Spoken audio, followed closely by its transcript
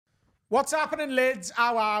What's happening, lids?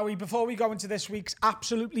 How are we? Before we go into this week's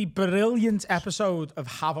absolutely brilliant episode of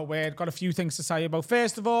Have a Word, got a few things to tell you about.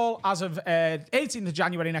 First of all, as of 18th of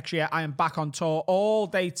January next year, I am back on tour. All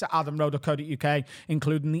dates at adamroad.co.uk,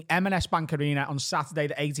 including the M&S Bank Arena on Saturday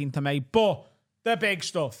the 18th of May. But the big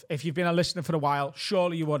stuff, if you've been a listener for a while,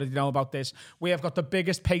 surely you already know about this. We have got the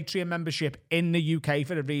biggest Patreon membership in the UK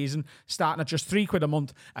for a reason, starting at just £3 a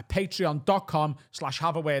month at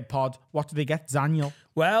patreon.com/haveawordpod. What do they get, Daniel?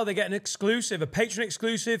 Well, they get a Patreon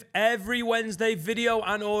exclusive, every Wednesday video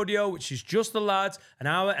and audio, which is just the lads, an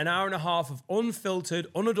hour and a half of unfiltered,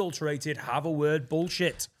 unadulterated, have a word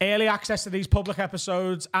bullshit. Early access to these public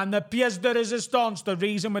episodes, and the pièce de résistance, the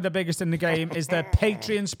reason we're the biggest in the game, is the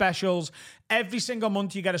Patreon specials. Every single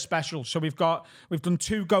month you get a special. So we've done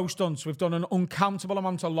 2 ghost hunts, we've done an uncountable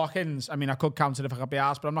amount of lock-ins. I mean, I could count it if I could be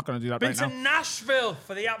asked, but I'm not going to do that right now. Been to Nashville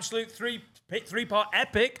for the absolute three-part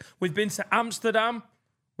epic. We've been to Amsterdam.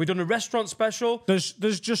 We've done a restaurant special. There's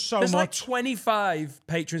just so There's much. like 25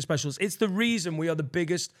 Patreon specials. It's the reason we are the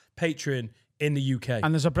biggest Patreon in the UK.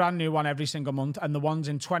 And there's a brand new one every single month. And the ones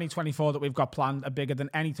in 2024 that we've got planned are bigger than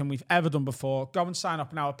anything we've ever done before. Go and sign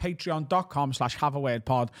up now at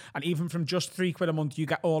patreon.com/haveawordpod. And even from just £3 a month, you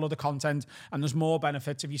get all of the content. And there's more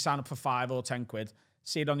benefits if you sign up for £5 or £10.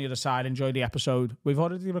 See it on the other side. Enjoy the episode. We've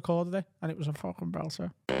already recorded it, and it was a fucking belter.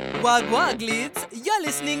 Wag wag, leads. You're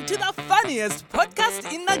listening to the funniest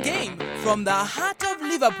podcast in the game. From the heart of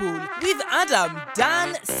Liverpool, with Adam,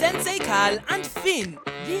 Dan, Sensei Carl, and Finn.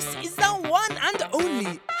 This is the one and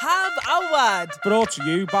only Have a Word. Brought to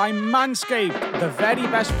you by Manscaped, the very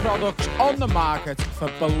best products on the market for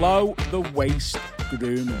below-the-waist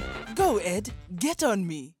grooming. Go, Ed. Get on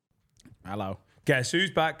me. Hello. Guess who's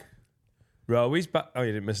back? Rowy's back. Oh,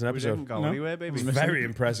 you didn't miss an We episode. didn't go anywhere, baby. It's very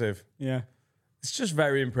impressive. Yeah. It's just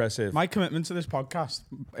very impressive. My commitment to this podcast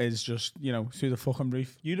is just, through the fucking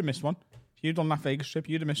roof. You'd have missed one. If you'd done that Vegas trip,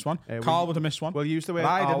 you'd have missed one. Carl would have missed one. We'll use the word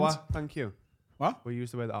I hour, didn't. thank you. What? We'll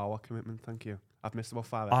use the word hour commitment, thank you. I've missed about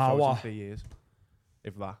 5 Hour. episodes in 3 years.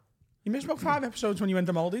 If that. You missed about 5 episodes when you went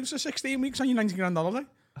to Maldives for 16 weeks on your 90 grand holiday.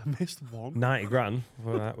 I missed one. 90 grand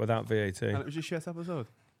without VAT. And it was a shit episode.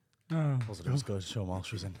 Wasn't it was good? Sean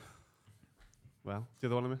Walsh was in. Well, the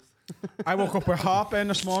other one I missed. I woke up with heartburn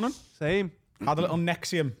this morning. Same. Had a little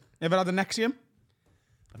Nexium. You ever had a Nexium?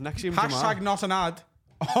 Nexium Hashtag not an ad.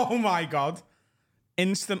 Oh my God.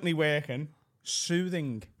 Instantly working.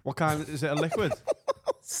 Soothing. What kind? Is it a liquid?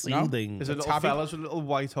 Soothing. Is it little tabby? fellas with little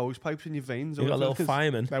white hose pipes in your veins? You got a little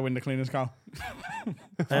fireman. They're window cleaners, Carl.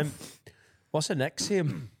 What's a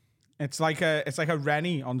Nexium? It's like a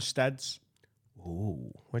Rennie on Steads.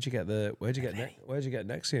 Ooh, where'd you get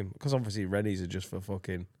Nexium? Because obviously Rennies are just for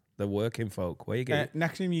fucking the working folk. Where you get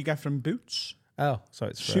Nexium you get from Boots. Oh, so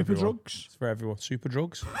it's for Super everyone. drugs. It's for everyone. Super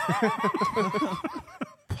drugs.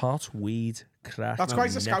 Pot, weed, crack. That's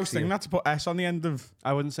quite a Scouse Nexium. thing, not to put S on the end of.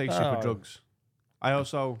 I wouldn't say super Oh. drugs. I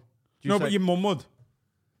also... No, but your mum would.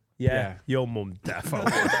 Yeah, your mum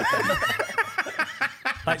definitely.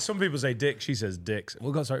 Like some people say dick, she says dicks.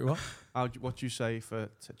 Well, God, sorry, what? What do you say for...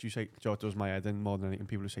 Do you say... Joe does my head in more than anything.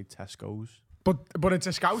 People who say Tesco's. But it's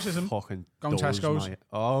a Scousism. Fucking Go on does Tesco's.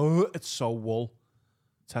 Oh, it's so wool.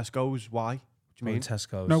 Tesco's, why? What do you mean?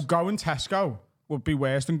 Tesco's. No, going Tesco would be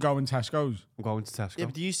worse than going Tesco's. I'm going to Tesco. Yeah,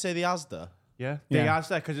 but do you say the Asda? Yeah, Yeah. the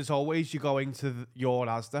Asda, because it's always you're going to your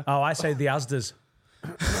Asda. Oh, I say the Asdas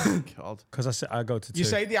God. because I go to two. You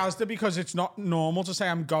say the Asda because it's not normal to say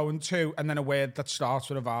I'm going to and then a word that starts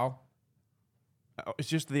with a vowel. It's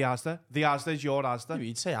just the Asda. The Asda is your Yeah, Asda. but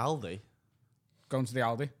you'd say Aldi. Going to the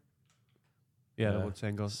Aldi. Yeah, I would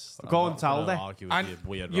say go and tell them.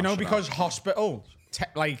 And because hospital,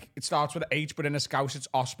 it starts with an H, but in a Scouse it's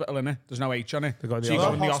hospital, innit? There's no H on it. They go in the So you Aussie.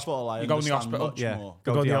 go in the Hospital, I You go in the understand hospital. much Yeah, more.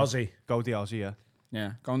 Go the Aussie. Go the Aussie, yeah.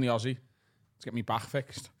 Yeah, go in the Aussie. Let's get me back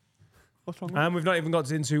fixed. What's wrong? And we've not even got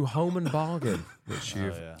into home and bargain, which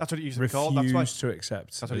you've That's what it used to be called. That's refused why. to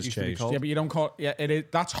accept. That's what it has used to be changed. called. Yeah, but you don't call it. Yeah, it is.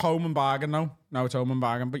 That's home and bargain, though. No, it's home and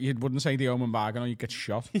bargain. But you wouldn't say the home and bargain or you'd get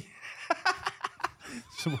shot.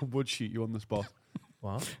 Someone would shoot you on the spot.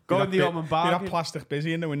 What? Go in the home and You'd bargain. have plastic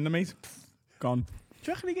busy in the window, mate. Gone. Do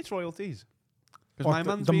you reckon he gets royalties? Because What, my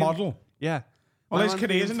man's the being- model. Yeah. Well, My his man's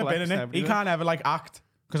career's being in the bin, flexed innit? He everywhere. can't ever act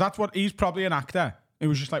because that's what he's probably an actor. He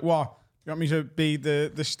was just like, what? You want me to be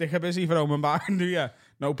the sticker busy for home and bargain? Do you?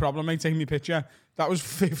 No problem, mate. Take me picture. That was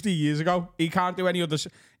 50 years ago. He can't do any other.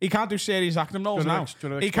 He can't do serious acting roles Do you now. wanna do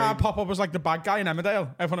you wanna He can't explain- pop up as the bad guy in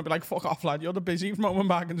Emmerdale. Everyone would be like, "Fuck off, lad! You're the busy from home and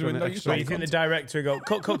bargain's Do you wanna window." You explain- You son think of the a cunt." director would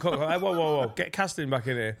go, cut. Hey, whoa. Get casting back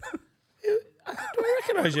in here. I don't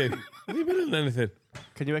recognise you. Have you been in anything?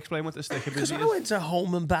 Can you explain what the sticker Because busy I is? went to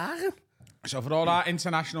home and bargain. So for all our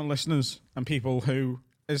international listeners and people who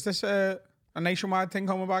Is this a nationwide thing,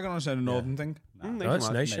 home and bargain, or is it a northern thing? No, it's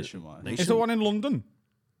nationwide. Is there one in London?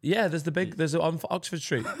 Yeah, there's on Oxford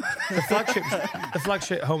Street. The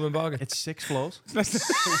flagship home and bargain. It's 6 floors. 6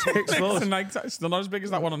 floors. It's still not as big as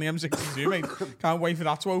that one on the M62, mate. Can't wait for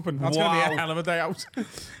that to open. That's going to be a hell of a day out.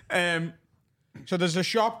 So there's a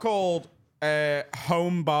shop called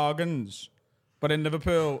Home Bargains, but in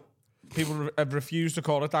Liverpool, people have refused to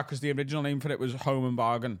call it that because the original name for it was Home and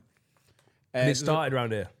Bargain. And it started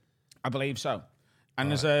around here. I believe so. And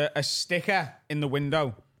there's a sticker in the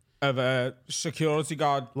window of a security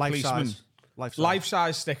guard policeman.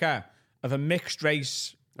 Life-size sticker of a mixed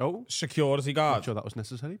race security guard. Not sure that was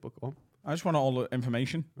necessary, but go on. I just want all the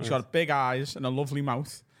information. He's got big eyes and a lovely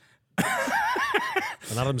mouth.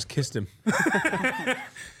 And Adam's kissed him.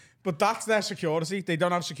 But that's their security. They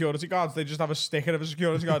don't have security guards. They just have a sticker of a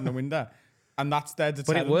security guard in the window. And that's their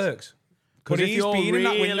deterrent. But it works. But Because if you're been in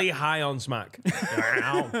that really high on smack,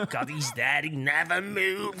 oh God, he's there. He never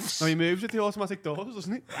moves. No, he moves with the automatic doors,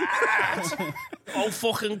 doesn't he? Oh,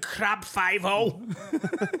 fucking crab 5-0.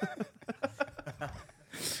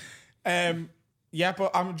 Yeah,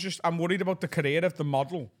 but I'm worried about the career of the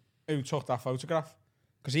model who took that photograph.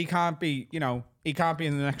 Because he can't be in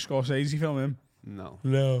the next Scorsese film, him. No.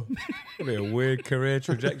 It'd be a weird career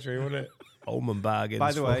trajectory, wouldn't it? Home and Bargains.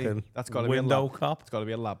 By the way, that's got to be a window lab, cop. It's got to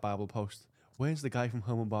be a lab Bible post. Where's the guy from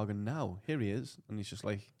Home and Bargain now? Here he is, and he's just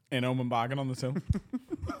like In Home and Bargain on the till.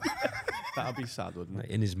 that'd be sad, wouldn't it?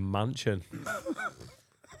 In his mansion.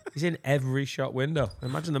 He's in every shop window.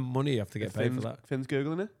 Imagine the money you have to get paid for that. Finn's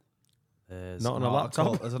googling it. There's Not an on a article-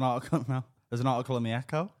 laptop. There's an article now. There's an article in the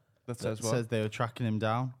Echo That that says what? says they were tracking him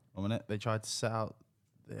down. 1 minute. They tried to set out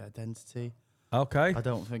the identity. Okay. I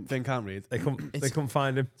don't think Finn can't read. They couldn't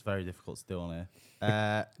find him. it's very difficult to do on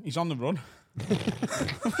here. He's on the run.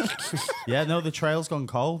 Yeah, no, the trail's gone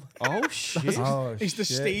cold. Oh shit! Oh, He's the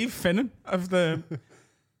Steve Finnan of the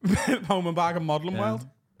Home and Bargain modelling world.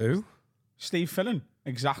 Who? Steve Finnan.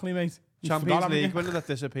 Exactly, mate. You forgot, Champions haven't you? League winner that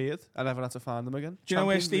disappeared. I never had to find them again. Do you know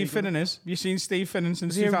where Champions Steve League Finnan is? Have you seen Steve Finnan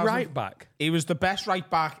since Is he a 2000? right back? He was the best right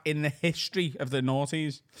back in the history of the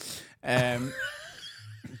noughties.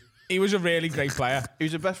 He was a really great player. He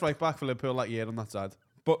was the best right back for Liverpool that year on that side.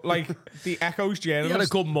 But like the Echo's He had a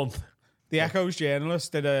journalist, good month. the Echo's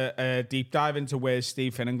journalist did a deep dive into where's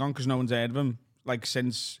Steve Finnan gone because no one's heard of him like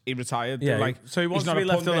since he retired. Yeah, like so he wants he's to not be a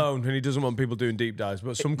left pundit. alone and he doesn't want people doing deep dives.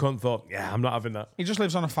 But some cunt thought, yeah, I'm not having that. He just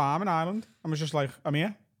lives on a farm in Ireland and was just like, I'm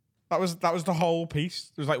here. That was the whole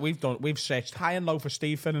piece. It was like we've searched high and low for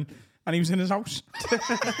Steve Finnan and he was in his house.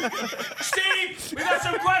 Steve, we got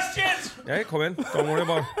some questions. Yeah, come in. Don't worry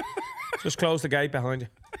about it. Just close the gate behind you.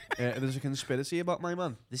 There's a conspiracy about my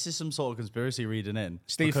man. This is some sort of conspiracy reading in.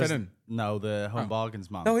 Steve because- Finnan? No, the Home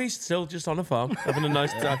Bargains man. No, he's still just on a farm having a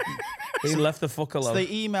nice time. He left the fuck So alone. they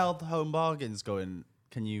emailed Home Bargains going,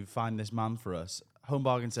 can you find this man for us? Home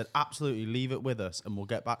Bargains said, absolutely, leave it with us and we'll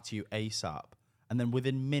get back to you ASAP. And then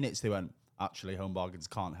within minutes they went, actually, Home Bargains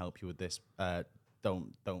can't help you with this.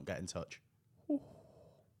 Don't get in touch.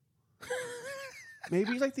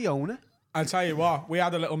 Maybe he's like the owner. I'll tell you what, we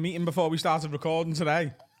had a little meeting before we started recording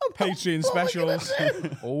today. Patreon specials.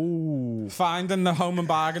 Finding the Home and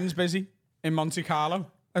Bargains busy in Monte Carlo.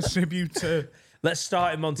 A tribute to Let's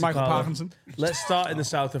start in Monte Michael Carlo. Parkinson. Let's start in the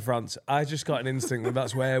south of France. I just got an instinct that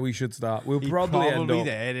that's where we should start. We'll probably end up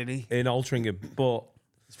there, isn't he? in Altrincham, but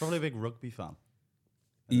He's probably a big rugby fan.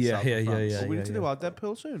 yeah, south of yeah, France. yeah. We need to do our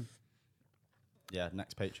Deadpool soon. Yeah,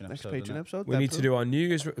 next Patreon Next episode. Patreon isn't it? episode. We need Deadpool. to do our New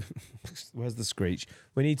Year's. Where's the screech?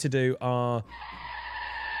 We need to do our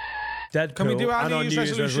Deadpool. Can we do our and New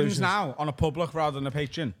Year's resolutions now on a public rather than a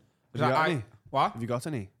Patreon? Have you got any? What? Have you got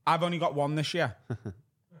any? I've only got one this year.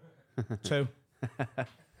 2.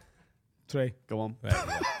 3. Go on.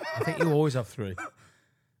 I think you always have 3.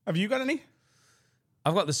 Have you got any?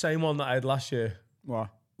 I've got the same one that I had last year. What?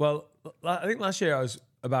 Well, I think last year I was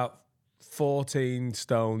about 14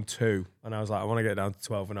 stone 2, and I was like, I want to get down to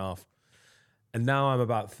 12 and a half. And now I'm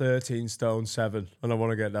about 13 stone 7, and I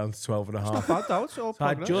want to get down to 12 and a half. Bad though. It's all So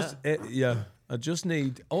I progress. I just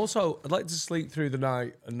need. Also, I'd like to sleep through the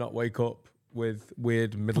night and not wake up with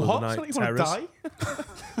weird middle What? of the It's night not like you terrors. want to die?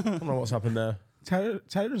 I don't know what's happened there.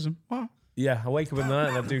 Terrorism? What? Yeah, I wake up in the night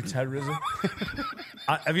and I do terrorism.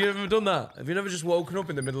 Have you ever done that? Have you never just woken up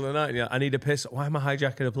in the middle of the night and you're like, I need a piss? Why am I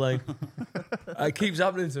hijacking a plane? It keeps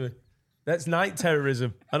happening to me. That's night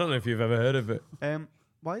terrorism. I don't know if you've ever heard of it.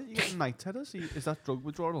 Why are you getting night terrors? Is that drug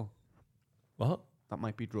withdrawal? What? That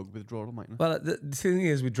might be drug withdrawal, mightn't it? Well, the thing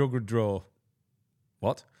is with drug withdrawal.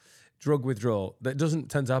 What? Drug withdrawal. That doesn't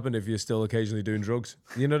tend to happen if you're still occasionally doing drugs.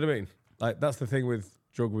 You know what I mean? Like, that's the thing with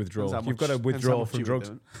drug withdrawal. Depends how You've got to much- depends how withdraw much from you were drugs.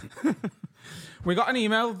 doing. We got an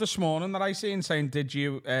email this morning that I seen saying, "Did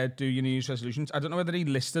you do your New Year's resolutions?" I don't know whether he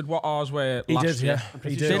listed what ours were. He last did, year. yeah. I'm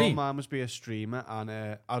pretty He sure did. mine must be a streamer,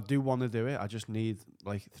 and I do want to do it. I just need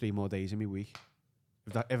like 3 more days in my week.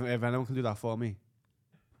 If anyone can do that for me,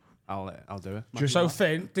 I'll do it. So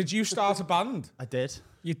Finn, did you start a band? I did.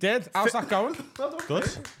 You did. How's that going? Good.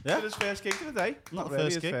 Yeah, Yeah. his first gig of the day. Not the really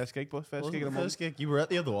first his gig. first gig, but first Wasn't gig of the the first gig. You were at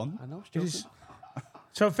the other one. month. I know. It is.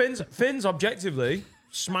 So Finn's objectively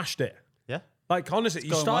smashed it. Yeah. Like honestly,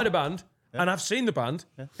 you going started well. a band, and I've seen the band,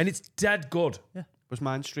 and it's dead good. Was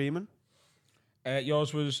mine streaming?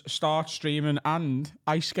 Yours was start streaming and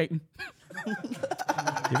ice skating.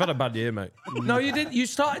 You've had a bad year, mate. No, you didn't. You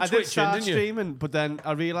started I did twitching, start didn't you? streaming, but then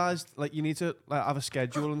I realised like you need to like have a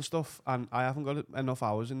schedule and stuff, and I haven't got enough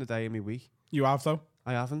hours in the day in my week. You have though.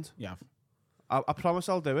 I haven't. Yeah. I promise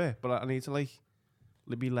I'll do it, but I need to like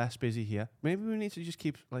be less busy here. Maybe we need to just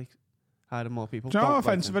keep like hiring more people. Do you know how Don't,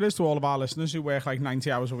 like, offensive it is to all of our listeners who work like 90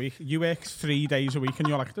 hours a week? You work 3 days a week and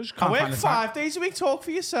you're like, I just I can't work find the time. 5 days a week. Talk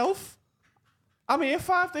for yourself. I'm here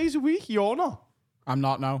 5 days a week. You're not. I'm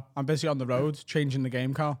not now. I'm busy on the road changing the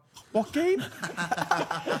game, Carl. What game? What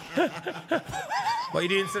are you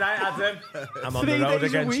doing tonight, Adam? I'm on 3 the road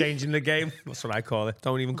days a again, week? changing the game. That's what I call it.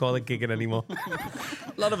 Don't even call it gigging anymore.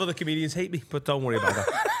 A lot of other comedians hate me, but don't worry about that.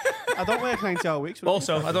 I don't work 90-hour weeks.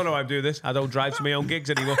 Also, I don't know why I'm doing this. I don't drive to my own gigs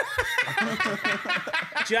anymore.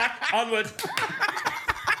 Jack, onward.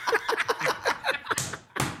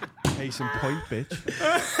 Case in point, bitch.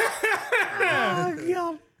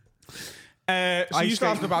 So you Ice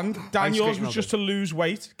started the skating. band. Dan, Ice yours skating was just to lose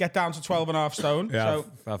weight, get down to 12.5 stone. Yeah, So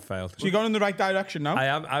I've failed. you're going in the right direction now. I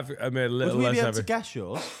am. I'm a Would little we less be able to heavy. guess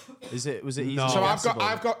yours? Was it easy? No. to So guess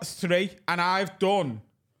I've got 3, and I've done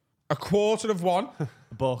a quarter of one, a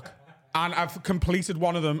book. and I've completed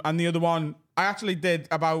one of them, and the other one I actually did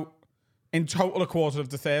about in total a quarter of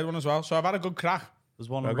the third one as well. So I've had a good crack. There's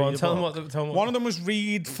one. Go on, tell them what. One of them was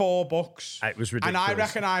read 4 books. It was And ridiculous. I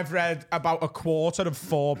reckon I've read about a quarter of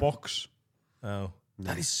 4 books. Oh,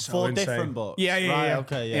 that is so 4 insane. different books. Yeah, yeah, right, yeah.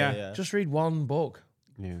 Okay, Yeah. yeah. Just read one book.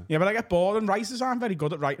 Yeah. Yeah, but I get bored, and writers aren't very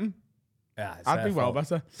good at writing. Yeah, it's I'd their be well fault.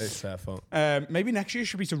 better. It's their fault. Maybe next year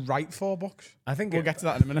should be to write 4 books. I think We'll get to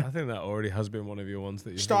that in a minute. I think that already has been one of your ones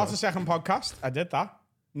that you Start a second podcast. I did that.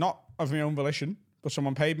 Not of my own volition, but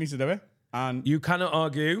someone paid me to do it. And You cannot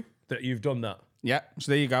argue that you've done that. yeah,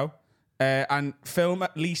 so there you go. And film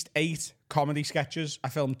at least 8 comedy sketches. I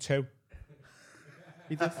filmed 2.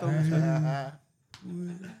 He did film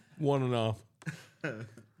 1.5.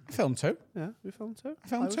 I filmed 2. Yeah, we filmed 2. I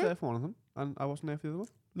filmed was 2. there for one of them, and I wasn't there for the other one.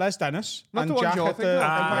 Les Dennis Not and the ones Jack you're at the thinking of.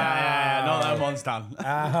 Empire. Yeah, not that one's done.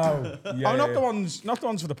 Oh, not the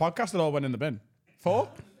ones for the podcast that all went in the bin. 4?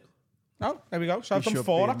 No, there we go. So I've You done should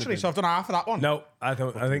 4 be in the actually. bin. So I've done half of that one. No, I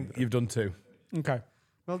don't. I think you've done 2. Okay.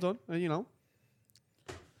 Well done. You know,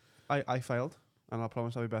 I failed, and I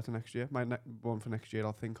promise I'll be better next year. My one for next year,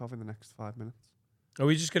 I'll think of in the next 5 minutes. Are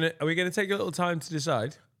we gonna take a little time to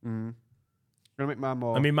decide? I'm gonna make mine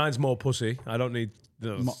more. I mean, mine's more pussy. I don't need.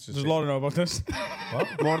 There's a lot to know about this.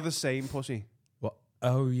 more of the same pussy. What?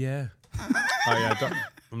 Oh yeah. Oh yeah.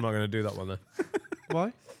 I'm not gonna do that one then.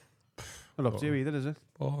 Why? Not up to you either, is it?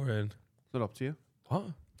 Boring. It's not up to you. What?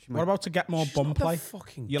 What about to get more bum not the play?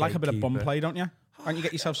 fucking You like a bit of bum gatekeeper. play, don't you? Can't you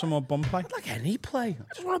get yourself some more bum play? Like any play.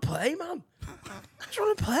 I just want to play, man. I just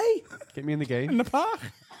want to play. Get me in the game. In the park.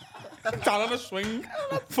 Down on a swing.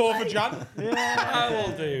 4th of Jan. I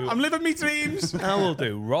will do. I'm living me dreams. I will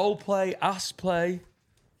do role play, ass play,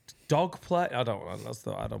 dog play. I don't want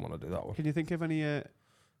to do that one. Can you think of any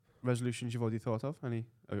resolutions you've already thought of? Any?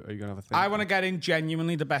 Are you gonna have a thing? I want to get in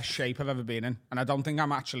genuinely the best shape I've ever been in. And I don't think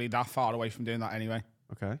I'm actually that far away from doing that anyway.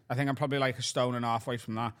 Okay. I think I'm probably like a stone and a half away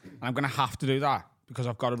from that. And I'm going to have to do that because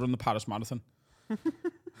I've got to run the Paris Marathon.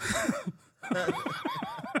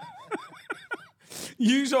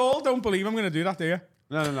 You all don't believe I'm going to do that, do you?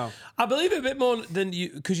 No. I believe it a bit more than you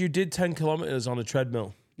because you did 10 kilometers on a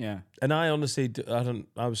treadmill, Yeah. and I honestly,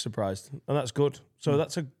 I was surprised, and that's good. So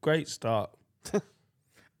that's a great start.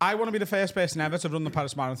 I want to be the first person ever to run the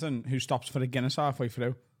Paris Marathon who stops for a Guinness halfway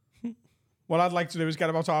through. What I'd like to do is get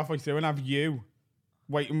about halfway through and have you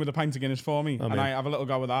waiting with a pint of Guinness for me, and I have a little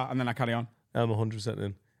go with that, and then I carry on. I'm 100%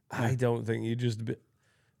 in. I don't think you just a bit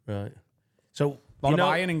right. So Lot of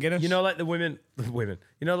iron in Guinness. You know, like the women.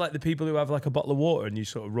 You know, like the people who have like a bottle of water and you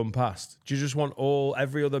sort of run past. Do you just want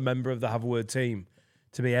every other member of the Have a Word team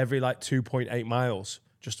to be every like 2.8 miles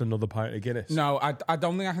just another pint of Guinness? No, I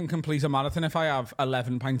don't think I can complete a marathon if I have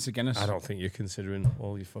 11 pints of Guinness. I don't think you're considering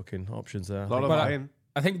all your fucking options there. A lot of But iron.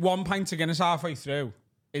 I think 1 pint of Guinness halfway through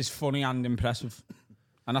is funny and impressive.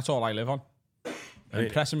 And that's all I live on. mean-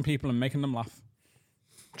 Impressing people and making them laugh.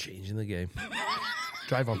 Changing the game.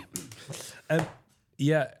 Drive on.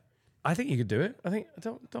 Yeah, I think you could do it. I think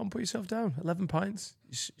don't put yourself down. 11 pints,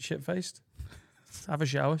 shit faced. Have a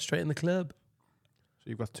shower, straight in the club. So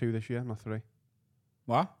you've got 2 this year, not 3.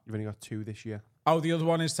 What? You've only got 2 this year. Oh, the other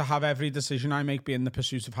one is to have every decision I make be in the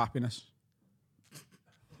pursuit of happiness.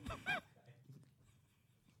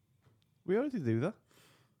 We already do that.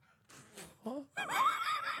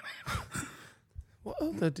 What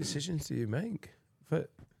other decisions do you make? For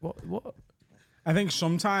what? I think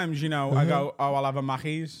sometimes, I go, oh, I'll have a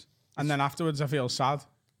Mackey's. And then afterwards I feel sad.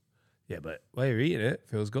 Yeah, but while you're eating it,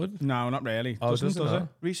 feels good. No, not really. Oh, Does it?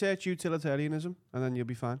 Research utilitarianism, and then you'll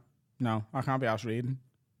be fine. No, I can't be asked reading.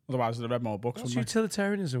 Otherwise I'd have read more books. What's wouldn't I?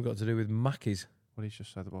 utilitarianism got to do with Mackey's? What he's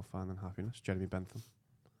just said about finding happiness. Jeremy Bentham.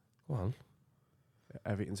 Go on.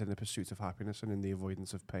 Everything's in the pursuit of happiness and in the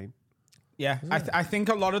avoidance of pain. Yeah, I think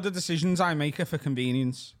a lot of the decisions I make are for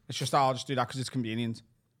convenience. It's just, I'll just do that because it's convenient.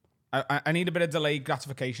 I need a bit of delayed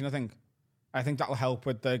gratification, I think. I think that'll help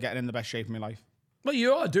with getting in the best shape of my life. Well,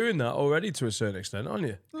 you are doing that already to a certain extent, aren't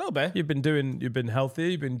you? A little bit. You've been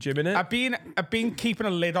healthy, you've been gymming it. I've been keeping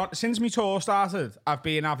a lid on since my tour started. I've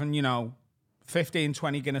been having 15,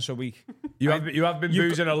 20 Guinness a week. You have been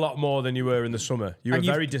boozing a lot more than you were in the summer. You were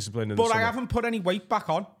very disciplined in the summer. But I haven't put any weight back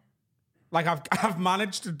on. Like I've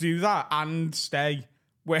managed to do that and stay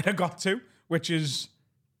where I got to, which is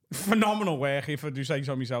phenomenal work if I do say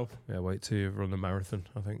so myself. Yeah, wait till you run a marathon,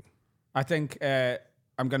 I think. I think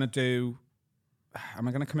I'm going to do... Am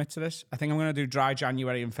I going to commit to this? I think I'm going to do dry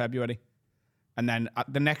January and February. And then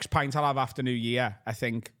the next pint I'll have after New Year, I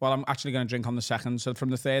think... Well, I'm actually going to drink on the 2nd. So from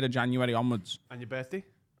the 3rd of January onwards. And your birthday?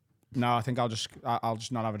 No, I think I'll just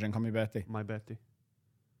not have a drink on my birthday. My birthday.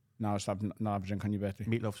 No, I'll just not have a drink on your birthday.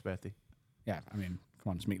 Meatloaf's birthday. Yeah, I mean,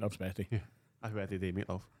 come on, it's Meatloaf's birthday. Yeah. Happy birthday, day,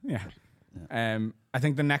 Meatloaf. Yeah. I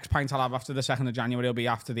think the next pint I'll have after the 2nd of January will be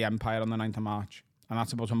after the Empire on the 9th of March. And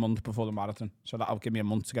that's about a month before the marathon. So that'll give me a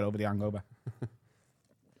month to get over the hangover.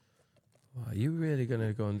 Are you really going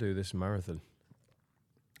to go and do this marathon?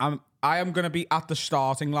 I am going to be at the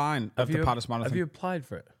starting line of the Paris Marathon. Have you applied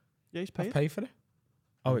for it? Yeah, he's paid. I've paid for it?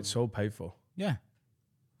 Oh, it's all paid for. Yeah.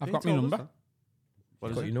 I've He got my told us number. that.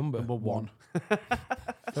 What is your number? Number 1.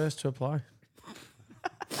 First to apply.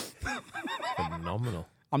 Phenomenal.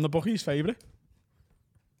 I'm the bookie's favourite.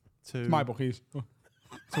 To, My bookies. Oh.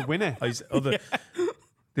 to win it.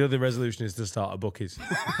 The other resolution is to start a bookies.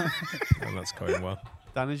 And that's going well.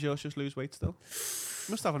 Dan, is yours just lose weight still?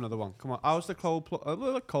 Must have another one. Come on. How's the cold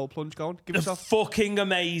plunge going? Give yourself Fucking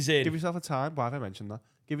amazing. Give yourself a time. Why have I mentioned that?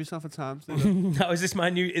 Give yourself a time to do that. Now, is this my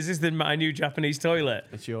new Japanese toilet?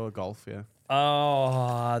 It's your golf, yeah.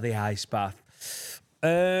 Oh, the ice bath.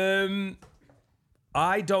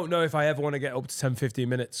 I don't know if I ever want to get up to 10, 15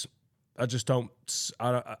 minutes. I just don't.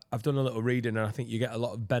 I've done a little reading and I think you get a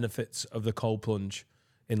lot of benefits of the cold plunge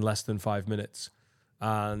in less than 5 minutes.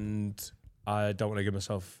 And I don't want to give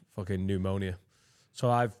myself fucking pneumonia. So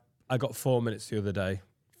I got 4 minutes the other day.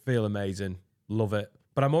 Feel amazing. Love it.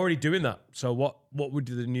 But I'm already doing that. So what would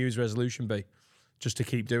the New Year's resolution be? Just to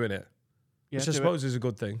keep doing it? Yeah, Which I suppose is a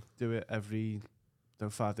good thing. Do it every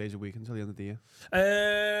 5 days a week until the end of the year.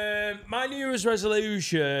 My New Year's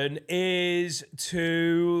resolution is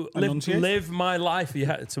to live my life.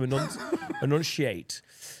 Yeah, to enunciate.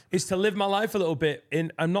 Is to live my life a little bit.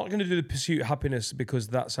 I'm not going to do the pursuit of happiness because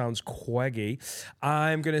that sounds quaggy.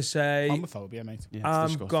 I'm going to say... Homophobia, mate. Yeah,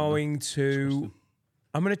 I'm going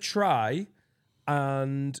to try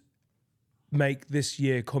and make this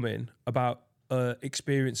year coming about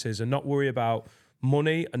experiences and not worry about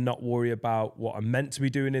money and not worry about what I'm meant to be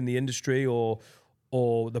doing in the industry or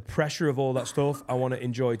the pressure of all that stuff. I want to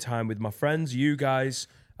enjoy time with my friends, you guys,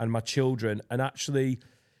 and my children. And actually,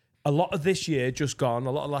 a lot of this year just gone,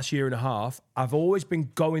 a lot of last year and a half, I've always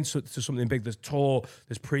been going to something big. There's tour,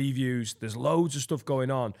 there's previews, there's loads of stuff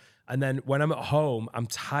going on. And then when I'm at home, I'm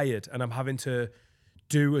tired and I'm having to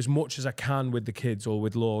do as much as I can with the kids or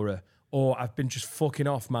with Laura. Or I've been just fucking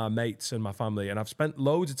off my mates and my family. And I've spent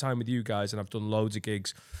loads of time with you guys and I've done loads of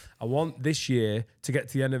gigs. I want this year to get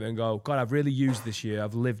to the end of it and go, God, I've really used this year.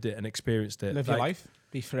 I've lived it and experienced it. Live your life.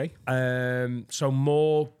 Be free. So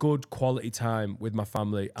more good quality time with my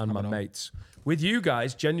family and my mates. With you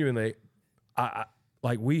guys, genuinely,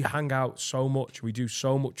 we hang out so much. We do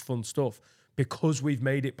so much fun stuff because we've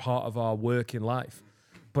made it part of our working life.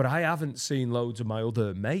 But I haven't seen loads of my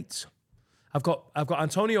other mates. I've got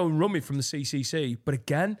Antonio and Rummy from the CCC, but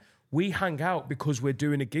again, we hang out because we're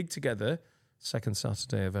doing a gig together, second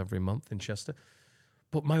Saturday of every month in Chester.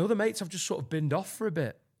 But my other mates, I've just sort of binned off for a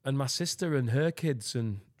bit, and my sister and her kids,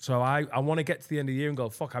 and so I want to get to the end of the year and go,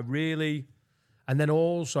 fuck, I really, and then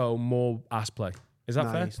also more ass play. Is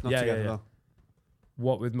that fair? Nice. Not together though.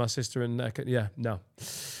 What with my sister and yeah, no.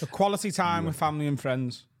 The quality time with family and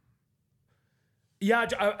friends. Yeah,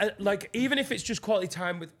 like even if it's just quality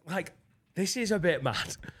time with like this is a bit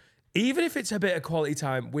mad. Even if it's a bit of quality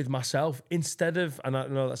time with myself instead of, and I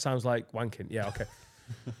know that sounds like wanking. Yeah, okay.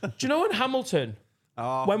 Do you know in Hamilton?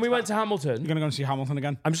 When we went to Hamilton, You're gonna go and see Hamilton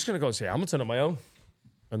again? I'm just gonna go and see Hamilton on my own,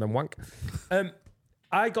 and then wank.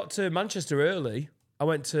 I got to Manchester early. I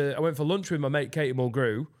went for lunch with my mate Katie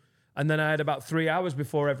Mulgrew, and then I had about 3 hours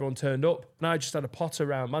before everyone turned up. And I just had a potter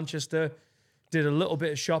around Manchester, did a little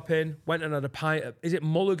bit of shopping, went and had a pint at, is it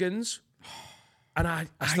Mulligan's? And I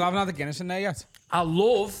still haven't had the Guinness in there yet. I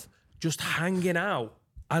love just hanging out.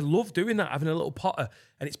 I love doing that, having a little potter.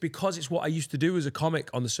 And it's because it's what I used to do as a comic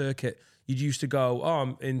on the circuit. You'd used to go,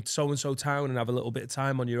 I'm in so-and-so town and have a little bit of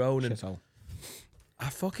time on your own. And I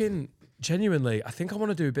fucking, genuinely, I think I want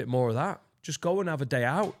to do a bit more of that. Just go and have a day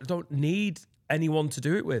out. I don't need anyone to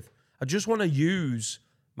do it with. I just want to use,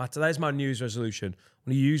 there's my New Year's resolution. I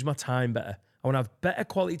want to use my time better. I want to have better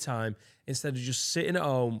quality time instead of just sitting at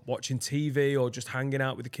home, watching TV or just hanging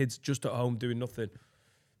out with the kids just at home doing nothing.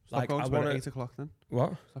 Stop going to bed at 8 o'clock then.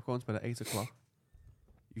 What? Stop going to bed at 8 o'clock.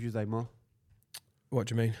 Use your day more. What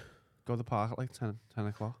do you mean? Go to the park at like 10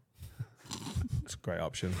 o'clock. It's a great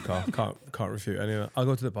option. Can't refute any of that. I'll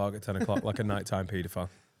go to the park at 10 o'clock like a nighttime paedophile.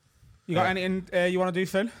 You got anything you want to do,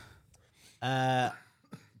 Finn? I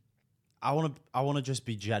want to just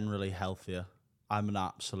be generally healthier. I'm an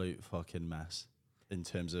absolute fucking mess in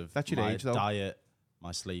terms of That's your my age, though. diet,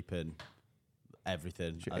 my sleeping,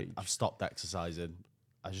 everything. Your age. I've stopped exercising.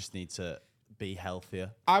 I just need to be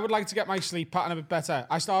healthier. I would like to get my sleep pattern a bit better.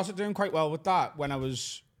 I started doing quite well with that when I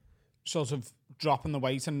was sort of dropping the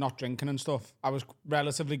weight and not drinking and stuff. I was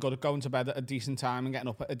relatively good at going to bed at a decent time and getting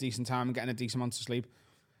up at a decent time and getting a decent amount of sleep.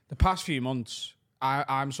 The past few months,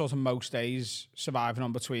 I'm sort of most days surviving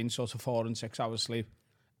on between sort of 4 and 6 hours sleep,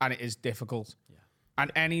 and it is difficult. Yeah.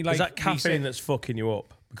 And any like is that caffeine that's fucking you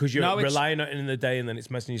up because you're relying on it in the day and then it's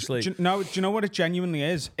messing you sleep? Do you know what it genuinely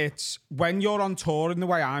is? It's when you're on tour in the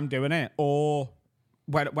way I'm doing it, or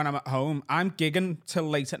when I'm at home, I'm gigging till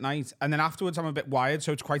late at night, and then afterwards I'm a bit wired,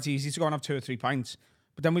 so it's quite easy to go and have 2 or 3 pints.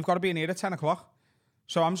 But then we've got to be in here at 10 o'clock.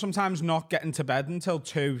 So I'm sometimes not getting to bed until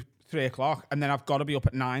 2, 3 o'clock, and then I've got to be up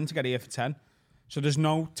at 9 to get here for 10. So there's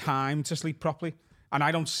no time to sleep properly, and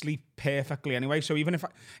I don't sleep perfectly anyway. So even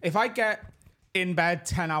if I get in bed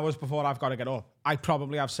 10 hours before I've got to get up, I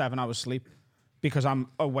probably have 7 hours sleep because I'm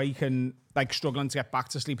awake and like struggling to get back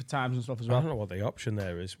to sleep at times and stuff as well. I don't know what the option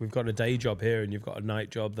there is. We've got a day job here and you've got a night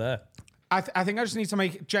job there. I think I just need to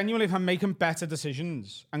make, genuinely, if I'm making better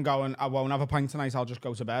decisions and going, I won't have a pint tonight, I'll just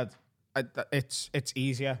go to bed. It's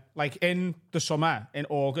easier. Like in the summer, in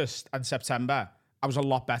August and September, I was a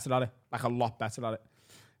lot better at it. Like a lot better at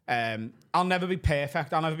it. I'll never be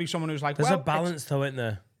perfect. I'll never be someone who's like, there's a balance though, isn't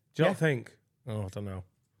there? Do you not think? Oh, I don't know.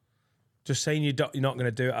 Just saying you're not going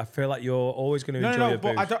to do it. I feel like you're always going to enjoy your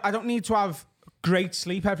booze. But I don't need to have great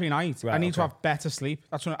sleep every night. Right, I need to have better sleep.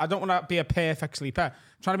 That's what I don't want to be a perfect sleeper.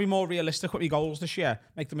 I'm trying to be more realistic with my goals this year.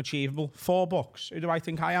 Make them achievable. 4 books. Who do I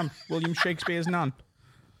think I am? William Shakespeare's nan.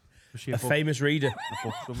 A famous reader.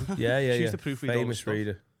 Yeah. She's the proofreader. Famous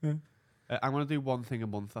reader. Yeah. I'm going to do one thing a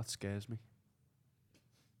month that scares me.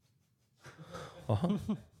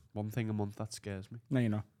 One thing a month that scares me. No,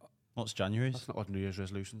 you're not. What's January's? That's not what New Year's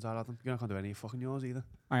resolutions are, Adam. You're not going to do any fucking yours either.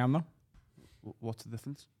 I am though. What's the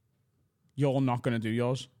difference? You're not going to do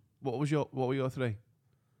yours. What were your 3?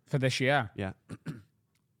 For this year? Yeah.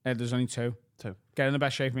 There's only 2. 2. Get in the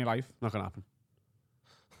best shape of my life. Not going to happen.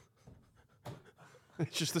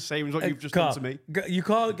 It's just the same as what you've just done to me. You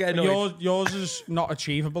can't get annoyed. Yours is not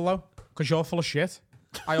achievable though, because you're full of shit.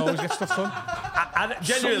 I always get stuff done. And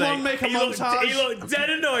genuinely, Someone make a montage. He looked dead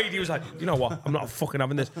annoyed. He was like, you know what? I'm not fucking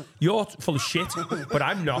having this. You're full of shit, but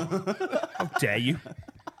I'm not. How dare you?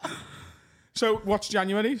 So, what's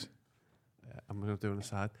January's? I'm going to do an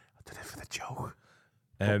aside. I did it for the joke.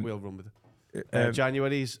 But we'll run with it.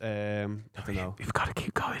 January's, I don't know. We've got to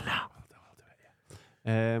keep going now. I'll do it,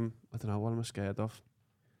 yeah. I don't know. What am I scared of?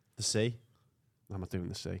 The sea. I'm not doing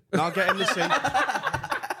the sea. No, I'll get in the sea.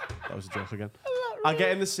 That was a joke again. I'll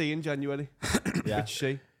get in the sea in January. Yeah. Which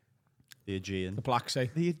sea? The Aegean. The Black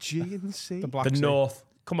Sea. The Aegean Sea. The Black The Sea. North.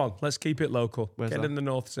 Come on, let's keep it local. Where's Get that? in the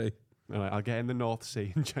North Sea. All right, I'll get in the North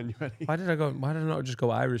Sea in January. Why did I not just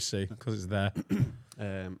go Irish Sea? Because it's there.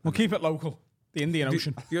 We'll keep it local. The Indian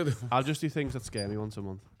Ocean. The other. I'll just do things that scare me once a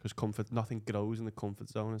month because nothing grows in the comfort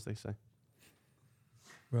zone, as they say.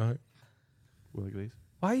 Right. Will agrees.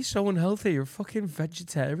 Why are you so unhealthy? You're a fucking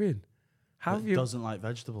vegetarian. How have That you? doesn't like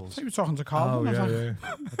vegetables. You were talking to Carl. Oh, yeah.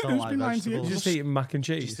 I don't like been lying to you? vegetables. Just eating mac and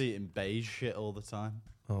cheese. Just eating beige shit all the time.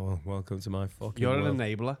 Oh, well, welcome to my fucking You're world. an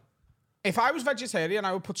enabler. If I was vegetarian,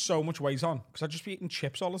 I would put so much weight on because I'd just be eating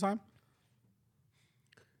chips all the time.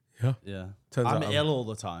 Yeah. Turns I'm out ill all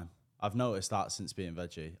the time. I've noticed that since being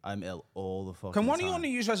veggie. I'm ill all the fucking Can one time. of your New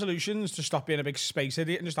Year's resolutions to stop being a big space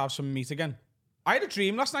idiot and just have some meat again? I had a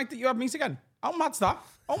dream last night that you had meat again. How mad's that?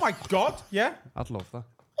 Oh my God, yeah. I'd love that.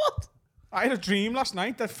 I had a dream last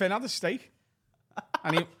night that Finn had a steak.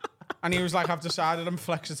 And he was like, I've decided I'm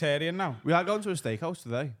flexitarian now. We are going to a steakhouse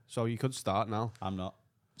today, so you could start now. I'm not.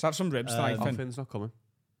 Let's have some ribs tonight, Oh, Finn. Finn's not coming.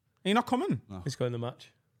 Are you not coming? He's going to the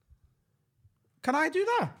match. Can I do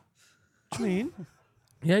that? What do you mean?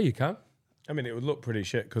 Yeah, you can. I mean, it would look pretty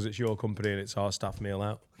shit because it's your company and it's our staff meal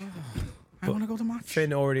out. I want to go to the match.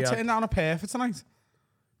 Finn already Sitting had. down a pair for tonight.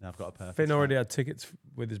 Yeah, I've got a perfect. Finn already had tickets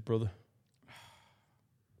with his brother.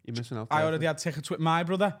 You're missing out. I there, already had tickets with my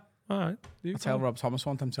brother. All right. I tell Rob Thomas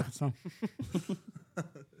want them tickets now.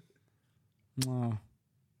 Oh,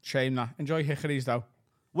 shame that. Enjoy hickories though.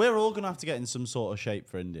 We're all going to have to get in some sort of shape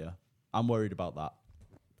for India. I'm worried about that.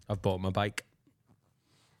 I've bought my bike.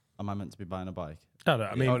 Am I meant to be buying a bike?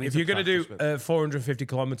 I mean, only if to you're going to practice do 450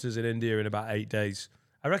 kilometers in India in about 8 days,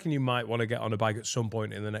 I reckon you might want to get on a bike at some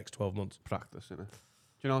point in the next 12 months. Practice, innit? Do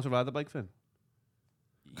you know how to ride the bike, Finn?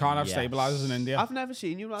 Can't have Yes. stabilizers in India. I've never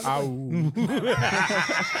seen you ride the bike. Ow.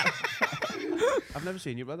 I've never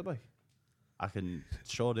seen you ride the bike. I can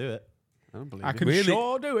sure do it. I don't believe I you. can Really?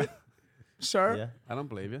 sure do it, sir. Yeah, I don't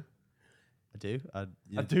believe you. I do. I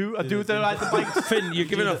do ride the bike. Finn, you're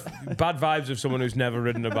giving off bad vibes of someone who's never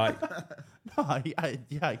ridden a bike. No, I can.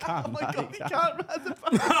 Oh my God, he can't ride the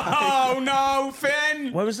bike. Oh no,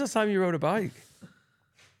 Finn! When was the last time you rode a bike?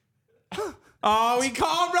 Oh, he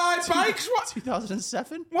can't ride bikes. What?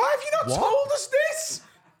 2007. Why have you not told us this?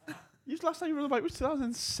 Last time you rode a bike was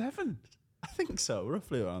 2007. I think so,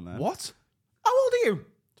 roughly around there. What? How old are you?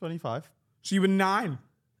 25. So you were 9.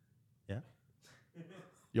 Yeah.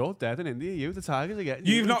 You're dead in India. You, the Tigers are getting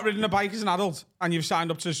You've not ridden a bike as an adult, and you've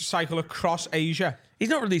signed up to cycle across Asia. He's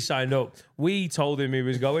not really signed up. We told him he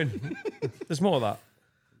was going. There's more of that.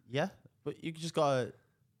 Yeah, but you just gotta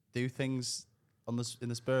do things in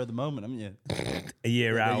the spur of the moment, haven't you? A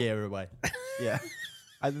year out. A year away. Yeah.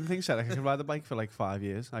 I didn't think so. I could ride the bike for like 5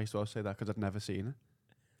 years. I used to always say that because I'd never seen it.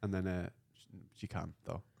 And then she can,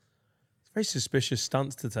 though. It's a very suspicious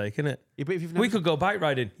stance to take, isn't it? Yeah, but if you've never We could go bike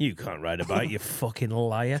riding. You can't ride a bike, you fucking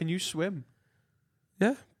liar. Can you swim?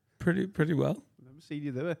 Yeah, pretty well. I've never seen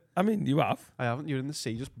you do it. I mean, you have. I haven't. You're in the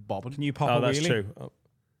sea just bobbing. Can you pop Oh, a that's wheelie? true. Oh,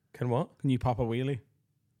 can what? Can you pop a wheelie?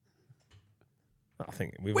 I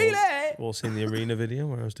think we've Wheelie! all seen the arena video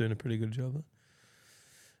where I was doing a pretty good job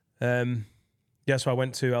there. Yeah, so I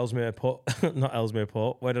went to Ellesmere Port. Not Ellesmere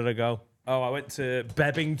Port. Where did I go? Oh, I went to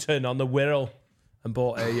Bebington on the Wirral and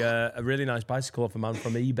bought a really nice bicycle off a man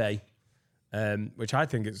from eBay, which I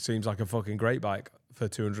think it seems like a fucking great bike for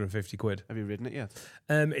 250 quid. Have you ridden it yet?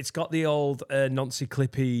 It's got the old Nancy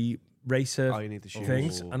Clippy racer Oh, you need the shoes.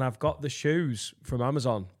 things, and I've got the shoes from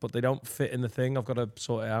Amazon, but they don't fit in the thing. I've got to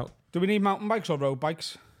sort it out. Do we need mountain bikes or road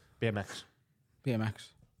bikes? BMX. BMX.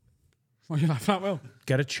 What are you laughing at, Will?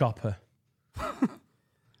 Get a chopper.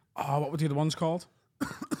 Oh, what were the other ones called?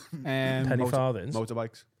 Penny farthings.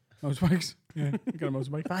 Motorbikes. Motorbikes. Yeah, you get a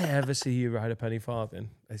motorbike. If I ever see you ride a penny farthing,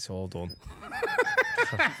 it's all done.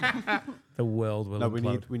 The world will No,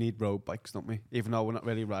 implode. we need road bikes, don't we? Even though we're not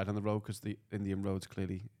really riding on the road because the Indian roads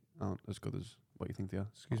clearly aren't as good as what you think they are.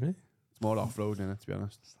 Excuse me? It's more off-road, innit, to be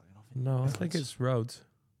honest. No, I think it's roads.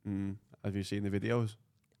 Have you seen the videos?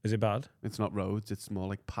 Is it bad? It's not roads, it's more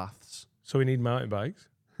like paths. So we need mountain bikes?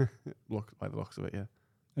 Look, by the looks of it, yeah.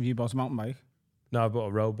 Have you bought a mountain bike? No, I bought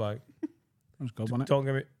a road bike. Let's go on it. Don't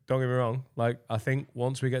get me wrong. Like, I think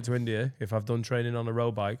once we get to India, if I've done training on a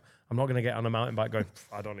road bike, I'm not going to get on a mountain bike going,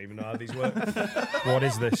 I don't even know how these work. What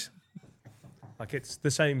is this? Like, it's the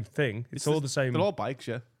same thing. It's all the same. They're all bikes,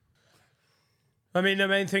 yeah. I mean, the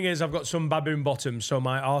main thing is I've got some baboon bottoms, so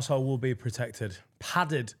my arsehole will be protected.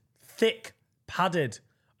 Padded. Thick. Padded.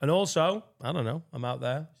 And also, I don't know, I'm out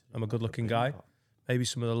there. I'm a good-looking guy. Maybe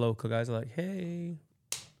some of the local guys are like, hey.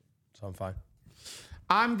 So I'm fine.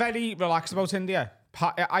 I'm very relaxed about India.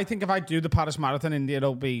 I think if I do the Paris Marathon, India,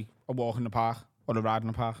 it'll be a walk in the park or a ride in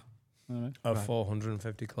the park. You know what I mean?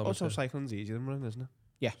 450 kilometres. Also, cycling's easier than running, isn't it?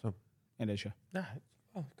 Yeah, So- it is, yeah. Nah,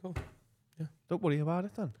 oh, cool. Don't worry about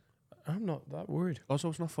it then. I'm not that worried. Also,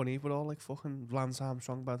 it's not funny. We're all like fucking Lance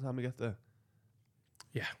Armstrong by the time we get there.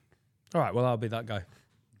 Yeah. All right, well, I'll be that guy.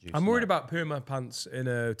 I'm worried about pooing my pants in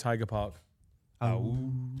a tiger park. Oh.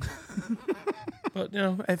 But, you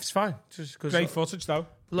know, it's fine. Just because Great footage, though.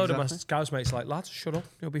 A load of my scouts mates like, lads, shut up.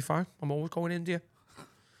 You'll be fine. I'm always going India.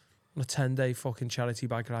 On a 10-day fucking charity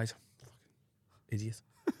bike ride. Fucking idiot.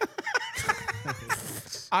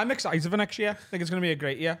 I'm excited for next year. I think it's going to be a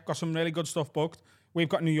great year. Got some really good stuff booked. We've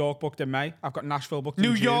got New York booked in May. I've got Nashville booked in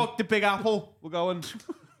New June. York, the Big Apple. We're going.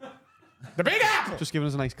 The Big Apple! Just giving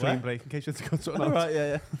us a nice clean break in case you have to cut something out. Right,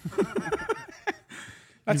 yeah.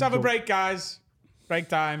 Let's have a break, guys. Break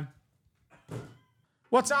time.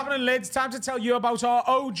 What's happening, lads? Time to tell you about our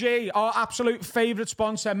OG, our absolute favourite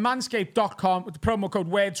sponsor, manscaped.com. With the promo code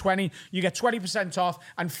WORD20, you get 20% off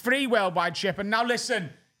and free worldwide shipping. Now listen,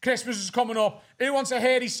 Christmas is coming up. Who wants a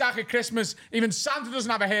hairy sack at Christmas? Even Santa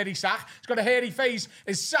doesn't have a hairy sack. He's got a hairy face.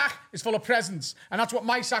 His sack is full of presents. And that's what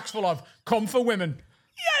my sack's full of. Come for women.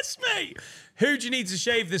 Yes, mate. Who do you need to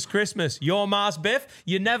shave this Christmas? Your Mars Biff?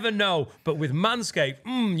 You never know. But with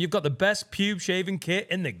Manscaped, you've got the best pube shaving kit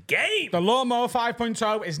in the game. The Lawnmower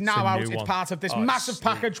 5.0 is now a out. new It's one. part of this Oh, massive sweet.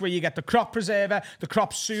 package where you get the crop preserver, the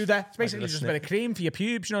crop soother. It's basically a just a sniff. bit of cream for your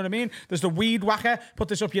pubes, you know what I mean? There's the weed whacker. Put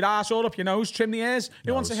this up your arsehole, up your nose, trim the ears.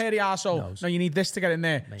 Who wants a hairy arsehole? No, you need this to get in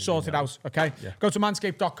there. Sort it out, okay? Yeah. Go to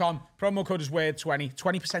manscaped.com. Promo code is WORD20.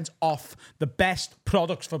 20% off the best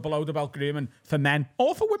products for below the belt grooming for men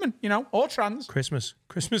or for women, or trans. Christmas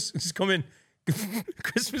is coming.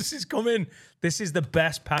 Christmas is coming. This is the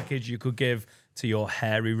best package you could give to your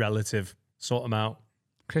hairy relative. Sort them out.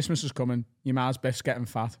 Christmas is coming. Your Mars Biff's getting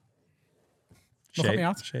fat. Look at me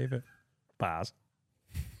out. Shave it. Bars.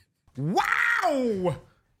 Wow!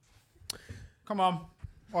 Come on.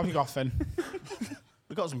 What have you got, Finn?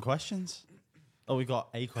 We got some questions. Oh, we got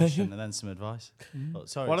a question and then some advice. Oh,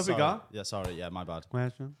 sorry. What have we got? Yeah, sorry. Yeah, my bad.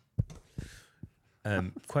 Question.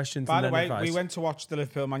 Questions. By and the then way, advice. we went to watch the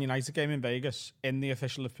Liverpool Man United game in Vegas in the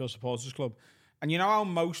official Liverpool Supporters Club. And you know how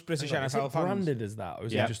most British Is NFL it fans... branded as that, or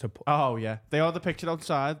is Yeah. it just a? Oh, yeah. They are the picture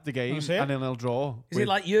outside the game, Wanna see it? and then they'll draw. Is it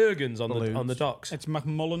like Jurgen's on balloons. the docks? It's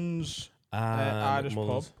McMullen's Irish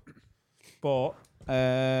McMullen's. pub.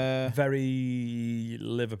 But... Very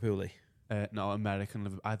Liverpool-y. No,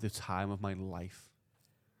 American. I had the time of my life.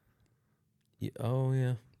 Oh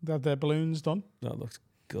yeah, they had their balloons done. that looks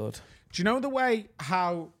good. Do you know the way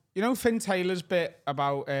how... You know Finn Taylor's bit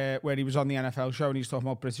about where he was on the NFL show and he's talking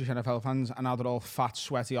about British NFL fans and how they're all fat,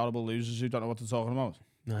 sweaty, horrible losers who don't know what they're talking about?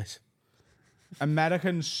 Nice.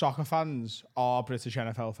 American soccer fans are British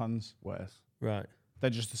NFL fans. Worse. Right. They're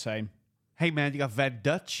just the same. Hey, man, you got Van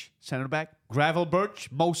Dutch, centre back, Gravel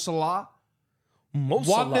Birch, Mo Salah. Mo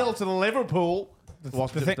 1-0 to the Liverpool.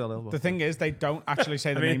 The thing is, they don't actually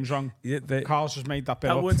say the mean, names wrong. yeah, Carl's just made that bit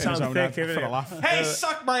That up would in his sound own thick, head innit? for a laugh. Hey,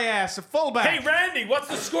 suck my ass, a fullback. Hey Randy, what's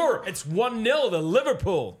the score? It's 1-0 to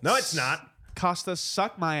Liverpool. No, it's not. Costa,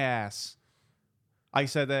 suck my ass. I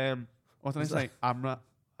said, what did I say? Amra.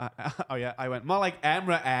 Oh, yeah, I went, more like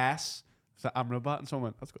Amra ass. I said Amrabat, and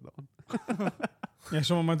someone went, that's good, that one. Yeah,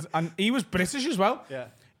 someone went, and he was British as well. Yeah.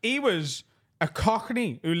 He was a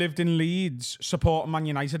Cockney who lived in Leeds, supporting Man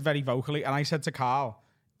United very vocally. And I said to Carl,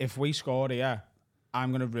 if we score here,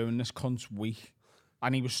 I'm going to ruin this cunt's week.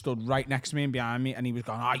 And he was stood right next to me and behind me, and he was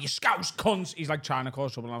going, you Scouse cunts. He's like trying to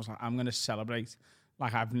cause trouble. And I was like, I'm going to celebrate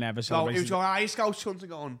like I've never No, celebrated. he was going, Scouse cunts are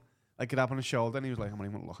going. I get up on his shoulder, and he was like, I'm not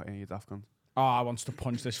even looking at you, daft cunt. I wants to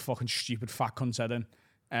punch this fucking stupid fat cunt's head in.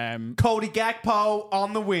 Cody Gakpo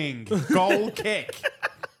on the wing. Goal kick.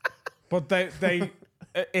 But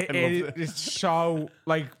it's so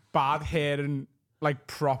like bad hearing like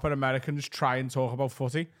proper Americans try and talk about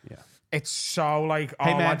footy. Yeah. It's so like,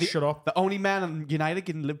 Hey, man, lad, shut up. The only man in United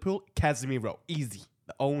getting Liverpool, Casemiro. Easy.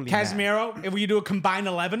 The only man. Casemiro, if we do a combined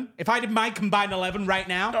 11, if I did my combined 11 right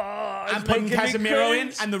now, I'm putting making me Casemiro in,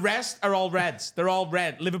 cringe. and the rest are all Reds. They're all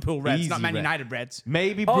red. Liverpool Reds, Easy not Man red. United Reds.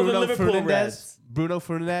 Maybe Oh, the Bruno Liverpool Fernandes. Reds. Bruno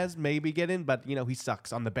Fernandes maybe get in, but, he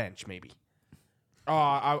sucks on the bench, maybe.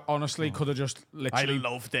 I honestly could have just literally...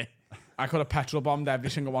 loved it. I could have petrol bombed every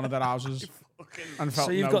single one of their houses. And felt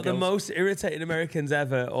So you've no got guilt. the most irritating Americans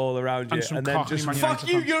ever all around you, And some and then Cockney just Man Fuck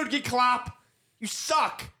United you, fan. Jurgen Klopp. You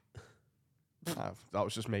suck. That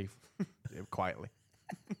was just me. Quietly.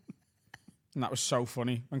 And that was so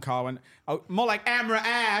funny when Carl went, more like Amra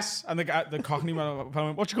ass. And the Cockney went,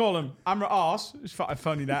 what you call him? Amra ass. It's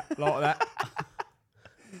funny that, a lot of that.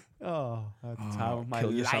 Oh, that's how my Kill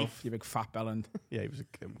life. yourself, you big fat bellend. Yeah, he was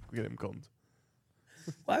get him cunt.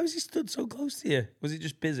 Why was he stood so close to you? Was he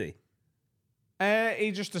just busy?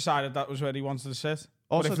 He just decided that was where he wanted to sit.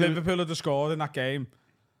 Also, but if there- Liverpool had scored in that game,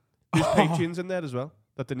 There's Patreons in there as well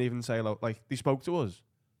that didn't even say hello. Like, they spoke to us.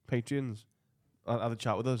 Patreons. Had a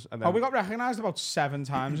chat with us. And then we got recognised about 7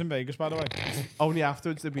 times in Vegas, by the way. only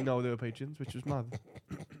afterwards did we know they were Patreons, which was mad.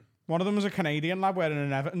 One of them was a Canadian lad wearing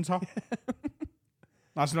an Everton top.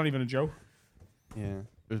 That's not even a joke. Yeah.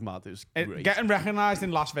 It was mad. It was great. Getting recognised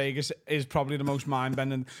in Las Vegas is probably the most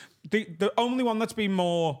mind-bending. The only one that's been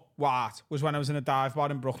more what was when I was in a dive bar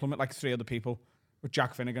in Brooklyn with like 3 other people with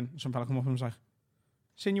Jack Finnegan. Some fella come up and was like,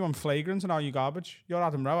 "Seen you on Flagrant and Are You Garbage? You're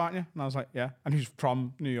Adam Rowe, aren't you?" And I was like, "Yeah." And he's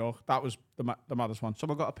from New York. That was the maddest one.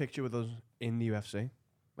 Someone got a picture with us in the UFC.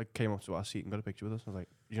 Like came up to our seat and got a picture with us. I was like,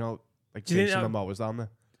 you know, like Do you think Jason that- Momoa was down there.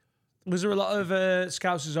 Was there a lot of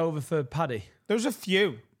Scousers over for Paddy? There was a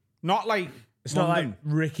few, not like It's not London. like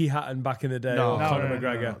Ricky Hatton back in the day No, or no, Conor no,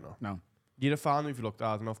 McGregor. No, You'd have found him if you looked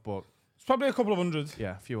hard enough, but it's probably a couple of hundred.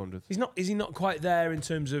 yeah, a few hundred. He's not. Is he not quite there in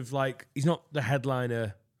terms of like? He's not the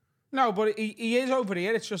headliner. No, but he is over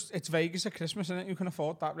here. It's Vegas at Christmas, isn't it? You can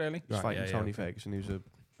afford that, really. He's Right, fighting yeah, Tony okay. Ferguson, who's a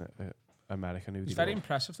American. Who's He's very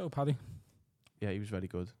impressive, though, Paddy. yeah, he was very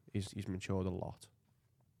good. He's matured a lot.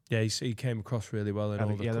 Yeah, he came across really well in all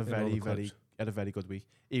the He had a in all the very clips. good week.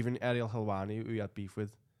 Even Ariel Helwani, who he had beef with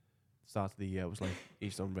at the start of the year, was like,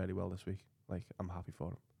 he's done really well this week. Like, I'm happy for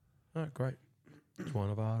him. All right, great. He's one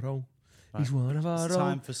of our own. Right. He's one of our It's own.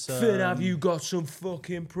 time for some. Finn, have you got some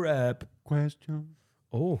fucking prep? Question.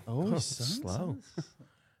 Oh, slow. Second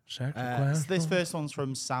So question. this first one's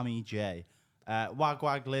from Sammy J.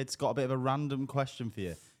 Wag Lid's got a bit of a random question for you.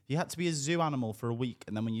 If you had to be a zoo animal for a week,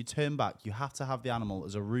 and then when you turn back, you had to have the animal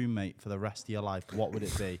as a roommate for the rest of your life, what would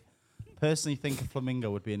it be? Personally, think a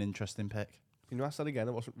flamingo would be an interesting pick. Can you ask that again?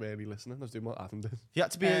 I wasn't really listening. I was doing what Adam did. If you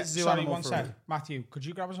had to be a zoo Sorry, animal one for a sec. week, Matthew, could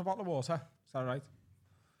you grab us a bottle of water? Is that all right?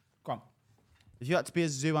 Go on. if you had to be a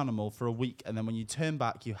zoo animal for a week, and then when you turn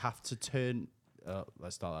back, you have to turn.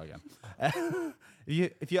 Let's start that again.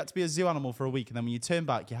 If you had to be a zoo animal for a week, and then when you turn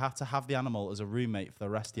back, you have to have the animal as a roommate for the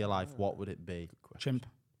rest of your life, what would it be? Chimp.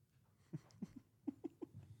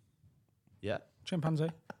 Yeah. Chimpanzee.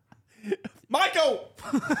 Michael!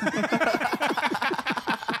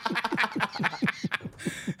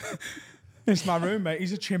 It's my roommate.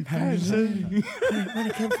 He's a chimpanzee. Want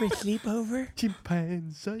to come for a sleepover?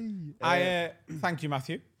 Chimpanzee. Thank you,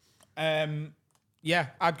 Matthew. Yeah,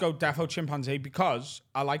 I'd go defo chimpanzee because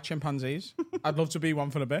I like chimpanzees. I'd love to be one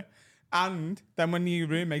for a bit. And then when you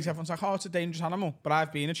roommates, everyone's like, "Oh, it's a dangerous animal." But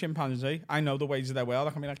I've been a chimpanzee. I know the ways of their world.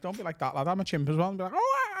 I can be like, "Don't be like that, lad. I'm a chimp as well." And be like,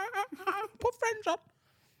 "Oh, put friends on."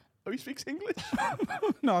 Oh, he speaks English.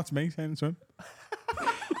 No, that's me saying it to him.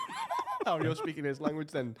 Oh, you're speaking his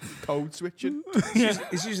language then. Code switching.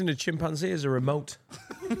 He's using a chimpanzee as a remote.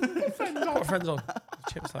 Put friends on.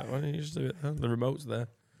 Chimp's like, why don't you just do it? Huh? The remote's there.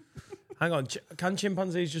 Hang on. Can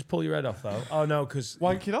chimpanzees just pull your head off, though? Oh, no, because...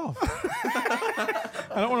 Wank it off.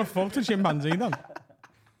 I don't want to fuck the chimpanzee then.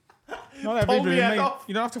 Not every Pull me head roommate. off.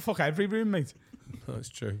 You don't have to fuck every roommate. That's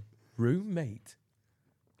true. Roommate?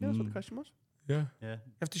 Yeah, that's what the question was. Yeah. Yeah. You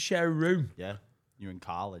have to share a room. Yeah. You're in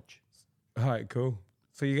college. All right, cool.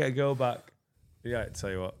 So you get a girl back. Yeah,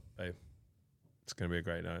 tell you what, babe, it's going to be a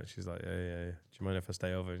great night. She's like, yeah. Do you mind if I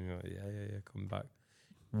stay over? And you're like, yeah, come back.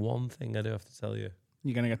 One thing I do have to tell you.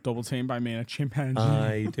 You're going to get double teamed by me and a chimpanzee.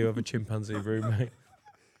 I do have a chimpanzee roommate.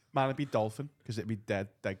 Man, it'd be dolphin because it'd be dead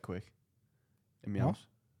quick. In my What? house.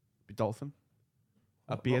 Be dolphin.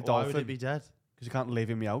 I'd be a Why dolphin would it be dead? because you can't live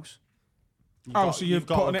in my house. So you've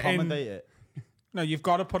got putting to it in- accommodate it. No, you've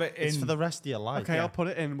got to put it in. It's for the rest of your life. Okay, yeah. I'll put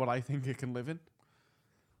it in what I think it can live in.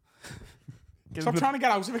 Get Stop in the- trying to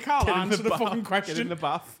get out of it, Carl. get in Answer the bath. fucking Get in question. the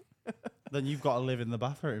bath. Then you've got to live in the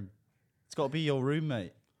bathroom. It's got to be your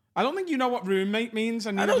roommate. I don't think you know what roommate means.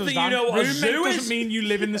 And I neither don't does think you Dan. know what a roommate zoo doesn't is. mean you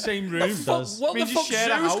live in the same room. does. What the Means you fuck share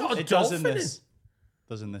zoo's a house. got a It does in dolphin this.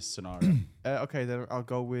 Does in this scenario. Okay, then I'll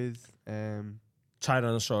go with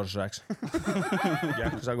Tyrannosaurus Rex. Yeah,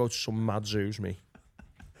 because I go to some mad zoos, me.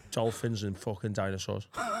 Dolphins and fucking dinosaurs.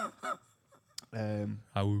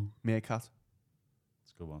 Ow. meerkat.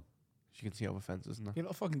 It's a good one. You can see over fences and that. You're a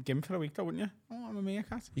little fucking gimp for a week, though, wouldn't you? Oh, I'm a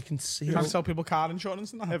meerkat. You can see. You can't sell people car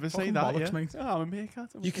insurance and that. Ever say Fucking that? bollocks, Yeah. mate. Oh, I'm a meerkat.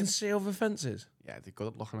 You can see over fences. Yeah, they're good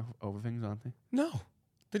at looking over things, aren't they? No,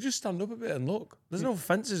 they just stand up a bit and look. There's no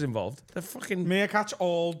fences involved. They're fucking. Meerkats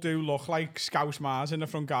all do look like Scouse Mars in the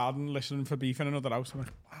front garden listening for beef in another house. I'm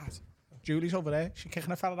like, what? Julie's over there. She's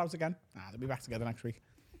kicking her fella out again. Nah, they'll be back together next week.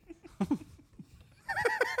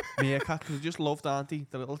 Meerkat, because they just loved, aren't they?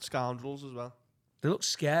 The little scoundrels as well. They look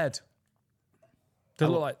scared. They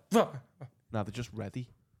look like. Nah, they're just ready.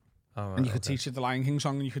 Oh, right, And you could teach it the Lion King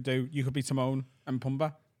song, and you could be Timon and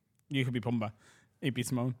Pumbaa. You could be Pumbaa. He'd be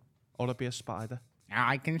Timon. Or it'd be a spider.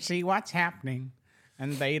 I can see what's happening,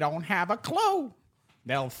 and they don't have a clue.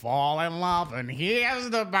 They'll fall in love, and here's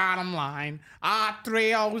the bottom line. Our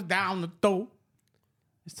trio's down the door.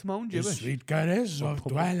 Is Timon The Jewish? sweet caress of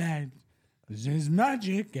twilight. There's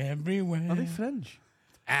magic everywhere. Are they French?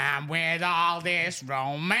 And with all this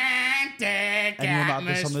romantic Anyone that had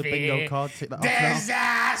this on the bingo atmosphere, card, take that off now.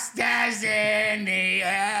 desire Stars in the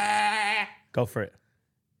air. Go for it.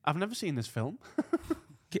 I've never seen this film.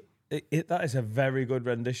 That is a very good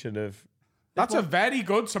rendition of. That's a very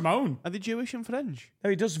good Simone. Are they Jewish and French? No,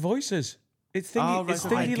 he does voices. It's Thingy. Oh, right. It's I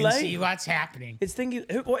Thingy can Lane. see what's happening. It's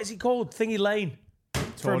Thingy. What is he called? Thingy Lane.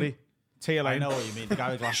 Tory. Tia I Lane. know what you mean. The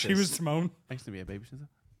guy with glasses. She was Simone. I used to be a babysitter.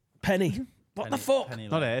 Penny. What the fuck? Penny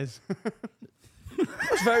Not Lane. hers.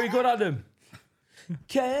 That's very good, Adam.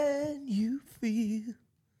 Can you feel?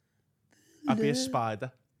 I'd be a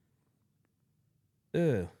spider.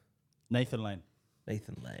 Ugh. Nathan Lane.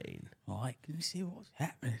 Nathan Lane. I can see what's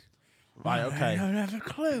happening. Right, okay. don't have a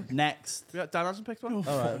clue. Next. Yeah, Dan hasn't picked one. All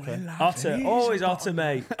right, okay. Otter. Always Otter,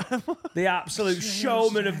 mate. The absolute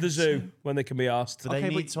showman of the zoo when they can be asked. Do they Okay,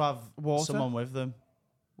 need but to have water? someone with them?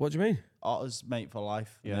 What do you mean? Otters mate for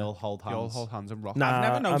life. Yeah. They all hold hands. You all hold hands and rock. Nah,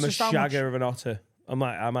 never I'm a noticed how much- shagger of an otter. I'm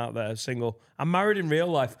out there single. I'm married in real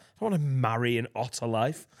life. I don't want to marry in otter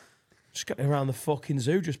life. Just getting around the fucking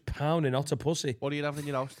zoo, just pounding otter pussy. What do you have in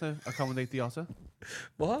your house to accommodate the otter?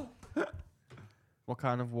 What? What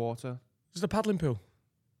kind of water? Just a paddling pool.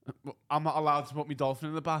 I'm not allowed to put my dolphin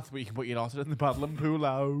in the bath, but you can put your otter in the paddling pool.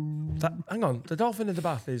 Hang on, the dolphin in the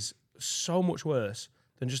bath is so much worse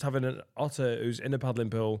than just having an otter who's in a paddling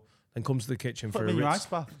pool and comes to the kitchen Put for them a in your ritz. ice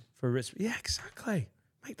bath. For a ritz. Yeah, exactly.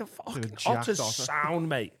 Make the fucking jacked otters otter. sound,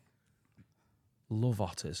 mate. Love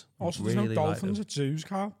otters. Also, Really there's no like dolphins them. at zoos,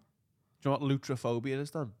 Carl. Do you know what lutrophobia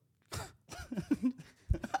is then?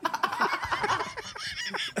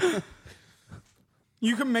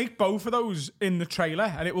 You can make both of those in the trailer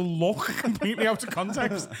and it will look completely out of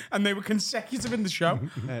context. And they were consecutive in the show.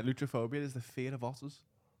 Lutrophobia is the fear of otters.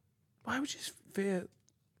 Why would you fear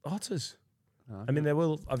otters? I mean, they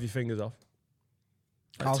will have your fingers off.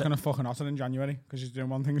 Carl's going to fuck an otter in January because he's doing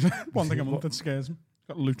one thing a month that scares him.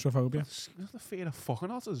 He's got lutrophobia. That's the fear of fucking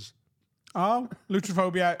otters. Oh,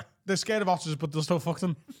 lutrophobia. They're scared of otters, but they'll still fuck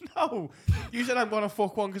them. No, you said I'm gonna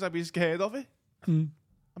fuck one because I'd be scared of it. I'm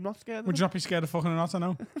not scared of Would it. you not be scared of fucking an otter?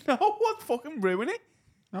 No. No, what fucking ruin it?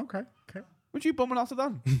 Okay. Would you bum an otter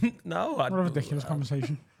down? No, What a ridiculous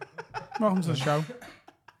conversation. Welcome to the show.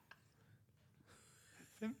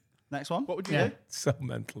 Next one. What would you Yeah. do? so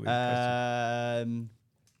mentally.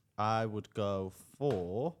 I would go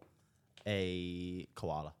for a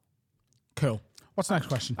koala. Cool. What's the next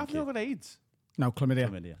question? I've not got AIDS. No, chlamydia.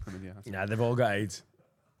 Chlamydia. Yeah, they've all got AIDS.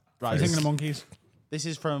 Right. I'm This, thinking of monkeys. this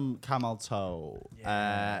is from Camel Toe.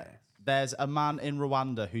 There's a man in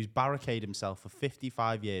Rwanda who's barricaded himself for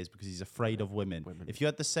 55 years because he's afraid of women. If you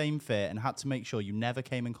had the same fear and had to make sure you never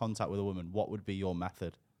came in contact with a woman, what would be your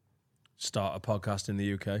method? Start a podcast in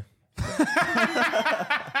the UK.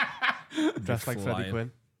 Dressed like Freddie Flying.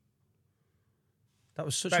 Quinn. That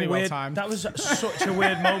was such Very a well weird. timed. That was such a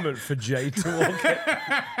weird moment for Jade to walk in.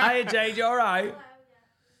 Hiya, Jade. You all right?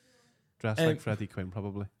 Dressed like Freddie Quinn,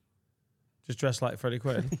 probably. Just dressed like Freddie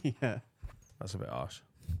Quinn. Yeah. That's a bit harsh.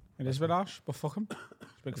 It is a bit harsh, but fuck him. He's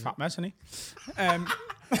a big fat mess, isn't he?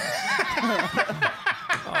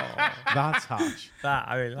 That's harsh. That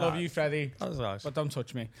I mean, Love you, Freddie, That's harsh. but don't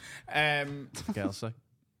touch me. Girls say.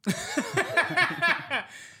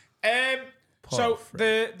 So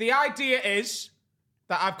Freddie. the idea is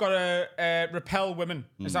that I've got to repel women.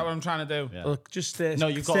 Is that what I'm trying to do? Yeah. Look, just stay. No,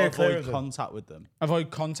 you've got stay to clear avoid of them. contact with them.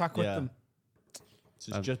 Avoid contact with Yeah. them.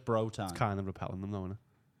 So it's just bro time. Kind of repelling them, though, isn't it?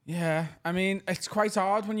 Yeah, I mean, it's quite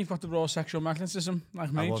hard when you've got the raw sexual magnetism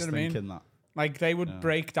like me. I Do you was know what I mean? thinking that. Like they would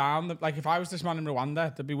break down. Like if I was this man in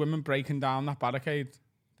Rwanda, there'd be women breaking down that barricade.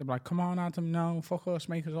 They'd be like, "Come on, Adam, no, fuck us,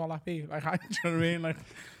 make us all happy." Like, do you know what I mean? Like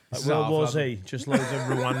Like World War Z, just loads of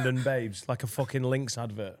Rwandan babes, like a fucking Lynx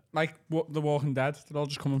advert. The Walking Dead. They're all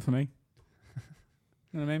just coming for me.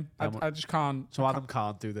 You know what I mean? I just can't. So Adam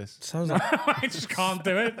can't do this. Sounds like I just can't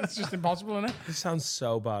do it. It's just impossible, isn't it? this sounds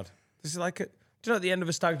so bad. This is like do you know at the end of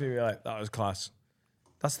a stag do you're like, that was class.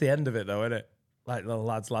 That's the end of it though, isn't it? Like the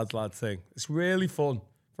lads thing. It's really fun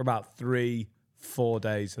for about 3-4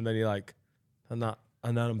 days, and then you're like, and then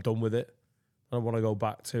I'm done with it. I want to go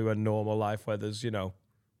back to a normal life where there's,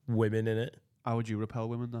 women in it. How would you repel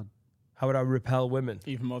women then? How would I repel women?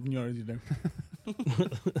 Even more than you already do.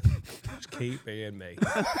 Just keep being me.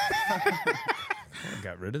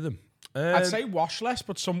 Get rid of them. I'd say wash less,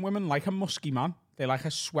 but some women like a musky man. They like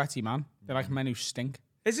a sweaty man. They like men who stink.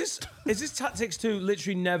 Is this tactics to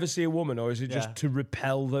literally never see a woman, or is it Yeah. just to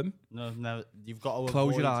repel them? No, you've got to Close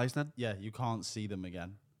avoid, your eyes then. Yeah, you can't see them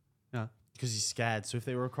again Yeah. because you're scared. So if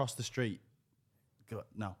they were across the street, go,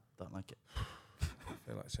 no, don't like it. I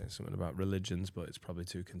feel like saying something about religions, but it's probably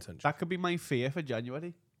too contentious. That could be my fear for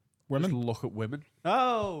January. Women. Just look at women.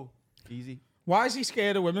 Oh, easy. Why is he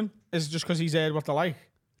scared of women? Is it just because he's heard what they're like?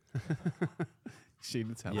 Seen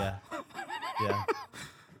the telly. Yeah. Yeah.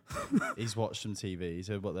 He's watched some TV. He's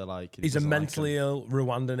heard what they're like. and he He's a doesn't like mentally ill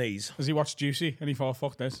Rwandanese. Has he watched Juicy and he thought,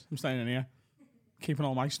 fuck this, I'm staying in here. Keeping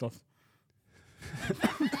all my stuff.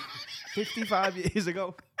 55 years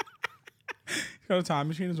ago. He's got a time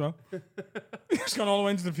machine as well. He's gone all the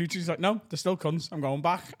way into the future. He's like, no, they're still cunts. I'm going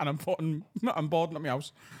back and I'm boarding at my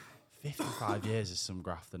house. 55 years is some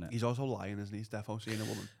graft in it. He's also lying, isn't he? He's definitely seen a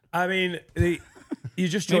woman. I mean, you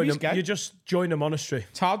just Maybe join he's them. gay. You just join a monastery.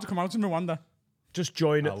 It's hard to come out in Rwanda. Just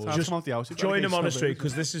join it. Just Just come out the house. join a monastery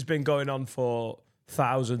because this has been going on for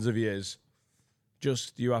thousands of years.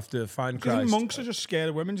 Just you have to find Do you think Christ. monks are just scared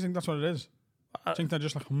of women? Do you think that's what it is? Do you think they're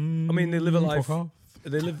just like, I mean, they live a life. fuck off.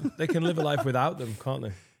 They can live a life without them, can't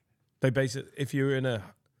they? They base it. If you're in a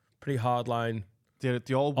pretty hard line, They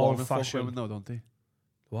all want to fuck Old-fashioned. women, though, don't they?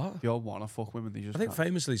 what? They all want to fuck women. They just I think can't.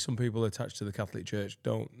 famously, some people attached to the Catholic Church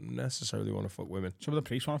don't necessarily want to fuck women. Some of the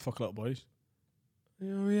priests want to fuck little boys.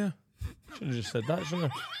 Oh yeah, should have just said that,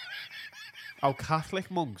 shouldn't I? Oh, Catholic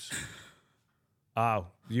monks. Oh,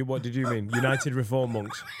 what did you mean? United Reform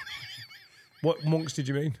monks. What monks did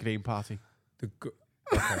you mean? Green Party.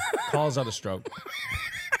 Okay. Carl's had a stroke.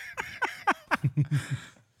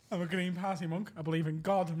 I'm a Green Party monk. I believe in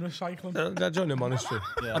God and recycling. I joined a monastery.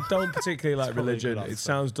 Yeah. I don't particularly like probably a religion. good It answer.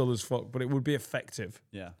 sounds dull as fuck, but it would be effective.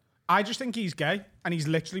 Yeah. I just think he's gay and he's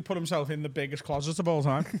literally put himself in the biggest closet of all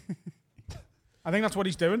time. I think that's what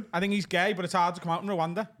he's doing. I think he's gay, but it's hard to come out in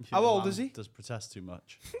Rwanda. How The old man is he? Does protest too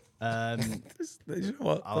much. You know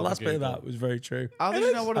what? I'll The last have a bit of Google. that was very true. How does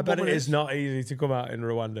he know what a I bet it woman is not easy to come out in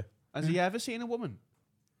Rwanda. Has he ever seen a woman?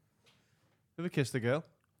 Ever kissed a girl?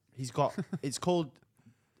 He's got. It's called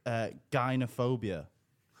gynophobia.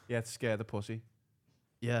 Yeah, to scare the pussy.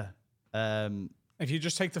 Yeah. If you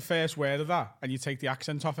just take the first word of that and you take the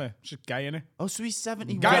accent off it, it's just gay, innit? Oh, so he's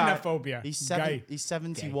 71. Gynophobia. He's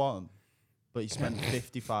 71, but he spent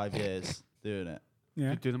 55 years doing it.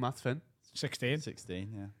 Yeah. You do the math, Finn. 16. 16,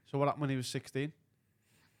 yeah. So what happened when he was 16?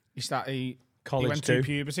 He College went too. through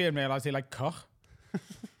puberty and realised he liked cock.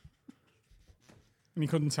 And he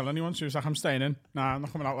couldn't tell anyone, so he was like, I'm staying in. Nah, I'm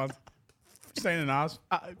not coming out, lad. Staying in ours.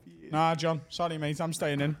 Nah, John, sorry, mate, I'm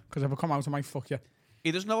staying in. Because if I come out, I might fuck you.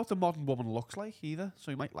 He doesn't know what the modern woman looks like either, so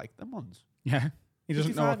he might like them ones. Yeah. He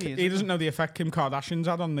doesn't know. 55 years, He isn't doesn't know the effect Kim Kardashian's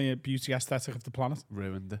had on the beauty aesthetic of the planet.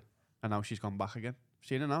 Ruined it. And now she's gone back again.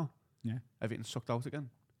 Seen her now. Yeah. Everything's sucked out again.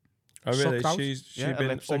 Oh really? Sucked out? She's Yeah, her been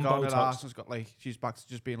lipstick on, her arse unbotoxed. has got like, she's back to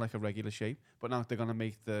just being like a regular shape. But now they're going to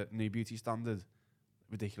make the new beauty standard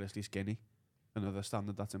ridiculously skinny. Another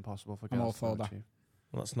standard that's impossible for girls I'm all to for that. achieve.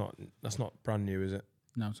 Well, that's not brand new, is it?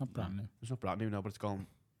 No, it's not brand new. It's not brand new now, but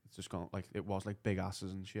it's just gone, like, it was like big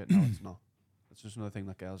asses and shit. No, it's not. It's just another thing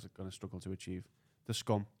that girls are going to struggle to achieve. The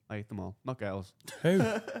scum, I hate them all. Not girls, Who?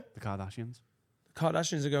 the Kardashians. The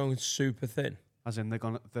Kardashians are going super thin. As in, they're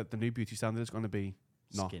gonna the new beauty standard is going to be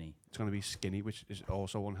Skinny. It's going to be skinny, which is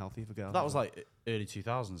also unhealthy for girls. That was like early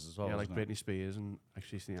 2000s as well. yeah, like wasn't it? Britney Spears and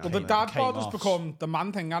actually Well, the Kate- dad Kate bod has Moss. become the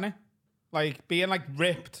man thing, hasn't it? Like, being, like,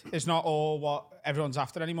 ripped is not all what everyone's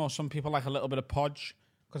after anymore. Some people like a little bit of podge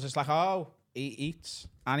because it's like, oh, he eats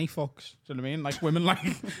and he fucks. Do you know what I mean? Like, women like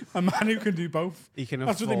a man who can do both. He can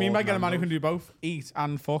That's what they mean by afford getting a man who Nando's. can do both. Eat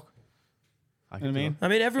and fuck. I You know what I mean? I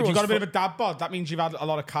mean, If everyone's you've got a bit of a dad bod, that means you've had a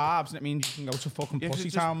lot of carbs and it means you can go to fucking Yeah, 'cause pussy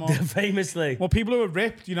it's just- town more. famously. Well, people who are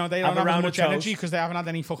ripped, you know, they Have don't a have round as of much toast. energy because they haven't had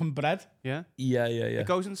any fucking bread. Yeah. Yeah. It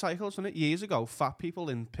goes in cycles, doesn't it? Years ago, fat people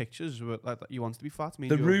in pictures were like, you wanted to be fat.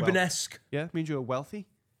 Means The you were Rubenesque. Yeah, means you were wealthy.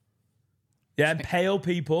 Yeah, and pale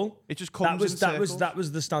people. It just comes in circles. that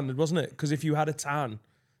was the standard, wasn't it? Because if you had a tan,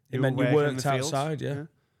 it You meant were you working in worked the fields. outside. Yeah.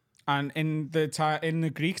 And in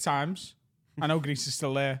the Greek times, I know Greece is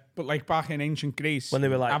still there, but like back in ancient Greece, When they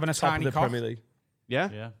were like having a top tiny of the cock, Premier League. Yeah.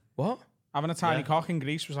 Yeah. What? having a tiny Yeah. cock in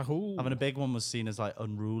Greece was like, ooh. Having a big one was seen as like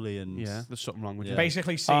unruly and Yeah, there's something wrong with Yeah. you.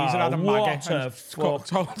 Basically, Caesar had a what maggot. a and cocked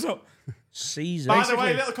fuck. up. Caesar. By the way,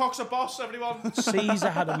 Basically- little cock's a boss, everyone. Caesar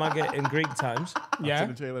had a maggot in Greek times. Yeah.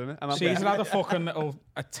 And I'm Caesar had a fucking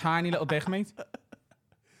a tiny little dick, mate.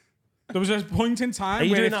 There was a point in time Are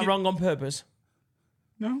you where doing if that wrong on purpose?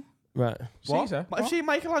 No, Right. Caesar. I've seen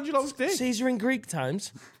Michelangelo's dick. Caesar in Greek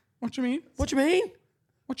times? What do you mean? What do you mean?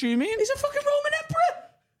 What do you mean? He's a fucking Roman emperor.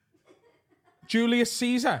 Julius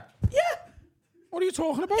Caesar. Yeah. What are you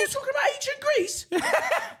talking about? You're talking about ancient Greece.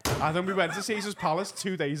 I think we went to Caesar's palace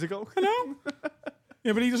 2 days ago. No.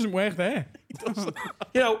 Yeah, but he doesn't work there.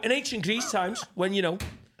 You know, in ancient Greece times, when, you know,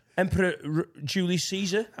 Emperor Julius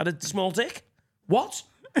Caesar had a small dick. What?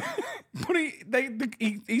 But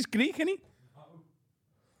he's Greek, isn't he?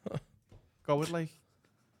 Go with like.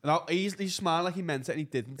 No, he smiled like he meant it and he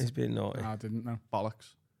didn't. He's being naughty. I didn't know.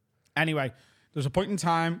 Bollocks. Anyway, There's a point in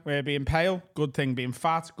time where being pale, good thing. Being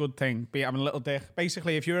fat, good thing. Having a little dick.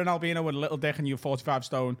 Basically, if you're an albino with a little dick and you're 45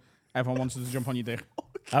 stone, everyone wants to jump on your dick.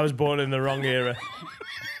 I was born in the wrong era.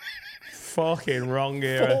 Fucking wrong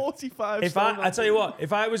era. 45. If I tell you what,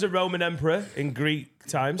 if I was a Roman emperor in Greek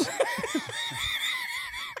times,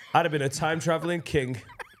 I'd have been a time traveling king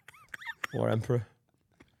or emperor.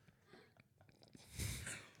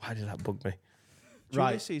 Why did that bug me?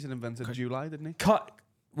 Julius Caesar invented July, didn't he? Cut.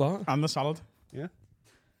 What? And the salad. Yeah.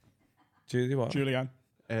 Julie what? Julian.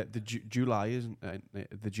 July isn't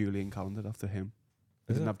the Julian calendar after him.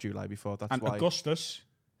 They didn't have July before. That's And why. Augustus,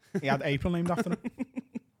 he had April named after him.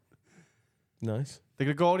 Nice. The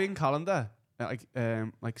Gregorian calendar, like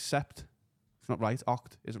Sept, it's not right.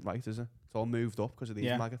 Oct isn't right, is it? It's all moved up because of these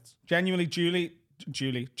maggots. Genuinely,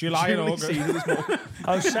 July and August.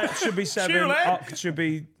 Oh, Sept should be 7. Julie. Oct should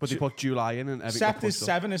be. But they put July in and everything. Sept is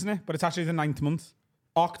 7, isn't it? But it's actually the 9th month.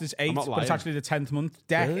 Oct is 8, not but it's lying. actually the 10th month.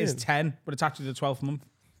 Dec is Brilliant. 10, but it's actually the 12th month.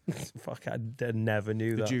 Fuck, never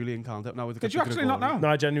knew The that. Julian calendar. No, Did you actually not know? No,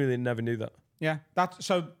 I genuinely never knew that. Yeah,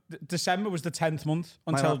 December was the 10th month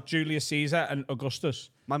until man- Julius Caesar and Augustus.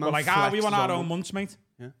 My We're man like, we flexed want his our own own months, mate.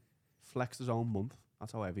 Yeah. Flexed his own month.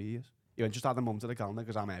 That's how heavy he is. You went just add a month to the calendar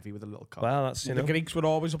because I'm heavy with a little cock. Well, that's, you The know. Greeks were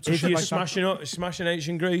always up to If shit you're like smashing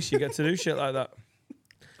ancient Greece, you get to do shit like that.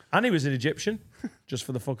 And he was an Egyptian, just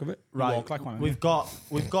for the fuck of it. Right, walk like one, we've got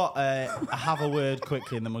have a word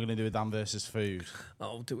quickly, and then we're going to do a Dan versus food.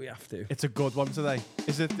 Oh, do we have to? It's a good one today.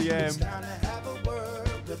 Is it the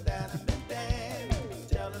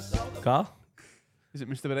Carl? Is it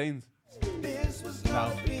Mr. Brains?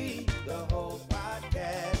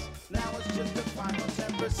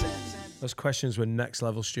 Those questions were next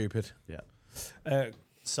level stupid. Yeah.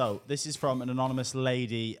 So this is from an anonymous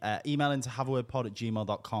lady. Email into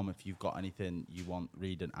haveawordpod@gmail.com if you've got anything you want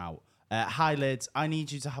reading out. Hi, Lids. I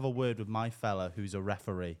need you to have a word with my fella who's a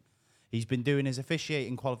referee. He's been doing his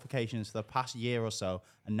officiating qualifications for the past year or so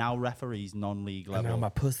and now referees non-league level. Now my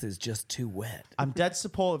pussy's just too wet. I'm dead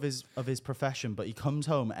supportive of his profession, but he comes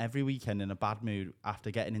home every weekend in a bad mood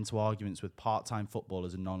after getting into arguments with part-time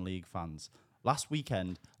footballers and non-league fans. Last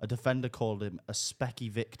weekend, a defender called him a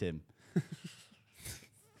specky victim,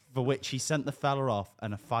 for which he sent the fella off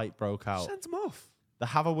and a fight broke out. Sent him off. The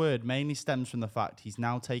have a word mainly stems from the fact he's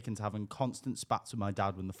now taken to having constant spats with my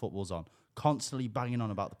dad when the football's on, constantly banging on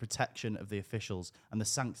about the protection of the officials and the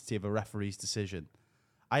sanctity of a referee's decision.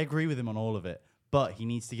 I agree with him on all of it, but he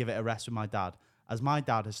needs to give it a rest with my dad, as my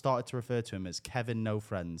dad has started to refer to him as Kevin No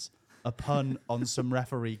Friends, a pun on some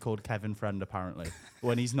referee called Kevin Friend, apparently,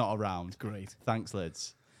 when he's not around. Great. Thanks,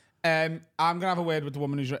 Lids. I'm going to have a word with the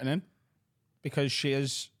woman who's written in because she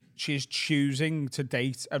is choosing to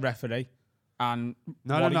date a referee. And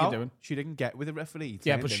what are you doing? She didn't get with a referee.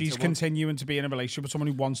 Yeah, but she's continuing to be in a relationship with someone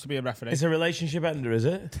who wants to be a referee. It's a relationship ender, is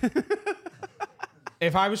it?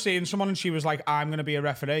 If I was seeing someone and she was like, I'm going to be a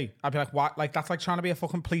referee, I'd be like, what? Like, that's like trying to be a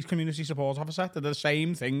fucking police community support officer. They're the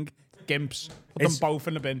same thing. Gimps. Put them both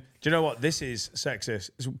in the bin. Do you know what? This is sexist.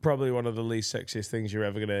 It's probably one of the least sexiest things you're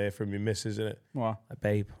ever going to hear from your missus, isn't it? What?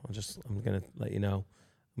 Babe, I'm going to let you know.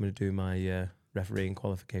 I'm going to do my refereeing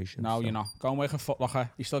qualifications. No, you're not. Go and work a Foot Locker.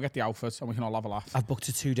 You still get the outfit and we can all have a laugh. I've booked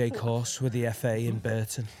a 2-day course with the FA in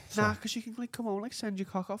Burton. Nah, because she can come on, send your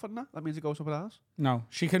cock off and that. That means it goes up her ass. No,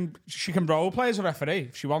 she can role play as a referee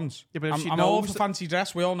if she wants. Yeah, but if she I'm all knows for fancy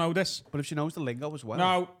dress. We all know this. But if she knows the lingo as well.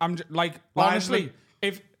 No, honestly,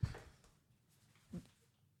 if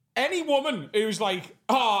any woman who's like,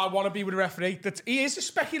 I want to be with a referee, he is a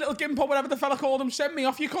specky little gimp or whatever the fella called him, send me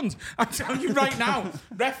off, you cunt. I'm telling you right now,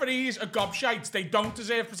 referees are gobshites. They don't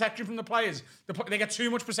deserve protection from the players. They get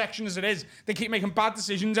too much protection as it is. They keep making bad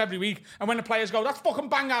decisions every week. And when the players go, that's fucking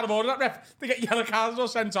bang out of order, that ref, they get yellow cards or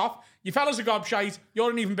sent off. You fellas are gobshite.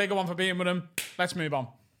 You're an even bigger one for being with him. Let's move on.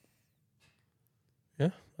 Yeah,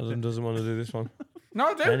 Adam doesn't want to do this one. No,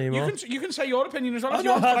 I do. Anymore. You can say your opinion as well. Oh, if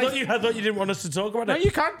no, you want. I thought you didn't want us to talk about it. No, you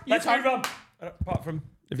can. Let's move on. Apart from...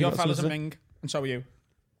 If Your got fella's a something- Ming, and so are you.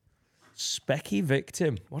 Specky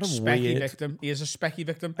victim. What a Specky weird... victim. He is a specky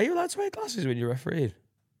victim. Are you allowed to wear glasses when you're refereeing?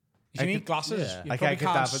 You need glasses. yeah. You I probably can't can't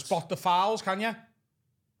get Davids. spot the fouls, can you?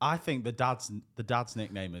 I think the dad's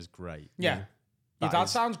nickname is great. Yeah. Your That dad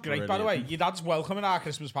is sounds great, by the way. brilliant. Your dad's welcome at our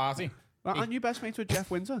Christmas party. Aren't you best mates with Jeff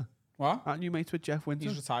Winter? What? Aren't you mates with Jeff Winter?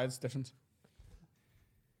 He's retired. It's different.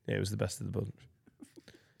 Yeah, it was the best of the bunch.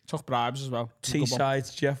 Took bribes as well. It's a good one.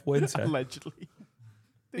 T-sides Jeff Winter. Allegedly.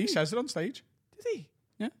 He says it on stage. Did he?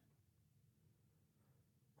 Yeah.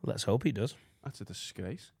 Let's hope he does. That's a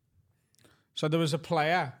disgrace. So there was a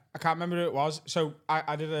player. I can't remember who it was. So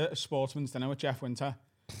I did a sportsman's dinner with Jeff Winter.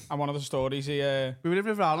 And one of the stories he... We were in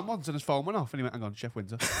River Island once and his phone went off and he went, hang on, Jeff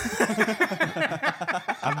Winter.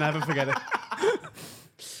 I'll never forget it.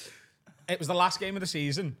 It was the last game of the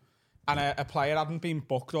season, and a player hadn't been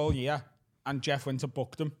booked all year, and Jeff Winter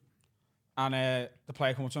booked him. And the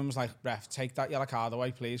player came up to him and was like, ref, take that yellow card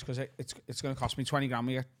away, please, because it's going to cost me 20 grand.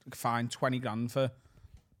 We get fined 20 grand for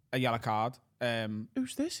a yellow card.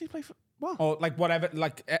 Who's this? He played for... What? Or like whatever,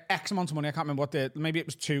 like X amount of money. I can't remember what maybe it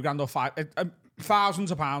was 2 grand or 5,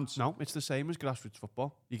 thousands of pounds. No, it's the same as grassroots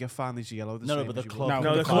football. You get fined these yellow. No, same but as the you club- would.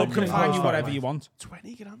 No, the club can fine you Oh, whatever right. you want.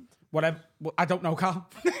 20 grand. Whatever. Well, I don't know, Carl.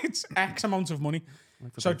 It's X amount of money.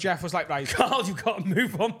 So Jeff was like, right. Carl, you've got to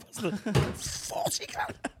move on. 40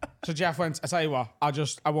 grand. So Jeff went, I tell you what,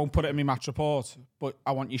 I won't put it in my match report, but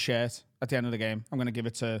I want your shirt at the end of the game. I'm going to give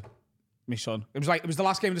it to my son. It was the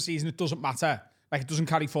last game of the season. It doesn't matter. Like, it doesn't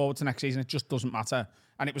carry forward to next season. It just doesn't matter.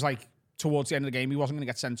 And it was like, towards the end of the game, he wasn't going to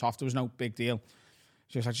get sent off. There was no big deal. So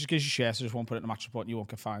he was like, just give us your shirt. I just won't put it in the match report and you won't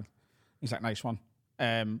get fined. He's like, nice one.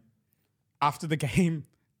 After the game,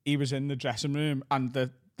 he was in the dressing room and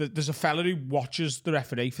there's a fella who watches the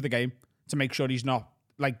referee for the game to make sure he's not,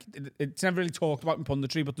 like, it's never really talked about in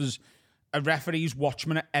punditry, but there's a referee's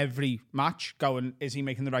watchman at every match going, is he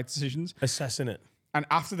making the right decisions? Assessing it. And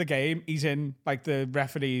after the game, he's in, like, the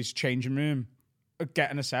referee's changing room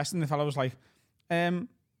getting assessed, and the fellow was like,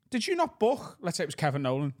 did you not book, let's say it was Kevin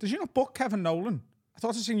Nolan, did you not book Kevin Nolan? I thought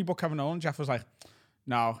I'd seen you book Kevin Nolan. Jeff was like,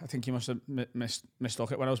 no, I think you must have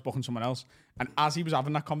mistook it when I was booking someone else. And as he was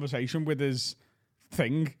having that conversation with his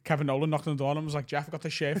thing, Kevin Nolan knocked on the door and was like, Jeff, I got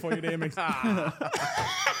this shirt for you there, mate. That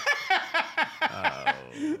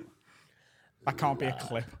can't be a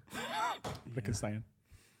clip. Wittgenstein.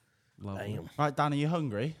 Damn. Right, Dan, are you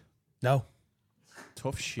hungry? No.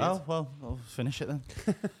 Tough shit. Oh, well, I'll finish it then.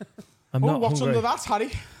 I'm Oh, not what's hungry, under that,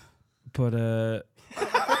 Harry? but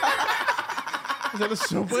Is that the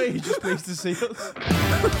subway? He's just pleased to see us.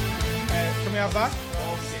 Can we have that?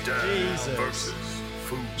 Jesus.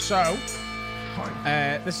 So,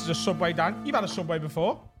 this is a Subway, Dan. You've had a Subway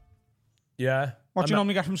before. yeah. What do you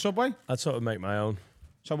normally get from Subway? I'd sort of make my own.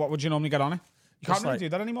 So what would you normally get on it? You can't Just really like- do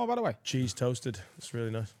that anymore, by the way. Cheese toasted. It's really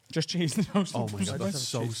nice. Just cheese and toast. Oh my god, that's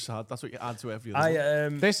so sad. That's what you add to every other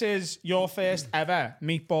one. This is your first ever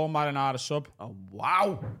meatball marinara sub. Oh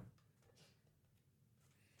wow.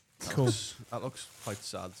 Cool. That looks quite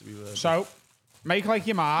sad to be fair. So, make like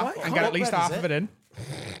your ma What? and get at What least bread is half of it in.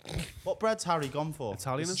 What bread's Harry gone for?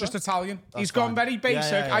 Italian It's is just that? Italian. He's That's gone fine. very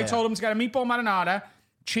basic. Yeah, yeah, I yeah. told him to get a meatball marinara,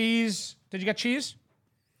 cheese. Did you get cheese?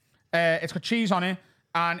 It's got cheese on it,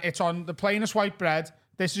 and it's on the plainest white bread.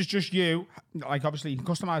 This is just you. Like, obviously, you can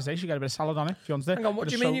customise this. You get a bit of salad on it if you want it. Hang on, what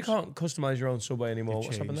do Bit you of mean you sauce. can't customise your own Subway anymore?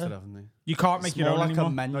 What's happened Changed it, there? haven't they? You can't make It's your more own like a anymore.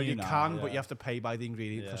 menu No, you now, can, yeah. but you have to pay by the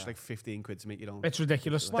ingredient. It costs like 15 quid to make your own. It's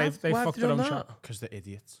ridiculous. Why They've have fucked they their own done shop. that? Because they're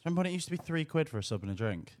idiots. Remember when it used to be £3 for a sub and a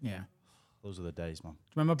drink? Yeah. Those are the days, man.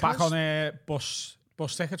 Remember back on bus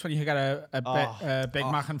tickets when you could get a Big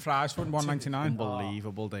Mac and fries for $1.99?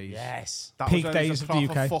 Unbelievable days. Yes. That Peak was when it was days a of the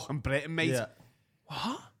proper UK. fucking Britain, mate. Yeah.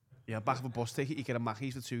 Yeah, back of a bus ticket, you get a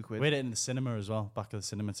Mackey's for £2. We had it in the cinema as well, back of the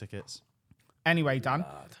cinema tickets. Anyway, Dan.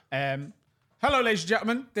 Hello, ladies and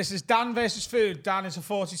gentlemen. This is Dan versus Food. Dan is a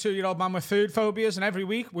 42-year-old man with food phobias, and every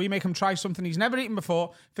week we make him try something he's never eaten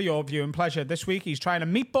before for your viewing pleasure. This week he's trying a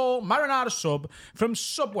meatball marinara sub from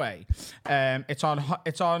Subway. It's on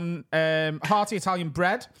hearty Italian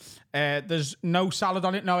bread. There's no salad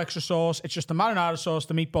on it, no extra sauce. It's just the marinara sauce,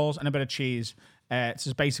 the meatballs, and a bit of cheese. It's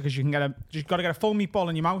as basic as you can get. You've got to get a full meatball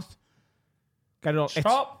in your mouth. Get it all.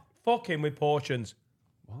 Stop fucking with portions.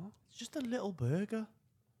 It's just a little burger.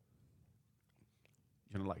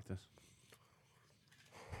 You're going to like this.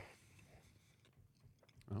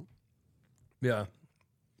 Yeah.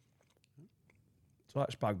 It's like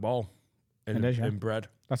spag ball in, It is, yeah. in bread.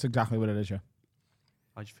 That's exactly what it is, yeah.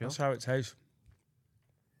 How'd you feel? That's how it tastes.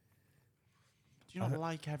 Do you not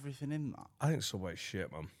like everything in that? I think Subway's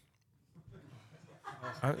shit, man.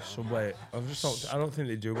 I think Subway. I don't think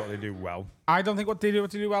they do what they do well. I don't think what they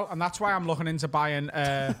do well, and that's why I'm looking into buying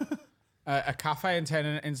a cafe and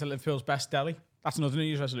turning it into Liverpool's best deli. That's another New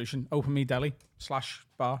Year's resolution. Open me deli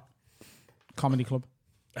 / bar. Comedy club.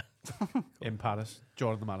 In Paris,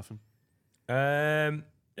 during the marathon.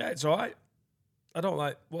 Yeah, it's all right. I don't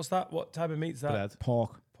like. What's that? What type of meat's that? Bread.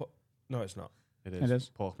 Pork. No, it's not. It It is.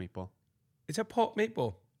 Pork meatball. It's a pork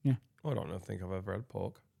meatball. Yeah. I don't know. Think I've ever had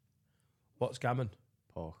pork. What's gammon?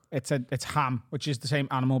 Pork. It's ham, which is the same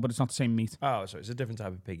animal, but it's not the same meat. Oh, so it's a different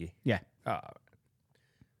type of piggy. Yeah. Ah,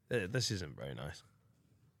 this isn't very nice.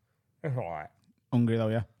 It's all right. Hungry though,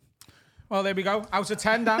 yeah. Well, there we go. Out of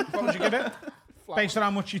 10, Dan, what would you give it? Based on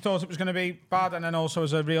how much you thought it was going to be bad, and then also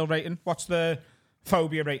as a real rating. What's the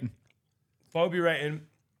Phobia rating. Phobia rating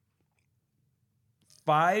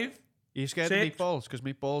 5. You scared 6. of meatballs? Because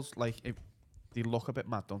meatballs, like, they look a bit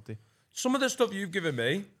mad, don't they? Some of the stuff you've given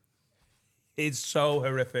me is so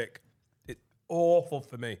horrific. It's awful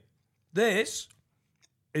for me. This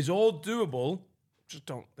is all doable. Just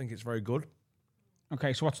don't think it's very good.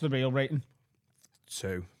 Okay, so what's the real rating?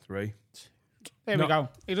 2, 3. There we go.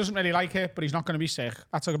 He doesn't really like it, but he's not going to be sick.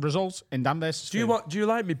 That's a result in damn this. Do you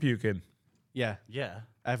like me puking? Yeah. Yeah.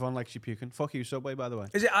 Everyone likes you puking. Fuck you, Subway, by the way.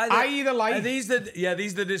 Is it either, I either like- are these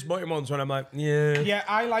the disappointing ones when I'm like, yeah. Yeah,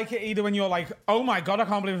 I like it either when you're like, oh my God, I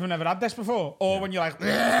can't believe I've never had this before. Or when you're like, one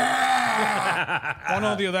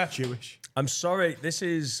or the other. Jewish. I'm sorry, it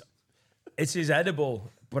is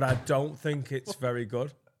edible, but I don't think it's very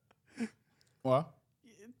good. What?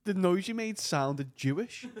 The noise you made sounded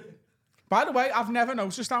Jewish. By the way, I've never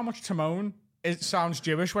noticed how much Timon sounds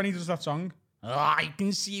Jewish when he does that song. I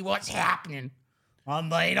can see what's happening,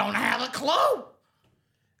 and they don't have a clue.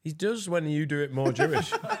 He does when you do it more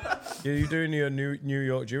Jewish. You're doing your New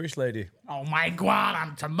York Jewish lady. Oh my God,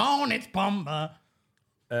 I'm Timon, it's Pumba.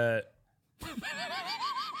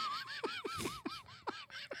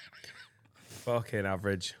 Fucking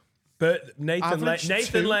average. But Nathan Average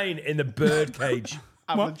Nathan two. Lane in the bird-cage.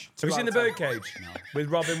 Average. Have you seen the Birdcage with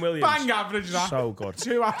Robin Williams? Bang average that. So good.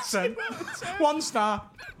 2 out of 10. 1 star.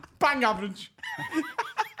 Bang average.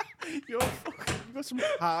 You're fucking, you got some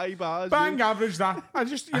high bars. Bang you. average that. I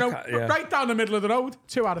just, can't- yeah. right down the middle of the road.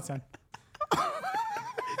 2 out of 10.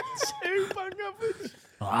 Two bang average.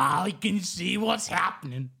 I can see what's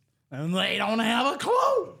happening, and they don't have a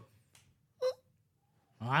clue.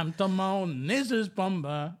 I'm Timon, this is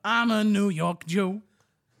Pumba. I'm a New York Jew.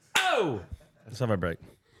 Oh! Let's have a break.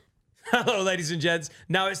 Hello, ladies and gents.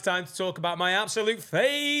 Now it's time to talk about my absolute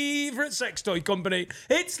favourite sex toy company.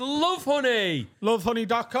 It's Love Honey.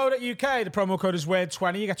 Lovehoney.co.uk. The promo code is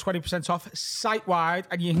WORD20. You get 20% off site-wide,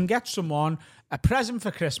 and you can get someone a present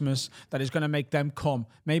for Christmas that is going to make them come.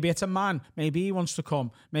 Maybe it's a man. Maybe he wants to come.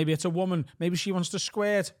 Maybe it's a woman. Maybe she wants to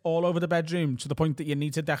squirt all over the bedroom to the point that you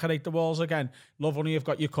need to decorate the walls again. Love Honey have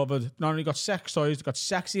got you covered. Not only got sex toys, they've got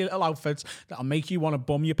sexy little outfits that'll make you want to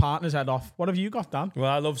bum your partner's head off. What have you got, Dan? Well,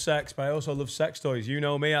 I love sex, but I also love sex toys. You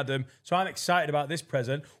know me, Adam. So I'm excited about this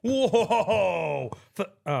present. Whoa!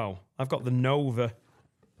 I've got the Nova.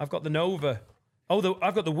 I've got the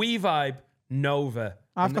Wii Vibe Nova.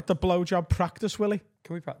 I've got the blowjob practice, Willie.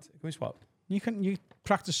 Can we practice? Can we swap? You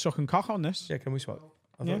practice sucking cock on this. Yeah, can we swap?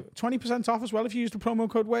 I Yeah, thought- 20% off as well if you use the promo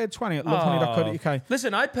code WORD20 at lovehoney.co.uk.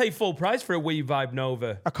 Listen, I'd pay full price for a Wii Vibe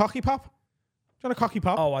Nova. A cocky pop? Do you want a cocky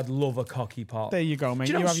pop? Oh, I'd love a cocky pop. There you go, mate.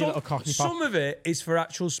 Do You have some, your little cocky pop. Some of it is for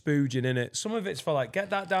actual spooging in it. Some of it's for like, get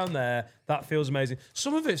that down there. That feels amazing.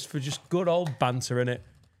 Some of it's for just good old banter in it.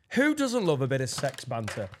 Who doesn't love a bit of sex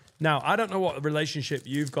banter? Now, I don't know what relationship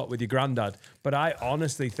you've got with your granddad, but I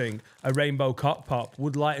honestly think a rainbow cock pop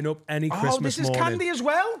would lighten up any Christmas this is morning. candy as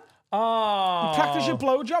well. Oh, Practice your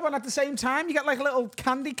blowjob, and at the same time, you get like a little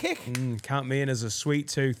candy kick. Count me in as a sweet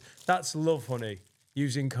tooth. That's Love Honey.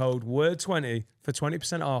 Using code WORD20 for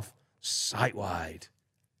 20% off site-wide.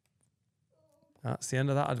 That's the end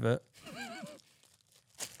of that advert.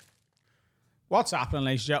 What's happening,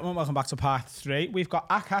 ladies and gentlemen? Welcome back to part 3. We've got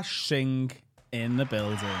Akaash Singh in the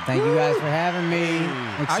building. Thank you guys for having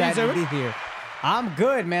me. Excited to doing? be here. I'm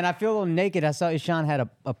good, man. I feel a little naked. I saw Ishan had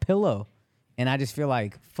a pillow, and I just feel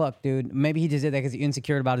like, fuck, dude. Maybe he just did that because he's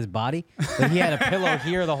insecure about his body, but he had a pillow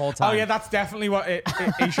here the whole time. Oh, yeah, that's definitely what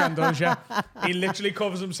Ishan does, yeah. He literally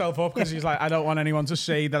covers himself up because he's like, I don't want anyone to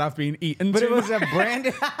see that I've been eaten. But it too was much. a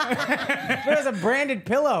branded, but it was a branded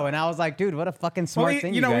pillow, and I was like, dude, what a fucking smart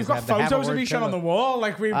thing. you know, guys we've got have to have a photos of word Ishan on the pillow. wall.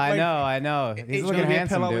 Like we, I like, know. He's It's looking gonna be a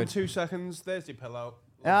handsome, pillow in dude. 2 seconds. There's your pillow.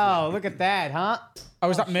 Oh, look at that, huh? Oh,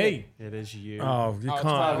 is that me? It is you. Oh, you it's can't.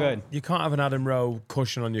 all good. You can't have an Adam Rowe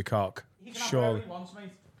cushion on your cock. Surely.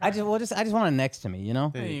 I just want it next to me, you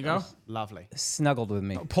know, There you go. Lovely. snuggled with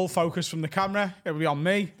me. Pull focus from the camera. It'll be on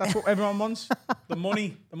me. That's what everyone wants. The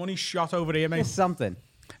money's shot over here, mate. Just something.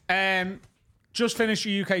 Just finished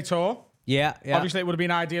your UK tour. Yeah. Obviously, it would have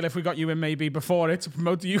been ideal if we got you in maybe before it to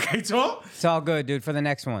promote the UK tour. It's all good, dude. For the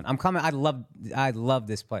next one, I'm coming. I love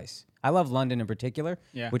this place. I love London in particular,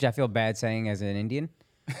 Yeah. which I feel bad saying as an Indian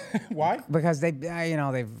Why? because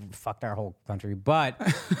they've fucked our whole country. But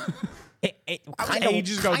it kind of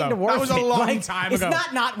ages ago, though. worth That was a it. long Like, time it's ago.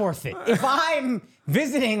 not worth it. If I'm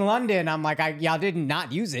visiting London, I'm like, y'all did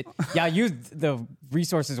not use it. Y'all used the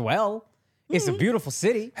resources well. It's a beautiful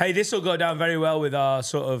city. Hey, this will go down very well with our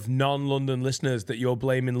sort of non-London listeners that you're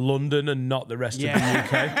blaming London and not the rest of the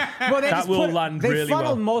UK. Well, That will land they really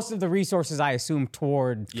funneled well. most of the resources, I assume,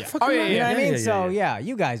 toward. Oh, yeah, You know what I mean? yeah, So yeah.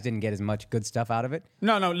 you guys didn't get as much good stuff out of it.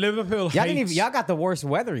 No, Liverpool Y'all didn't hates... even. Y'all got the worst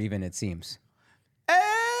weather, even it seems.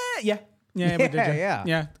 Yeah. Yeah, we did. Yeah.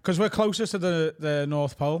 Yeah, because we're closest to the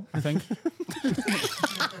North Pole, I think.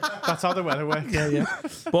 That's how the weather works. Yeah.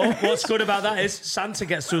 But what's good about that is Santa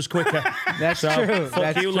gets to us quicker. That's So, true. fuck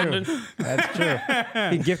That's you, true. London. That's true.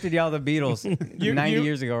 He gifted y'all the Beatles 90 you-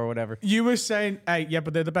 years ago or whatever. You were saying, hey, yeah,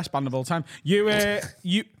 but they're the best band of all time. You.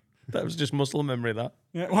 That was just muscle memory, that.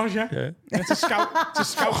 Yeah, what was yeah? It's a scout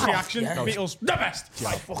reaction. Beatles, the best.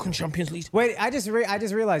 Fucking Champions League. Wait, I just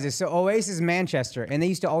realized this. So Oasis Manchester, and they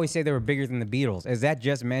used to always say they were bigger than the Beatles. Is that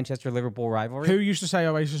just Manchester-Liverpool rivalry? Who used to say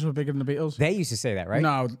Oasis were bigger than the Beatles? They used to say that, right?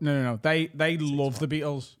 No. They love the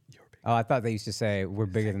Beatles. Oh, I thought they used to say we're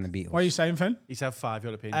bigger than the Beatles. What are you saying, Finn? He's had 5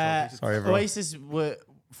 European trophies. Sorry, everyone. Oasis were,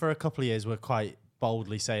 for a couple of years, were quite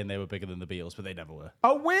boldly saying they were bigger than the Beatles, but they never were.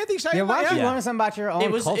 Oh, where are they saying Yeah, why that? don't you Yeah. learn something about your own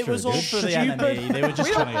culture, It was all dude? for the Stupid. enemy. They were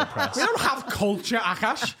just trying to get press. We don't have culture,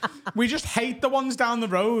 Akaash. We just hate the ones down the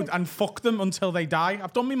road and fuck them until they die.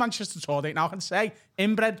 I've done my Manchester tour date now. I can say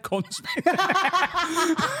inbred cunts.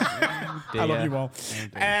 I love you all.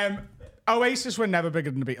 Oasis were never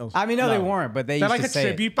bigger than the Beatles. I mean, no, they weren't, but they They're used like to a say it.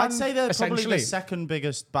 tribute band. I'd say they're probably essentially. the second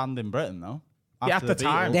biggest band in Britain, though. Yeah, after at the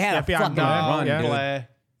time. Beatles. They had a behind fucking Blair. run, Yeah. dude. Blair.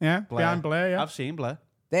 Yeah, behind Blair, yeah. I've seen Blair.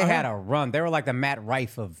 They had a run. They were like the Matt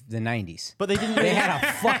Rife of the 90s. But they didn't. They had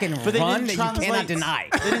a fucking But they run didn't that you cannot translate. deny.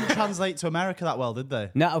 They didn't translate to America that well, did they?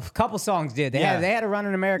 No, a couple songs did. They Yeah. had a run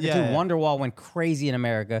in America Yeah, too. yeah. Wonderwall went crazy in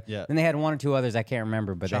America. Yeah. Then they had one or two others I can't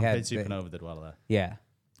remember, but Champagne they had. Supernova did well there. Yeah.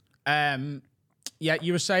 Yeah,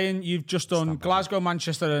 you were saying you've just done Glasgow,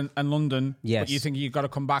 Manchester, and London. Yes. But you think you've got to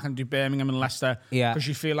come back and do Birmingham and Leicester. Yeah. Because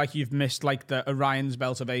you feel like you've missed like the Orion's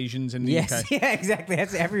belt of Asians in the Yes. UK. Yeah. Exactly.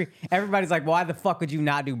 That's everybody's like, why the fuck would you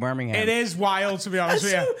not do Birmingham? It is wild, to be honest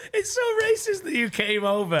with you. It's so racist that you came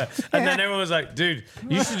over and then everyone was like, dude,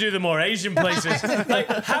 you should do the more Asian places. Like,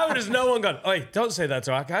 how does no one go, oi, don't say that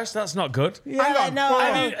to Akaash, that's not good. Hang on. no.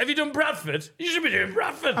 Have you done Bradford? You should be doing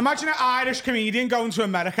Bradford. Imagine an Irish comedian going to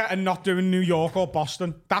America and not doing New York or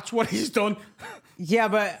Boston. That's what he's done. Yeah,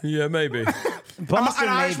 but Yeah, maybe. Boston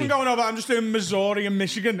An Irishman maybe. going over, I'm just doing Missouri and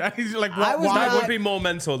Michigan. And he's like, I what? was Why? That not- would be more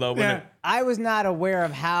mental though, wouldn't Yeah. it? I was not aware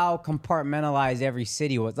of how compartmentalized every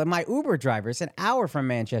city was. Like my Uber driver, it's an hour from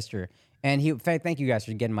Manchester. And he, in fact, thank you guys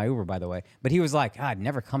for getting my Uber, by the way. But he was like, I'd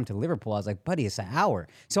never come to Liverpool. I was like, buddy, it's an hour.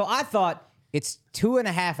 So I thought it's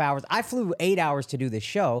 2.5 hours. I flew 8 hours to do this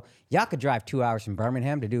show. Y'all could drive 2 hours from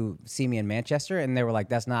Birmingham to see me in Manchester. And they were like,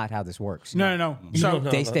 that's not how this works. No. So, No,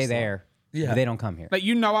 They that's stay not- there. Yeah. They don't come here. like,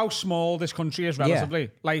 you know how small this country is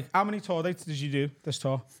relatively. Like, how many tour dates did you do this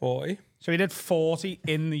tour? 40. So he did 40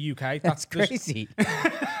 in the UK. That's crazy.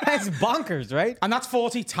 That's bonkers, right? And that's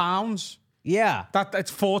 40 towns. Yeah.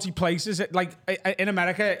 It's 40 places. Like in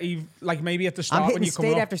America, like maybe at the start I'm when hitting you come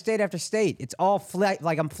state up. after state after state. It's all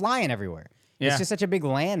like I'm flying everywhere. Yeah. It's just such a big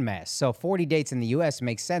landmass. So 40 dates in the U.S.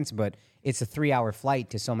 makes sense, but it's a 3-hour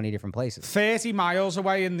flight to so many different places. 30 miles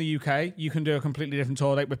away in the UK, you can do a completely different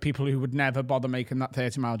tour date with people who would never bother making that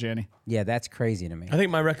 30-mile journey. Yeah, that's crazy to me. I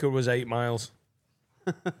think my record was 8 miles.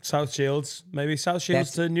 South Shields, maybe South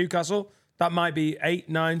Shields That's- to Newcastle. That might be 8,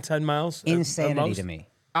 9, 10 miles. at Insanity most. to me.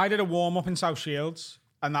 I did a warm-up in South Shields,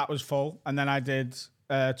 and that was full. And then I did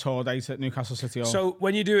a tour date at Newcastle City Hall. So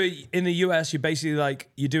when you do it in the US, you basically like,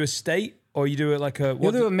 you do a state or you do it like a...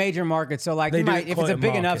 You'll do a major market. So like, They you do might, it if it's quite a a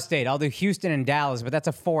big enough market. state, I'll do Houston and Dallas, but that's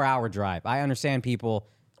a 4-hour drive. I understand people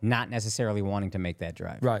not necessarily wanting to make that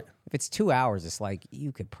drive. Right. If it's 2 hours, it's like,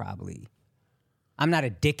 you could probably... I'm not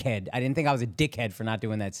a dickhead. I didn't think I was a dickhead for not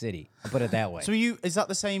doing that city. I'll put it that way. So is that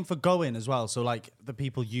the same for going as well? So like the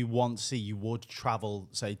people you want to see, you would travel,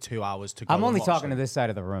 say, 2 hours to go. I'm only and watch talking them. to this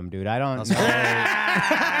side of the room, dude. I don't know.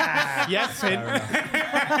 Yes, Finn.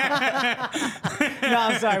 No,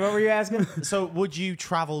 I'm sorry. What were you asking? So would you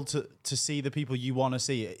travel to see the people you want to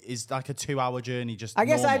see? Is like a 2-hour journey just I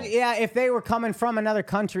guess normal? if they were coming from another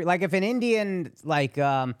country, like if an Indian, like,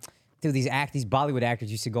 dude, these Bollywood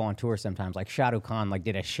actors used to go on tour sometimes, like Shah Rukh Khan, like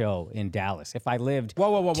did a show in Dallas. If I lived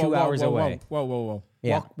whoa, 2 hours away, Whoa.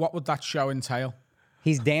 Yeah. What would that show entail?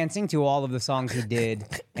 he's dancing to all of the songs he did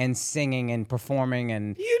and singing and performing.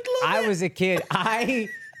 And I was a kid. I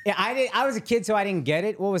was a kid, so I didn't get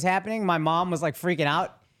it. What was happening? My mom was like freaking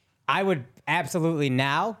out. I would absolutely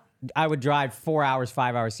now. I would drive 4 hours,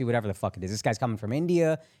 5 hours, see whatever the fuck it is. This guy's coming from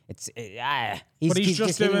India. He's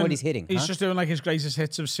just hitting what he's hitting. He's huh? just doing like his greatest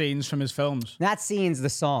hits of scenes from his films. Not scenes, the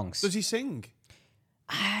songs. Does he sing?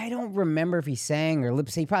 I don't remember if he sang or lip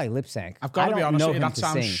sync. He probably lip sync. I've got to be honest with you, that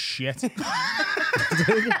sounds sing. shit.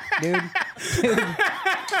 dude.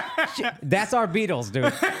 That's our Beatles, dude.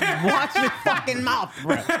 Watch your fucking mouth,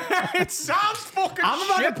 bro. It sounds fucking I'm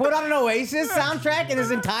about shit. to put on an Oasis soundtrack in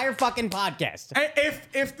this entire fucking podcast.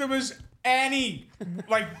 If there was any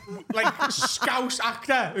like Scouse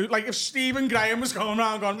actor, like if Stephen Graham was going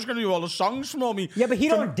around going, I'm just going to do all the songs from all me. Yeah, but he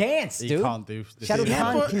don't dance, dude. You can't do this. Shadow either.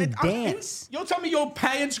 Khan can dance. You're telling me you're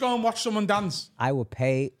paying to go and watch someone dance? I will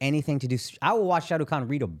pay anything to do. I will watch Shadow Khan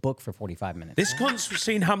read a book for 45 minutes. This cunt's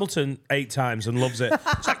seen Hamilton 8 times and loves it.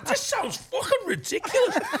 It's like, this sounds fucking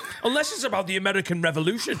ridiculous. Unless it's about the American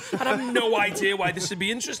Revolution. I have no idea why this would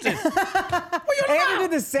be interesting. Andrew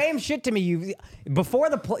did the same shit to me. Before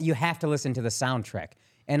the you have to listen to the soundtrack.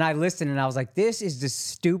 And I listened and I was like, this is the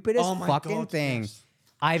stupidest Oh my fucking God, thing yes.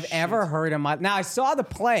 I've ever heard in my... Now, I saw the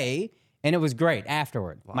play and it was great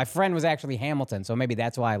afterward. Wow. My friend was actually Hamilton, so maybe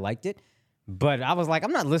that's why I liked it. But I was like,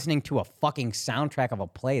 I'm not listening to a fucking soundtrack of a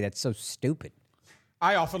play. That's so stupid.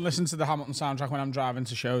 I often listen to the Hamilton soundtrack when I'm driving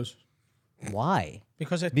to shows. Why?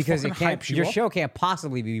 Because it Because fucking it can't. hypes you Your up. show can't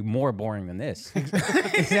possibly be more boring than this. Is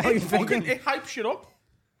that what you're thinking? It hypes you up.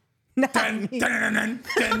 Not Dun, me. dun, dun,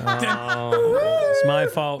 dun, dun, dun. It's my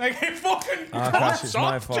fault. Like it fucking Akaash, it's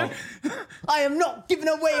my cuts up. fault. I am not giving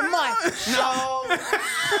away my. No.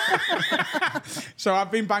 So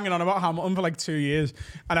I've been banging on about Hamilton for like 2 years,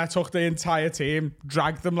 and I took the entire team,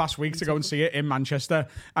 dragged them last week to go and see it in Manchester,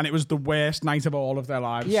 and it was the worst night of all of their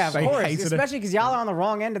lives. Yeah, of They course. hated it. Especially because y'all are on the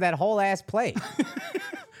wrong end of that whole ass play.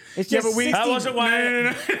 It's Yeah, just but we- 60 That wasn't why.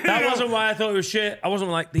 No. That wasn't why I thought it was shit. I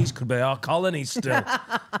wasn't like these could be our colonies still.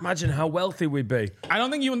 Imagine how wealthy we'd be. I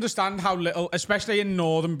don't think you understand how little, especially in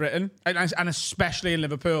Northern Britain, and especially in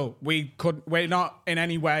Liverpool, we're not in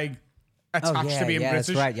any way attached to being that's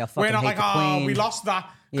British. right. Y'all We're fucking not hate like, the oh, Queen." we lost that.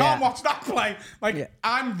 Yeah. Can't watch that play. Like, Yeah.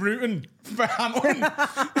 I'm rooting for Hamilton.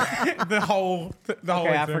 the whole Okay,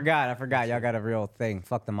 way I through. forgot. Y'all got a real thing.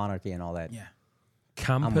 Fuck the monarchy and all that. Yeah.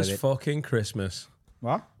 Camp with as it. fucking Christmas.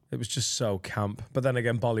 What? It was just so camp. But then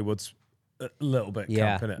again, Bollywood's a little bit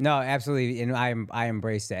Yeah. camp, innit? No, absolutely. And I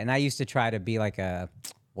embrace that. And I used to try to be like a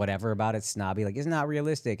whatever about it, snobby, like it's not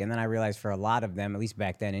realistic. And then I realized for a lot of them, at least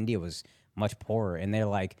back then, India was much poorer. And they're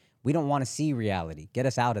like, we don't want to see reality. Get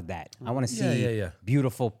us out of that. I want to see yeah.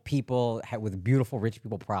 beautiful people with beautiful rich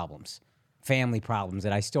people problems, family problems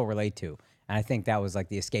that I still relate to. And I think that was like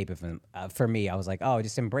the escapism for me. I was like, oh,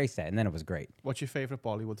 just embrace that. And then it was great. What's your favourite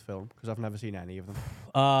Bollywood film? Because I've never seen any of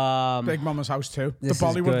them. Big Mama's House 2. The This is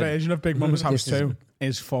Bollywood good. version of Big Mama's House This is- 2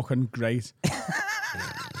 is fucking great.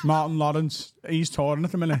 Martin Lawrence, he's touring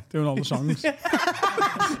at the minute, doing all the songs.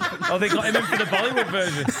 Oh, they got him in for the Bollywood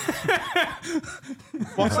version.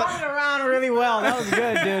 What's Turned it around really well. That was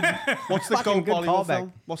good, dude. What's the Fucking GOAT good Bollywood callback.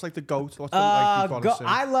 film? What's like the GOAT? What's the like you've got to see?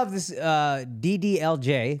 I love this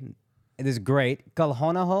DDLJ. It is great. Kal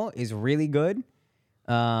Ho Na Ho is really good.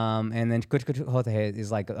 And then Kuch Kuch Hota Hai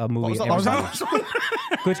is like a movie. was that? everybody- What was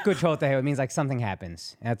that? Kuch Kuch Hota Hai, it means like something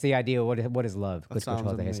happens. That's the idea. What is love? Kuch Kuch sounds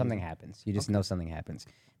Hota Hai. amazing. Something happens. You just know something happens.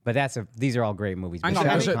 But these are all great movies. Hang But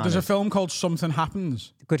on, Shah Rukh there's a Khan film called Something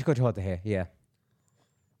Happens. is- Kuch Kuch Hota Hai, yeah.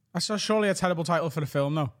 That's surely a terrible title for a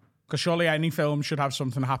film, though. Because surely any film should have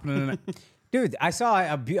something happening in it. Dude, I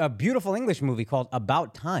saw a beautiful English movie called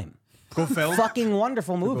About Time. Good film. Fucking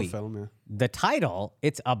wonderful movie. Good film, yeah. The title,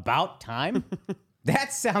 it's About Time.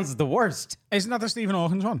 That sounds the worst. Isn't that the Stephen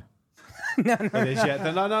Hawkins one? It is,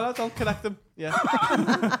 yeah. No, don't connect them. Yeah.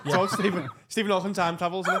 So Stephen Hawking time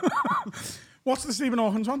travels, isn't it? What's the Stephen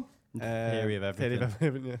Hawkins one? Theory of Theory of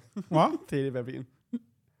everything, yeah. What? Theory of everything.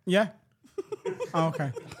 Yeah. Oh,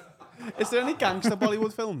 okay. Is there any gangster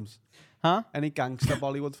Bollywood films? Huh? Any gangster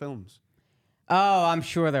Bollywood films? Oh, I'm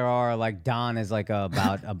sure there are. Like Don is like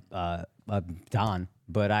about a Don,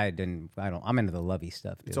 but I'm into the lovey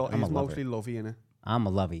stuff, dude. It's all, I'm a he's lover. mostly lovey, innit? I'm a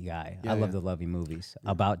lovey guy. Yeah, I love yeah. the lovey movies.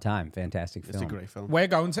 About Time, fantastic It's film. a great film. We're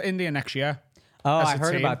going to India next year. Oh, as I a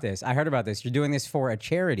heard team. about this. You're doing this for a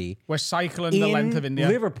charity We're cycling in the length of India.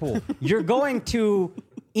 Liverpool. You're going to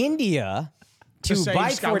India to save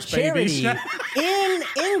bike for Scouts charity babies. in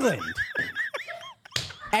England.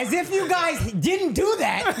 As if you guys didn't do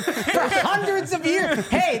that for hundreds of years.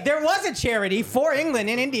 Hey, there was a charity for England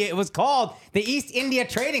in India. It was called the East India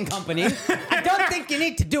Trading Company. I don't think you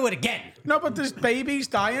need to do it again. No, but there's babies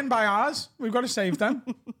dying by ours. We've got to save them.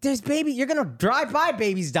 You're going to drive by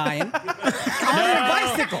babies dying on your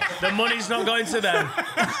bicycle. The money's not going to them.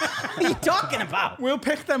 What are you talking about? We'll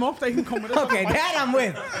pick them up. They can come with us. Okay, that I'm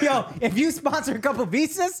with. Yo, if you sponsor a couple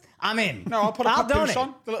visas, I'm in. No, I'll put a papoose donate.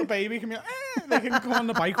 on. The little baby can be they can come on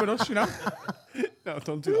the bike with us, you know. No,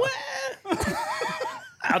 don't do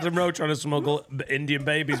that. Adam Rowe trying to smuggle Indian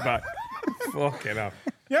babies back. Fucking hell.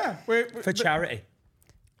 Yeah. For charity.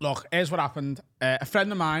 Look, here's what happened. A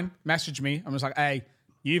friend of mine messaged me and was like, hey,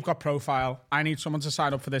 you've got profile. I need someone to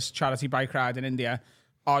sign up for this charity bike ride in India.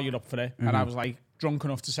 Are you up for it? And I was like, drunk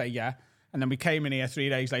enough to say yeah. And then we came in here 3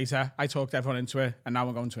 days later. I talked everyone into it, and now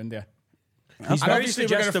we're going to India. He's And very obviously, we're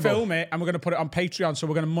going to suggestible. film it, and we're going to put it on Patreon, so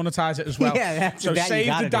we're going to monetize it as well. Yeah, that's so that you save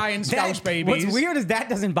gotta the do. dying Scouse That- babies. What's weird is that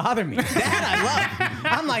doesn't bother me. That I love.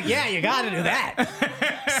 I'm like, yeah, you got to do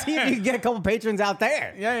that. See if you can get a couple patrons out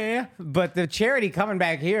there. Yeah. But the charity coming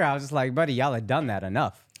back here, I was just like, buddy, y'all have done that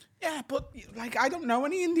enough. Yeah, but like I don't know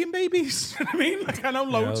any Indian babies. You know what I mean? Like I know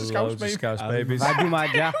loads of Scouse Loads of babies. Scouse babies. If I do my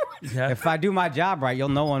job, Yeah. if I do my job right, you'll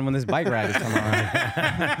know when this bike ride is coming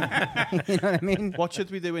around. You know what I mean? What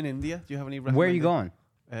should we do in India? Do you have any? Where are you going?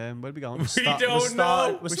 Where are we going? We don't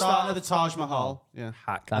know. We're starting at the Taj Mahal. Yeah.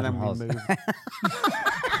 Hack. And then we Mahals. move.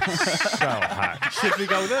 So hack. Should we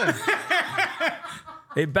go there?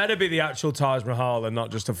 It better be the actual Taj Mahal and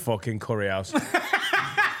not just a fucking curry house.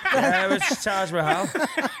 Yeah, it's Taj Mahal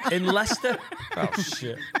in Leicester. Oh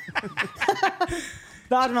shit!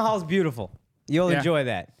 Taj Mahal's beautiful. You'll Yeah. enjoy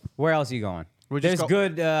that. Where else are you going? We're just There's go-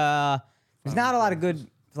 good. There's not a lot of good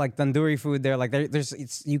like tandoori food there. Like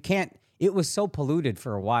there's you can't. It was so polluted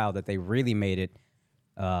for a while that they really made it.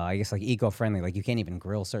 I guess like eco-friendly. Like you can't even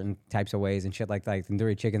grill certain types of ways and shit like that. Like,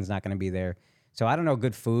 tandoori chicken's not going to be there. So I don't know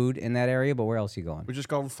good food in that area. But where else are you going? We're just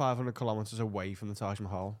going 500 kilometers away from the Taj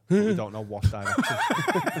Mahal. But we don't know what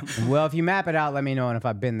direction. Well, if you map it out, let me know. And if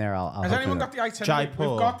I've been there, I'll. Has hook anyone you got up. the itinerary? Jaipur.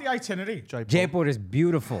 We've got the itinerary. Jaipur is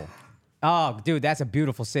beautiful. Oh, dude, that's a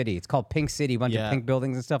beautiful city. It's called Pink City. Bunch Yeah. of pink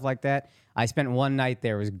buildings and stuff like that. I spent one night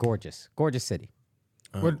there. It was gorgeous. Gorgeous city.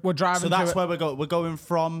 We're driving. So that's to where we're going. We're going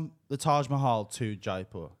from the Taj Mahal to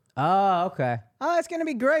Jaipur. Oh, okay. Oh, it's gonna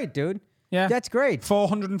be great, dude. Yeah. That's great.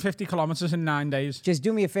 450 kilometers in 9 days. Just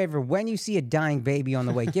do me a favor. When you see a dying baby on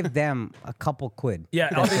the way, give them a couple quid. Yeah,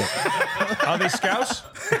 are they Scouse?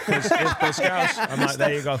 Because if they're Scouse, I'm like,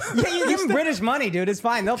 there you go. Yeah, you give them British money, dude. It's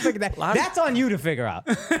fine. They'll figure that. Lad. That's on you to figure out.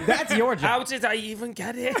 That's your How job. did I even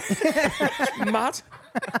get here? Mad.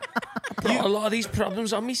 Brought a lot of these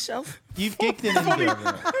problems on myself. You've gigged in India.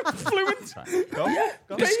 Fluent.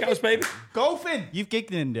 Go Scouse, baby. Go Finn. You've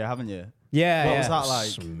gigged in India, haven't you? Yeah, What yeah. was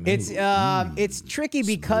that like? It's tricky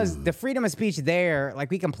because the freedom of speech there, like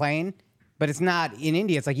we complain, but it's not in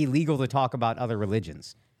India. It's like illegal to talk about other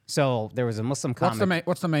religions. So there was a Muslim comic,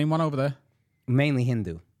 What's the main one over there? mainly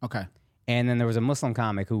Hindu. Okay. And then there was a Muslim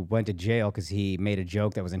comic who went to jail because he made a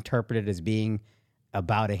joke that was interpreted as being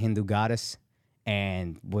about a Hindu goddess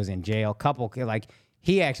and was in jail.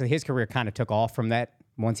 His career kind of took off from that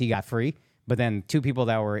once he got free. But then two people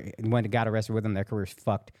that got arrested with him, their careers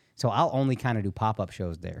fucked. So I'll only kind of do pop-up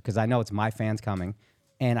shows there because I know it's my fans coming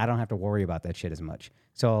and I don't have to worry about that shit as much.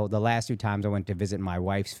 So the last 2 times I went to visit my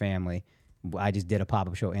wife's family, I just did a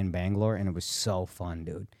pop-up show in Bangalore and it was so fun,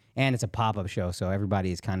 dude. And it's a pop-up show, so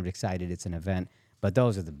everybody is kind of excited. It's an event. But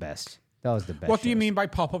those are the best. Those are the best. What do you shows. mean by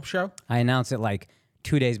pop-up show? I announce it like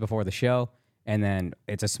 2 days before the show, and then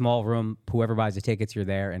it's a small room. Whoever buys the tickets, you're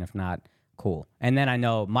there, and if not, cool. And then I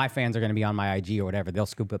know my fans are going to be on my IG or whatever. They'll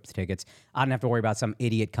scoop up the tickets. I don't have to worry about some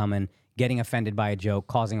idiot coming, getting offended by a joke,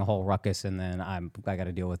 causing a whole ruckus, and then I got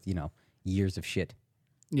to deal with years of shit.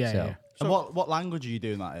 Yeah, So- yeah. And what language are you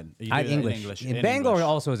doing that in? Are you I doing it English. in English? Yeah, In Bangalore English?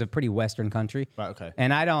 also is a pretty Western country. Right, okay.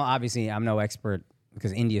 And I'm no expert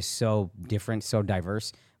because India's so different, so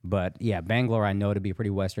diverse. But yeah, Bangalore I know to be a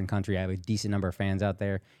pretty Western country. I have a decent number of fans out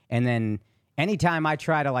there. And then anytime I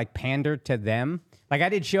try to like pander to them, like I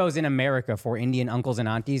did shows in America for Indian uncles and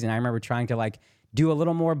aunties, and I remember trying to like do a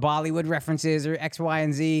little more Bollywood references or X, Y,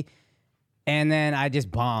 and Z. And then I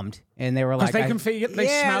just bombed. And they were like, they can feel it, they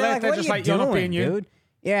smell it, they're "What just are like, "You're not doing, being you." dude?"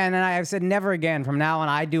 Yeah, and then I said, never again. From now on,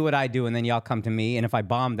 I do what I do, and then y'all come to me. And if I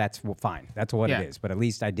bomb, that's fine. That's what Yeah. it is. But at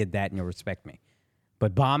least I did that, and you'll respect me.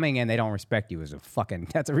 But bombing and they don't respect you is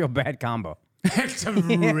that's a real bad combo. It's a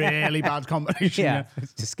really bad combination. Yeah,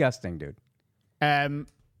 it's disgusting, dude.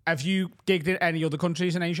 Have you gigged in any other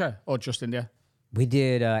countries in Asia or just India? We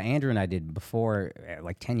did, Andrew and I did before,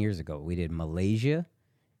 like 10 years ago, we did Malaysia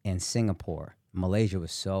and Singapore. Malaysia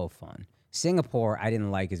was so fun. Singapore, I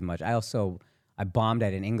didn't like as much. I bombed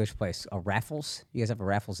at an English place, a Raffles. You guys have a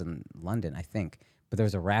Raffles in London, I think. But there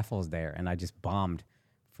was a Raffles there, and I just bombed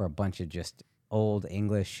for a bunch of just old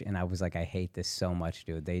English, and I was like, I hate this so much,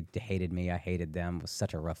 dude. They hated me. I hated them. It was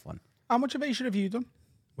such a rough one. How much of Asia have you done?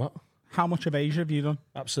 What? How much of Asia have you done?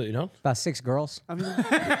 Absolutely not. About 6 girls.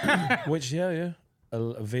 Which, yeah. A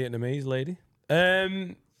Vietnamese lady.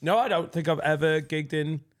 No, I don't think I've ever gigged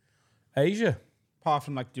in Asia. Apart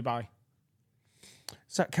from like Dubai.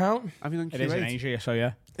 Does that count? Have you done It is in Q8? Asia, so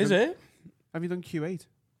yeah. Is it? Have you done Q8?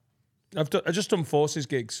 I just done Forces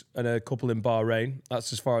gigs and a couple in Bahrain.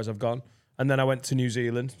 That's as far as I've gone. And then I went to New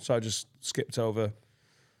Zealand, so I just skipped over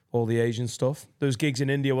all the Asian stuff. There was gigs in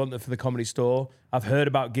India, wasn't there, for the Comedy Store. I've heard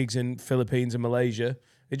about gigs in Philippines and Malaysia.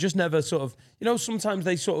 It just never sort of, sometimes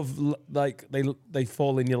they sort of like they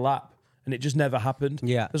fall in your lap, and it just never happened.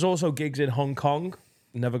 Yeah. There's also gigs in Hong Kong.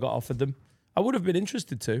 Never got offered them. I would have been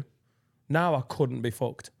interested to. Now I couldn't be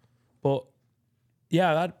fucked. But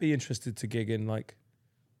yeah, I'd be interested to gig in like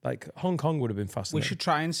Hong Kong would have been We fascinating. should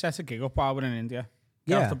try and set a gig up while we're in India.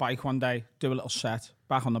 Get Yeah. off the bike one day, do a little set,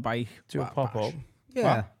 back on the bike. do a pop up.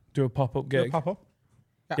 Yeah. Do a pop up gig. Pop up.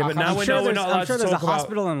 Yeah, but now I'm we sure know we're there's, not I'm allowed sure to there's a talk about.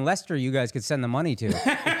 hospital in Leicester you guys could send the money to.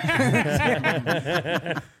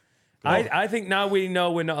 I think now we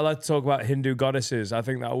know we're not allowed to talk about Hindu goddesses. I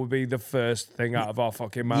think that would be the first thing out of our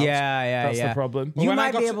fucking mouths. Yeah, That's yeah. the problem. You when I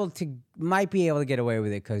might got be to- able to get away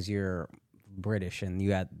with it because you're British and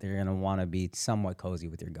they're gonna want to be somewhat cozy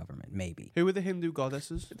with your government. Maybe Who are the Hindu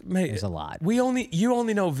goddesses? Mate, there's a lot. you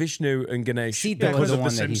only know Vishnu and Ganesh Sita was because the of the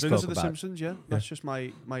one that he Simpsons. spoke Those are the about. Simpsons, yeah. That's just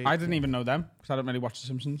my I didn't even know them because I don't really watch The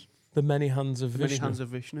Simpsons. The many hands of many Vishnu. hands of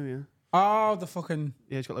Vishnu, yeah. Oh, the fucking...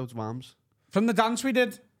 Yeah, he's got loads of arms. From the dance we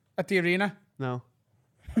did at the arena. No.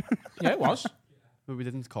 Yeah, it was. But we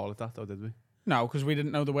didn't call it that though, did we? No, because we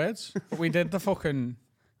didn't know the words. But we did the fucking...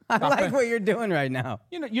 I like what you're doing right now.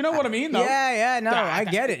 You know what I mean, though? Yeah, no, I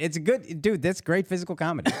get it. It's a good, dude. That's great physical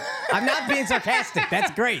comedy. I'm not being sarcastic.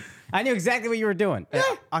 That's great. I knew exactly what you were doing.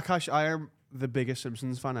 Akaash, I am the biggest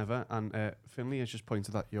Simpsons fan ever, and Finley has just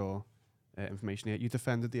pointed at your information here. You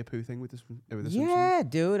defended the Apu thing with the Simpsons. Yeah,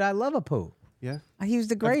 dude, I love Apu. Yeah. He was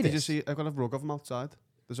the greatest. Did you see? I've got a rug of him outside.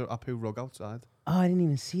 There's an Apu rug outside. Oh, I didn't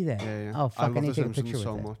even see that. Yeah. Oh, fuck, I I love need the to take a Simpsons picture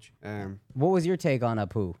so with that. much. What was your take on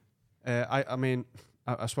Apu? I mean,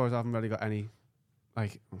 I suppose I haven't really got any,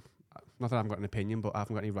 like, not that I haven't got an opinion, but I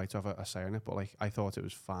haven't got any right to have a say on it. But like, I thought it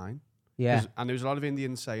was fine. Yeah, And there was a lot of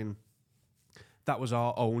Indians saying that was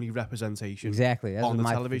our only representation exactly. That on was the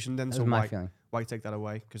my, television. Then that so was my why feeling. take that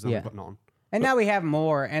away? Because then Yeah. we've got none. And now we have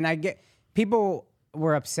more. And I get people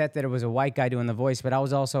were upset that it was a white guy doing the voice, but I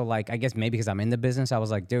was also like, I guess maybe because I'm in the business, I was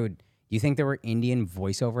like, dude, you think there were Indian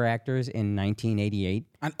voiceover actors in 1988?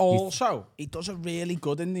 And also, he does a really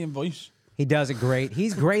good Indian voice. He does a great.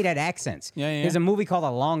 He's great at accents. Yeah. There's a movie called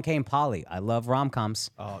Along Came Polly. I love rom-coms.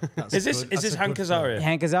 Is this Hank Azaria?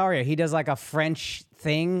 Hank Azaria. He does like a French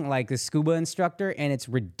thing, like the scuba instructor, and it's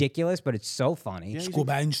ridiculous, but it's so funny.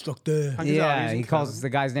 Scuba instructor. Hank Azaria's Yeah, he incredible. calls the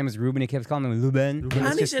guy's name is Ruben. He keeps calling him Ruben.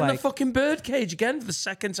 And he's in the fucking birdcage again for the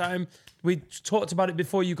second time. We talked about it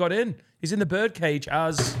before you got in. He's in the birdcage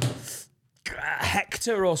as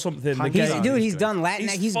Hector or something. the Hank gay- Azaria. He's done Latin.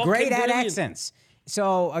 He's fucking great at brilliant. accents.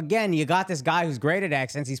 So again, you got this guy who's great at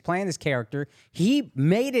accents. He's playing this character. He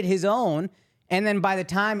made it his own. And then by the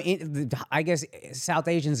time I guess South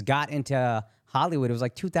Asians got into Hollywood, it was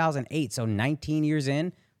like 2008. So 19 years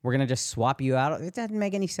in, we're gonna just swap you out. It doesn't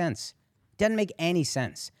make any sense. Doesn't make any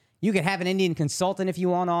sense. You could have an Indian consultant if you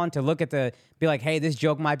want on to look at be like, hey, this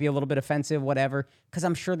joke might be a little bit offensive, whatever. Because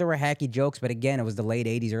I'm sure there were hacky jokes, but again, it was the late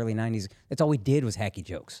 80s, early 90s. That's all we did was hacky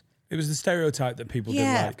jokes. It was the stereotype that people didn't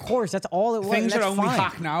Yeah, like. of course. That's all it was. Things and are that's only fine.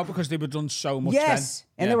 hack now because they were done so much Yes,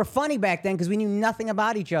 then. and they were funny back then because we knew nothing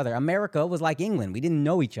about each other. America was like England. We didn't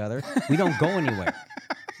know each other. We don't go anywhere.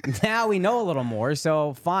 Now we know a little more,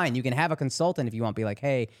 so fine. You can have a consultant if you want. Be like,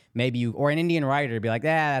 hey, maybe you, or an Indian writer. Be like,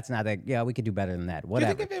 that's not that. Yeah, we could do better than that. Do you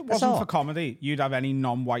Whatever. think if it That's wasn't all. for comedy, you'd have any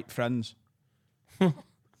non-white friends? Do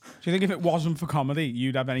you think if it wasn't for comedy,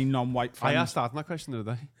 you'd have any non-white I friends? asked that my question the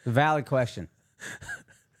other day. Valid question.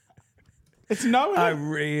 It's no. I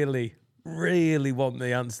really, really want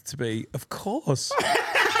the answer to be, of course.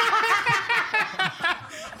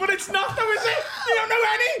 But it's not though, is it? You don't know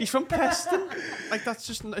any. He's from Preston. Like that's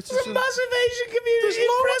just. It's There's just a massive Asian community.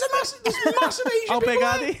 There's massive Asian how big people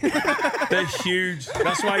are there. they? They're huge.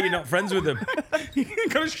 That's why you're not friends with them. You're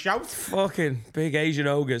gonna shout. Fucking big Asian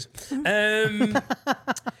ogres.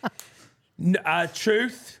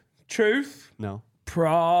 Truth. No.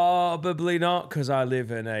 Probably not, because I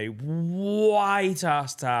live in a white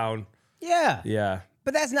ass town. Yeah, Yeah.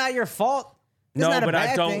 but that's not your fault. It's No, not a but I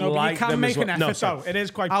bad don't thing. No, but like you can them make as an well. No, effort sorry. though. It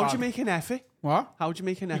is quite How'd bad. you make an effort? What? How'd you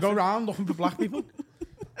make an You effort? go around looking for black people.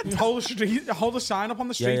 You hold a sign up on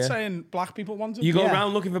the street yeah. saying black people wanted. You go Yeah.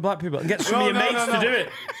 around looking for black people and get some No, of your no, mates no, to no. do it.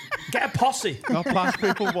 Get a posse. Not black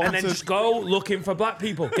people And wanted. then just go looking for black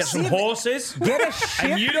people. Get some horses. Get a ship.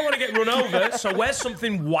 And you don't want to get run over, so wear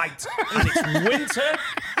something white. And it's winter,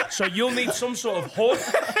 So you'll need some sort of hub,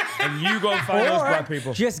 and you go and find those black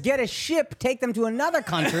people. Just get a ship, take them to another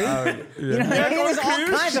country. You know what I mean? go on There's a all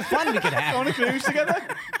cruise. kinds of fun we could have. On a cruise together.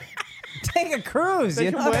 Take a cruise,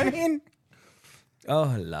 you can know what I win. mean?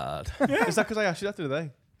 Oh Lord. Is that because I asked you that the other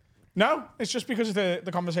day? No, it's just because of the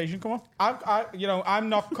conversation come up. I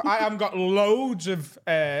haven't got loads of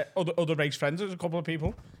other race friends. There's a couple of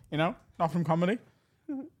people, not from comedy.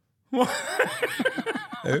 Who?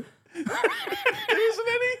 There isn't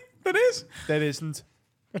any. There is. There isn't.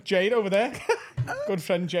 Got Jade over there. Good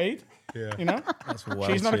friend Jade. Yeah. That's well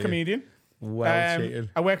She's not a cheated. comedian. Well cheated.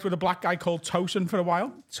 I worked with a black guy called Tosin for a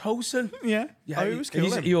while. Tosin. Yeah. Yeah, he was cool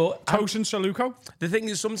then. Tosin Saluko. The thing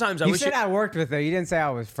is, sometimes I You wish said I worked with her. You didn't say I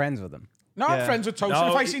was friends with him. No, I'm Yeah. friends with Tosin. No,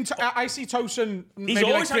 If I see Tosin he's maybe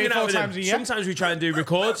like always 3 or hanging 4 out with times a him. year. Sometimes we try and do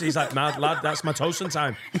records. He's like, "Mad lad, that's my Tosin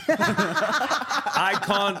time." I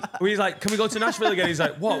can't. He's like, "Can we go to Nashville again?" He's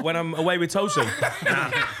like, "What? When I'm away with Tosin?"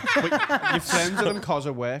 You're friends with him because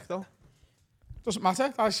of work, though. Doesn't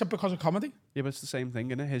matter. I said because of comedy. Yeah, but it's the same thing,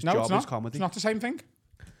 isn't it? His No, job it's not. is comedy. It's not the same thing.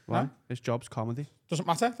 Why? No. His job's comedy. Doesn't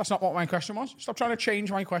matter. That's not what my question was. Stop trying to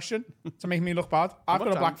change my question to make me look bad. I've got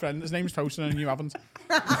a black friend. His name's Tosin and you haven't.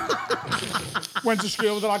 Went to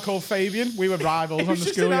school with a lad called Fabian. We were rivals on the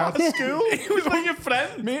schoolyard. School? He was like your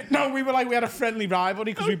friend. We had a friendly rivalry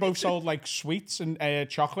because we both sold like sweets and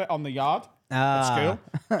chocolate on the yard at school.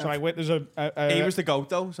 So there's a He was the goat,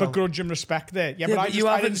 though. So. begrudge and respect there. Yeah, Yeah, but but you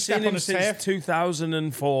I haven't didn't step seen on him his since turf.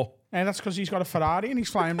 2004. And that's because he's got a Ferrari and he's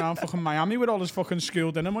flying around fucking Miami with all his fucking school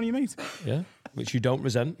dinner money, mate. Yeah, which you don't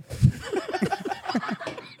resent.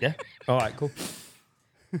 Yeah. All right. Cool.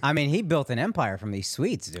 I mean, he built an empire from these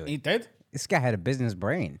sweets, dude. He did. This guy had a business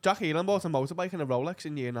brain. Jack Elan bought a motorbike and a Rolex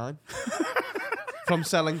in year 9. From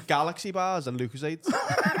selling Galaxy bars and Lucasades.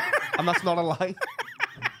 And that's not a lie.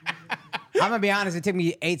 I'm gonna be honest. It took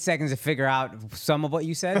me 8 seconds to figure out some of what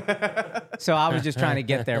you said, so I was just trying to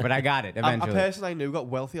get there, but I got it A eventually. person I knew got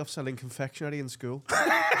wealthy off selling confectionery in school.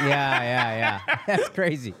 Yeah. That's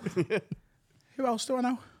crazy. Who else do I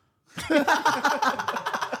know?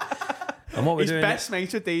 And what we're He's doing. best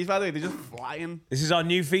mates with these, by the way. They're just flying. This is our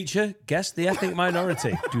new feature. Guess the ethnic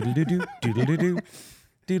minority. Doodle-doo-doo, doodle-doo-doo,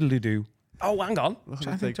 doodle-doo-doo. Oh, hang on.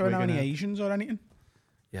 I think do I know any Asians or anything?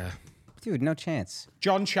 Yeah. Dude, no chance.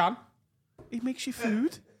 John Chan. He makes you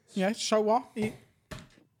food. Yeah, so what?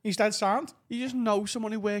 He's dead sound. You just know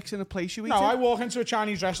someone who works in a place you eat No, in. I walk into a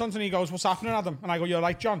Chinese restaurant and he goes, "What's happening, Adam?" And I go, "You're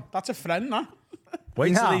right, John. That's a friend, man."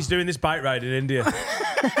 Wait till No. he's doing this bike ride in India.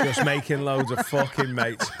 Just making loads of fucking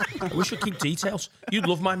mates. I wish I could keep details. You'd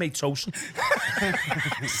love my mate Tosin.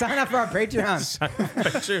 Sign up for our Patreon.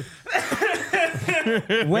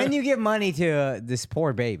 When you give money to this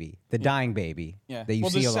poor baby, the dying baby, that you well,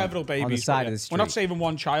 see there's along- several babies on the but side yeah. of the street. We're not saving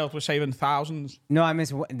one child. We're saving thousands. No, I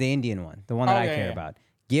miss the Indian one, the one that Oh, I yeah, care yeah. about.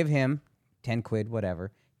 Give him 10 quid,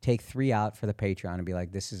 whatever. Take 3 out for the Patreon and be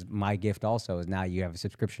like, "This is my gift. Also, is now you have a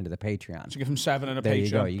subscription to the Patreon." So give him 7 and a There Patreon. you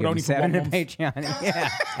go. You but give him only for 7 1 in a month. Patreon. Yeah,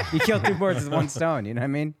 you kill 2 birds with 1 stone. You know what I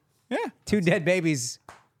mean? Yeah. 2 dead babies,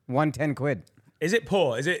 10 quid. Is it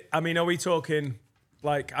poor? Is it? I mean, are we talking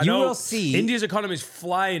like? I You know will see- India's economy is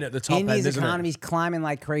flying at the top India's end, isn't economy's climbing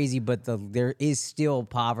like crazy, but there is still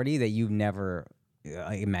poverty that you've never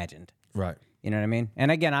imagined. it? Right. You know what I mean?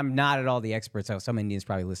 And again, I'm not at all the expert, so some Indians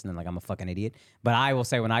probably listening like I'm a fucking idiot. But I will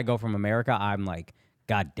say when I go from America, I'm like,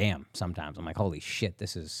 God damn, sometimes. I'm like, holy shit,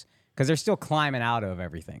 this is... Because they're still climbing out of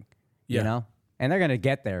everything, Yeah. you know? And they're going to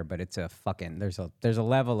get there, but it's a fucking... There's a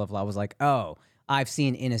level of... I was like, oh, I've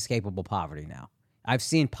seen inescapable poverty now. I've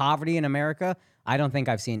seen poverty in America. I don't think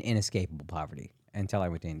I've seen inescapable poverty until I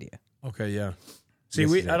went to India. Okay. Yeah. See,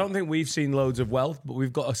 This is I it. don't think we've seen loads of wealth, but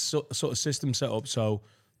we've got a sort of system set up so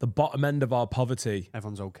the bottom end of our poverty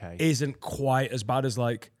Everyone's okay. isn't quite as bad as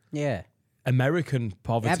like Yeah. American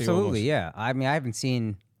poverty. Absolutely, almost. yeah. I mean, I haven't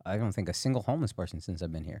seen... I don't think a single homeless person since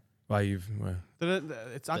I've been here. Why you've?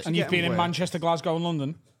 It's actually And you've been getting in worse. Manchester, Glasgow, and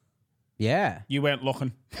London. Yeah. You weren't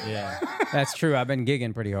looking. Yeah. That's true. I've been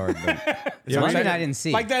gigging pretty hard. But Yeah, London, we- I didn't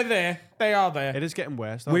see. Like they're there. They are there. It is getting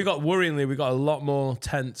worse, though. we got a lot more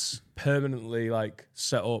tents permanently like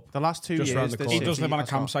set up. the last 2 just years, round the this corner. He does city live on a has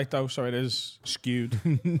got campsite though, so it is skewed.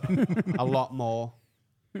 a lot more.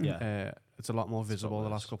 Yeah. It's a lot more visible the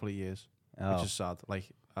last couple of years, Oh. which is sad. Like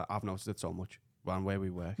I've noticed it so much around where we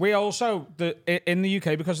work. We also in the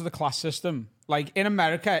UK because of the class system. Like in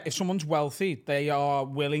America, if someone's wealthy, they are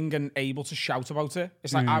willing and able to shout about it.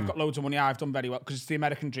 It's like I've got loads of money, I've done very well because it's the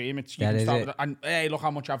American dream. It's you That can is start it. with and hey, look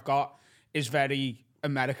how much I've got is very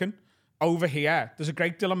American. Over here, there's a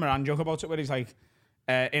great Dylan Moran joke about it where he's like,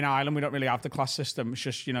 in Ireland we don't really have the class system. It's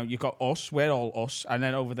just you've got us, we're all us, and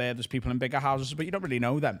then over there there's people in bigger houses, but you don't really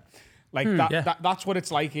know them. Like that's what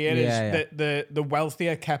it's like here. The wealthy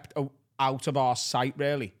are kept out of our sight,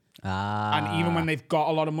 really. And even when they've got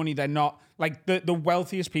a lot of money, they're not like the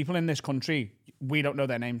wealthiest people in this country. We don't know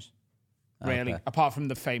their names, really, apart from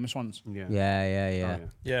the famous ones.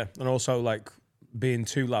 Yeah, and also like being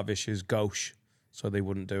too lavish is gauche, so they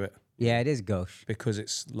wouldn't do it. Yeah, it is gauche. Because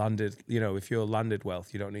it's landed, you know, if you're landed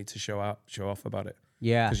wealth, you don't need to show off about it.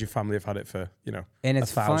 Yeah. Because your family have had it for, you know, and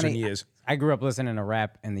it's 1,000 funny, years. I grew up listening to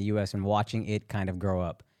rap in the U.S. and watching it kind of grow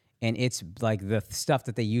up. And it's like the stuff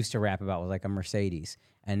that they used to rap about was like a Mercedes.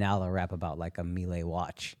 And now they'll rap about like a Miele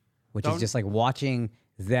watch, which is just like watching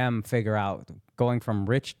them figure out going from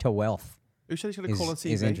rich to wealth. Who said he's got a colour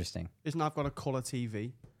TV? Is interesting. Isn't I've got a colour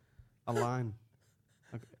TV? A line.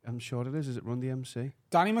 I'm sure it is. Is it Run DMC?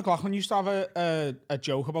 Danny McLaughlin used to have a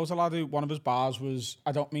joke about a lad who one of his bars was,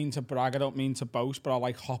 I don't mean to brag, I don't mean to boast, but I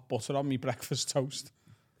like hot butter on me breakfast toast.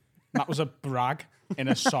 And that was a brag in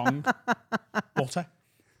a song. Butter.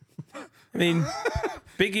 I mean,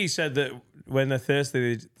 Biggie said that when they're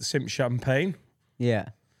thirsty, they simp champagne. Yeah.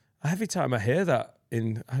 Every time I hear that,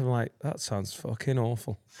 I'm like, that sounds fucking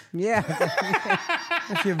awful. Yeah.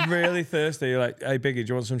 If you're really thirsty, you're like, hey, Biggie, do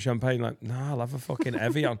you want some champagne? Like, nah, I'll have a fucking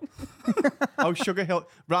Evian. Oh, Sugar Hill.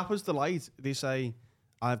 Rappers Delight, they say,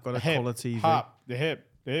 I've got a colour TV. The hip.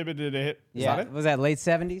 Is Yeah. that it? Was that late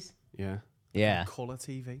 70s? Yeah. Yeah. Colour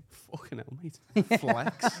TV. Fucking hell, mate.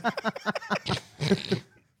 Flex.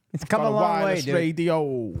 It's come a long way, dude.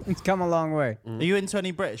 Radio. It's come a long way. Are you into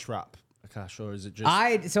any British rap, Akaash, or is it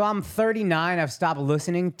just... So I'm 39. I've stopped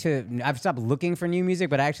looking for new music,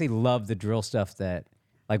 but I actually love the drill stuff that,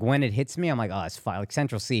 like, when it hits me, I'm like, oh, it's fine. Like,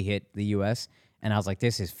 Central C hit the U.S., and I was like,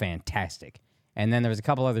 this is fantastic. And then there was a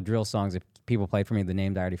couple other drill songs that people played for me. The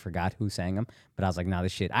names I already forgot who sang them, but I was like, nah,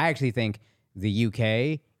 this shit. I actually think the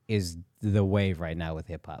UK is the wave right now with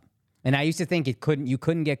hip hop. And I used to think you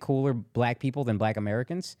couldn't get cooler black people than black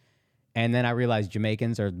Americans. And then I realized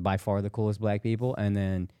Jamaicans are by far the coolest black people. And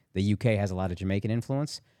then the UK has a lot of Jamaican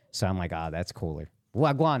influence. So I'm like, that's cooler.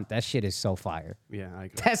 Wagwan, that shit is so fire. Yeah, I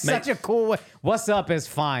agree. That's such a cool way. What's up is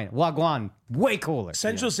fine. Wagwan, way cooler.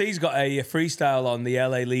 Central C's got a freestyle on the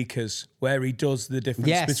LA Leakers where he does the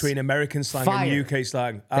difference between American slang and UK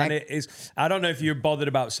slang. And it is, I don't know if you're bothered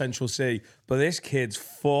about Central C, but this kid's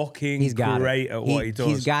fucking great at what he does.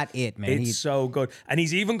 He's got it, man. It's so good. And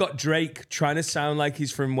he's even got Drake trying to sound like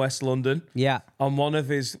he's from West London. Yeah. On one of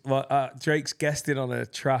his, Drake's guested on a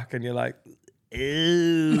track and you're like,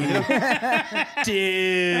 ew, dude.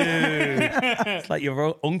 It's like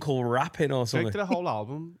your uncle rapping or something. Drake did a whole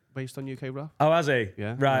album based on UK rap. Oh, has he?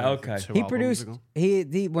 Yeah. Right, okay. He produced,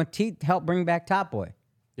 when he helped bring back Top Boy.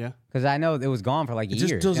 Yeah. Because I know it was gone for like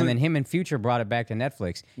years. And then him and Future brought it back to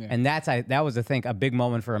Netflix. Yeah. And that was, I think, a big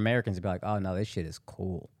moment for Americans to be like, oh, no, this shit is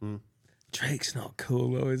cool. Drake's not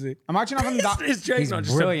cool, though, is he? Imagine having that. Drake's he's not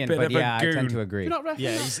just brilliant, a bit but of yeah, a goon. I tend to agree.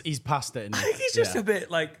 Yeah, he's past it. I think he's just a bit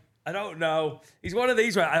like, I don't know. He's one of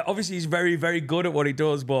these where obviously he's very, very good at what he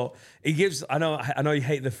does, but he gives, I know you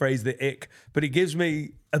hate the phrase the ick, but he gives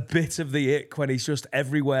me a bit of the ick when he's just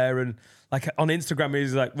everywhere. And like on Instagram,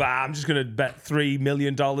 he's like, I'm just going to bet $3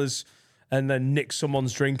 million and then nick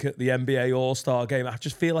someone's drink at the NBA All-Star game. I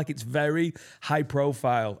just feel like it's very high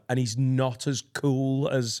profile and he's not as cool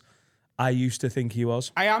as I used to think he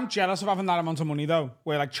was. I am jealous of having that amount of money, though,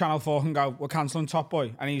 where like Channel 4 can go, we're cancelling Top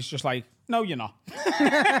Boy. And he's just like, no, you're not.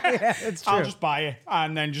 Yeah, it's true. I'll just buy it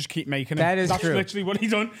and then just keep making it. That's true. That's literally what he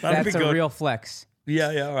done. That's a real flex.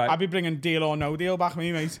 Yeah, all right. I'd be bringing Deal or No Deal back with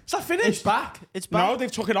me, mate. Is that finished? It's back. No, they've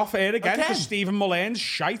took it off air again because Stephen Mullane's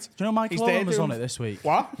shite. Do you know Michael Owen was on it this week?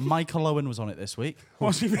 What? Michael Owen was on it this week.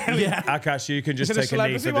 Was he really? Yeah. Akash, you can just Is it a take a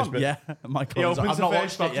knee for celebrity this one? bit. Yeah, Michael He Owen's on. opens I've the not first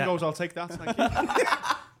watched stops it and yet. goes, I'll take that. Thank you.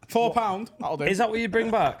 £4. That'll do. Is that what you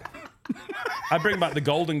bring back? I bring back the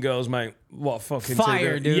Golden Girls, mate. What a fucking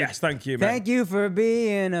Fire, dude. Yes, thank you, mate. Thank you for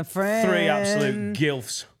being a friend. 3 absolute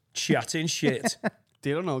gilfs chatting shit.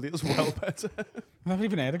 Deal or no deal's well better. I've never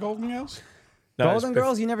even heard of Golden Girls. No, Golden it's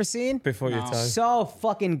Girls, you never seen? before your time. So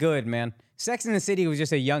fucking good, man. Sex in the City was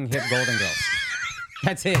just a young, hip Golden Girls.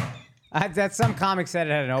 That's it. That's some comic said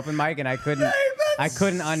it at an open mic, and I couldn't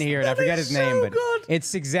unhear it. I forget his name, but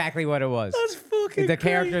it's exactly what it was. That's fucking The great.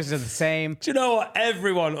 characters are the same. Do you know what?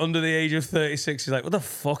 Everyone under the age of 36 is like, what the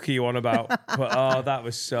fuck are you on about? But that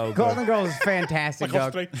was so good. Golden Girls is fantastic,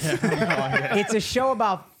 dog. It's a show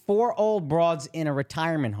about 4 old broads in a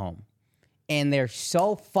retirement home. And they're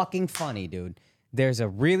so fucking funny, dude. There's a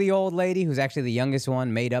really old lady who's actually the youngest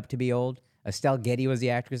one, made up to be old. Estelle Getty was the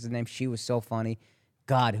actress's name. She was so funny.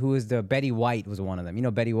 God, who is Betty White was one of them. You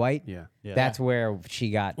know Betty White? Yeah. That's where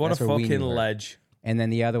she got. What a that's where we fucking knew her. ledge. And then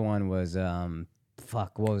the other one was,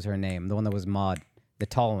 what was her name? The one that was Maude. The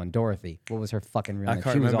tall one, Dorothy. What was her fucking real I name?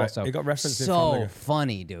 can't She was remember. also It got referenced in Family so Guy.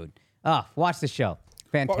 funny, dude. Watch the show.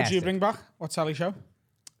 Fantastic. What would you bring back? What telly show?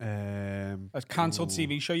 A A cancelled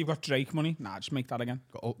TV show. You've got Drake money. Nah, just make that again.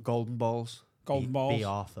 Golden Balls. Golden Balls. B.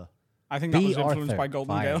 Arthur. I think that B. was influenced Arthur. by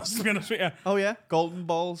Golden Fire. Girls, to be honest with you. Oh yeah, Golden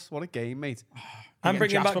Balls. What a game, mate. I'm getting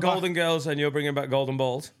bringing back Jasper back? Golden Girls and you're bringing back Golden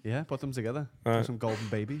Balls. Yeah, put them together. Right. Some golden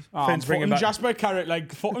babies. Oh, Finn's I'm bringing footing back- Jasper Carrot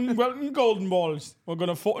like footing Welton Golden Balls. We're going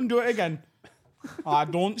to footing do it again. I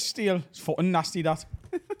don't steal. It's footing nasty, that.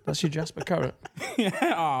 That's your Jasper Carrot. Yeah,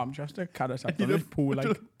 I'm just a carrot. I've done it pool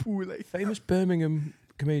like. Famous Birmingham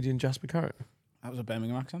comedian Jasper Carrot. That was a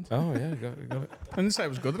Birmingham accent. Oh, yeah, got it. I didn't say it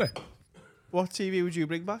was good, did I? What TV would you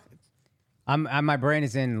bring back? My brain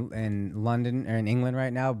is in London or in England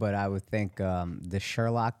right now, but I would think the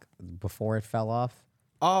Sherlock before it fell off.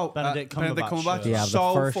 Oh, Benedict Cumberbatch. Yeah, the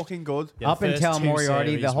so first- fucking good. Yeah, Up first until two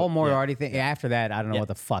Moriarty, the series whole were- Moriarty thing. After that, I don't know Yeah. what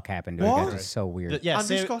the fuck happened to it. What? It got just so weird. Yeah,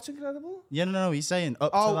 Andrew ser- Scott's incredible. yeah, no, he's saying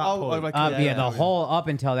up Oh, to that point. like, Yeah, the whole up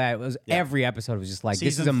until that was every episode was just like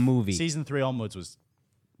this is a movie. Season 3 onwards was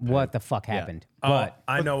What the fuck happened? Oh,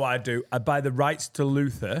 I know what I'd do. I'd buy the rights to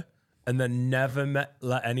Luther and then never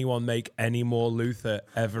let anyone make any more Luther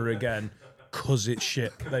ever again because it's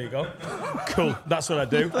shit. There you go. Cool. That's what I'd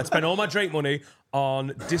do. I'd spend all my Drake money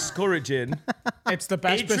on discouraging It's the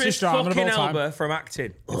best Idris British drama of fucking all time. Elba from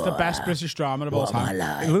acting. It's the best British drama of all time.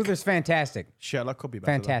 Luther's fantastic, Sherlock could be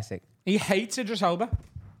better. fantastic. He hates Idris Elba.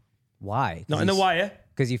 Why? Not in The Wire.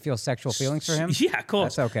 Because you feel sexual feelings for him. Yeah, of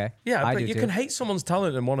course. That's okay. Yeah, I but do you too. can hate someone's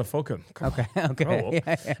talent and want to fuck him. Come Okay, on, okay. grow up.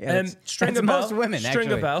 Yeah, that's Stringer Bell. most women,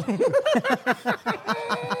 Stringer actually. Bell.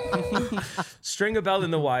 Stringer Bell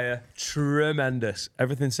in The Wire. Tremendous.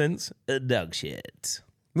 Everything since? Dog shit.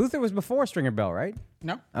 Luther was before Stringer Bell, right?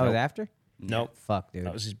 No. Oh, it was after? Nope. Fuck, dude.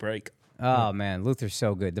 That was his break. Oh, man. Luther's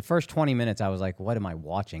so good. The first 20 minutes, I was like, what am I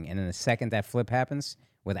watching? And then the second that flip happens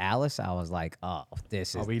with Alice, I was like, oh,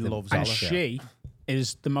 this is he the loves And Alice. she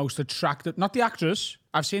is the most attractive, not the actress.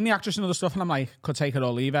 I've seen the actress and other stuff, and I'm like, could take it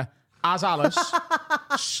or leave her. As Alice,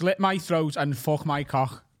 slit my throat and fuck my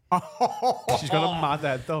cock. She's got a mad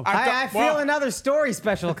head though. I feel another story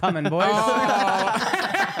special coming, boys.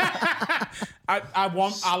 I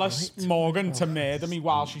want Alice Morgan to murder me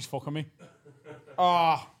while she's fucking me.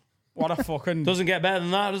 Oh, what a fucking... Doesn't get better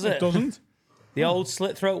than that, does it? Doesn't. The old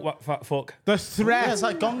slit throat fuck. The threat... Yeah, it's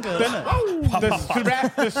like Gone Girl, isn't it?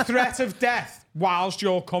 the threat of death whilst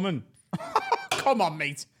you're coming. Come on,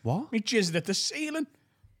 mate. What? Me jizzed at the ceiling.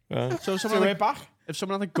 So Do someone it like, back. if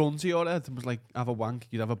someone had a gun to your head and was like, have a wank,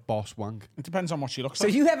 you'd have a boss wank. It depends on what she looks So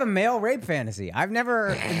like. you have a male rape fantasy. I've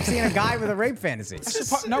never seen a guy with a rape fantasy.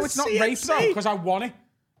 No, it's not rape though, because I want it.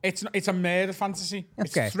 It's a murder fantasy.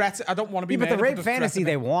 Okay. It's threat. I don't want to be Yeah, but the murdered, rape the threat fantasy, of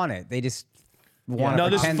they it. want it. They just want No, to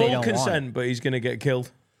there's pretend they full don't want it. consent, but he's going to get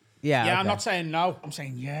killed. Yeah, Yeah, I'm okay. not saying no. I'm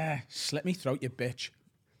saying, yeah, slit me throat, you bitch.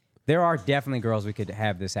 There are definitely girls we could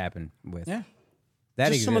have this happen with. Yeah. That Just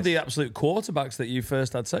exists. some of the absolute quarterbacks that you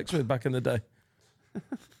first had sex with back in the day.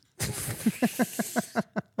 Just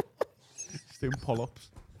doing pull-ups.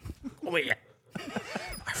 Come here.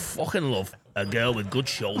 I fucking love a girl with good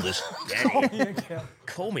shoulders.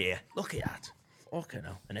 Come here. Look at that. Fucking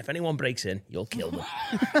hell. And if anyone breaks in, you'll kill them.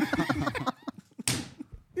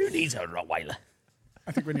 Who needs a Rottweiler?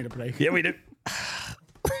 I think we need a break. Yeah, we do.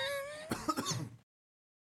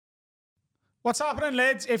 What's happening,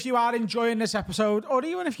 lads? If you are enjoying this episode, or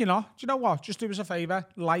even if you're not, do you know what? Just do us a favour.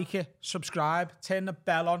 Like it, subscribe, turn the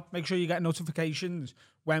bell on. Make sure you get notifications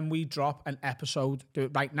when we drop an episode. Do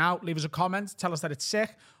it right now. Leave us a comment. Tell us that it's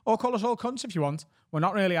sick. Or call us all cunts if you want. We're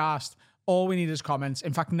not really asked. All we need is comments.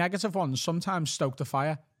 In fact, negative ones sometimes stoke the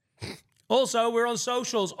fire. Also, we're on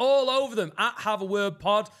socials, all over them, at Have a Word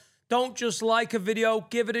Pod. Don't just like a video,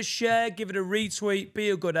 give it a share, give it a retweet, be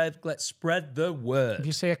a good egg, let's spread the If word.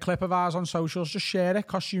 you see a clip of ours on socials, just share it.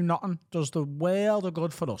 Costs you nothing. Does the world of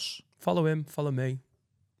good for us. Follow him, follow me.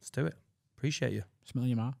 Let's do it. Appreciate you. Smell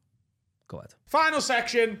your mouth. Go ahead. Final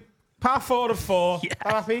section. Part 4 of 4. Yeah.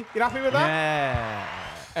 Are happy? You happy with that?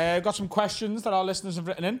 Yeah. Got some questions that our listeners have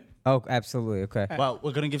written in. Oh, absolutely. Okay. Well,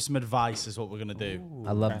 we're going to give some advice is what we're going to do.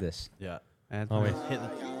 I love this. Yeah. And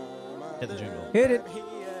Hit the jingle. Hit it.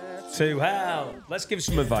 To hell. Let's give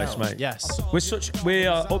some advice, mate. Yes. We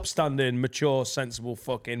are upstanding, mature, sensible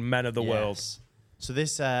fucking men of the world. Yes. So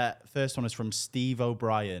this first one is from Steve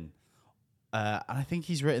O'Brien. And I think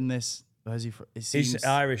he's written this. Where's he from? It seems, He's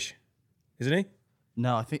Irish, isn't he?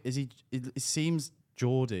 no, I think, is he? It seems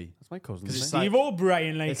Geordie. that's my cousin. Because it's Steve like,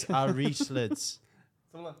 O'Brien, like. it's Irish lids.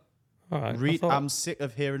 All right. I'm sick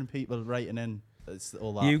of hearing people writing in. It's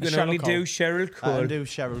all that. You can Cheryl only Cole. do Cheryl I Cole. do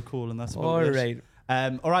Cheryl Cole, and that's about All it. right.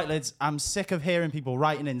 All right, lads. I'm sick of hearing people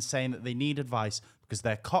writing in saying that they need advice because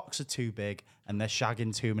their cocks are too big and they're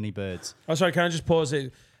shagging too many birds. Oh, sorry, can I just pause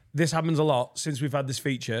it? This happens a lot since we've had this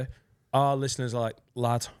feature. Our listeners are like,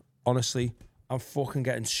 lad, honestly, I'm fucking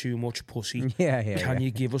getting too much pussy. Can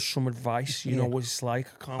you give us some advice? You know what it's like?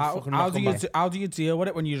 I can't fucking knock on my... How do you deal with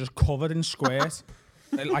it when you're just covered in squirt?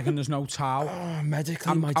 Like, and there's no towel. Oh,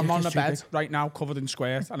 medically, my dick I'm on is the too bed big. right now, covered in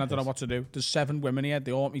squirt, and I don't know what to do. There's 7 women here.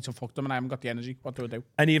 They all want me to fuck them, and I haven't got the energy. What do I do?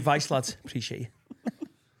 Any advice, lads? Appreciate you.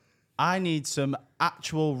 I need some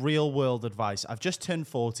actual real world advice. I've just turned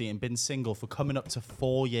 40 and been single for coming up to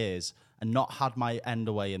 4 years and not had my end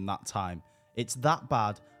away in that time. It's that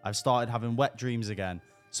bad. I've started having wet dreams again.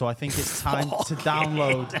 So I think it's time to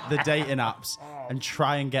download the dating apps and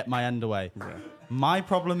try and get my end away. Yeah. My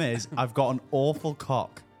problem is I've got an awful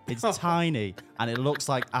cock. It's tiny and it looks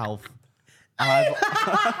like Alf. And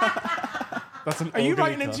That's an Are you ugly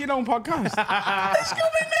writing cock. into your own podcast? It's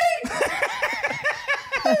gonna be me!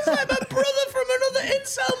 It's like my brother from another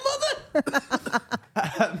incel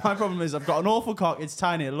mother! My problem is I've got an awful cock. It's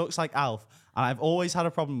tiny. It looks like Alf. And I've always had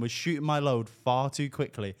a problem with shooting my load far too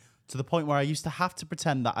quickly to the point where I used to have to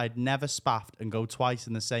pretend that I'd never spaffed and go twice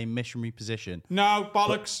in the same missionary position. No,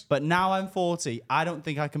 bollocks. But now I'm 40. I don't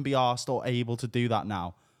think I can be arsed or able to do that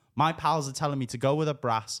now. My pals are telling me to go with a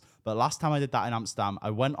brass. But last time I did that in Amsterdam,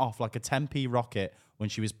 I went off like a 10p rocket when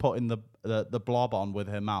she was putting the blob on with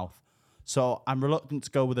her mouth. So I'm reluctant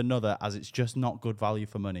to go with another as it's just not good value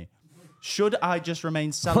for money. Should I just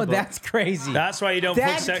remain celibate? Oh, that's crazy. That's why you don't fuck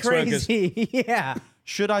That's sex workers. crazy. Yeah.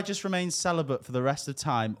 Should I just remain celibate for the rest of the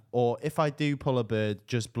time? Or if I do pull a bird,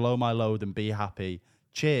 just blow my load and be happy?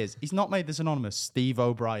 Cheers. He's not made this anonymous. Steve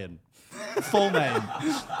O'Brien. Full name.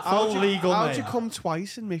 Full legal How'd name. you come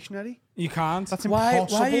twice in missionary? You can't. That's Why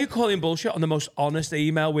impossible. are you calling bullshit on the most honest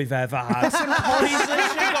email we've ever had? He's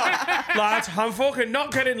literally got, lads, I'm fucking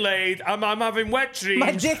not getting laid. I'm having wet dreams.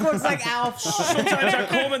 My dick looks like Alf. Sometimes I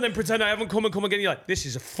come and then pretend I haven't come and come again. You're like, this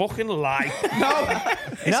is a fucking lie.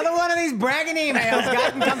 Another one of these bragging emails. Guy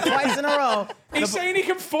can come twice in a row. He's saying he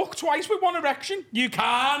can fuck twice with one erection. You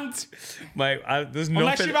can't. Mate, there's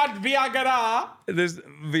Unless nothing. you've had Viagra. There's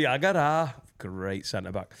Viagra. Great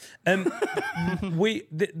centre back.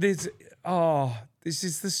 This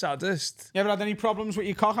is the saddest. You ever had any problems with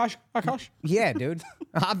your cock, Akaash? Yeah, dude.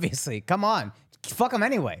 Obviously. Come on. Fuck him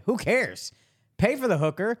anyway. Who cares? Pay for the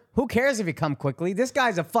hooker. Who cares if you come quickly? This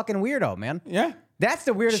guy's a fucking weirdo, man. Yeah. That's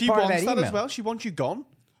the weirdest She part of wants that that email. as well. She wants you gone.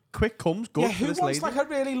 Quick comes, good Yeah, for who this wants lady. like a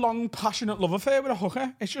really long, passionate love affair with a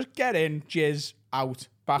hooker? It's just get in, jizz, out,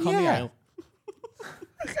 back on the Yeah. aisle.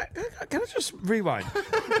 Can I just rewind?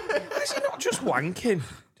 Is he not just wanking?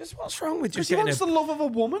 Just what's wrong with just He getting wants the love of a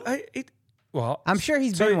woman. what? I'm sure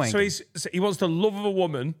he's been wanking. So he wants the love of a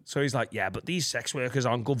woman. So he's like, yeah, but these sex workers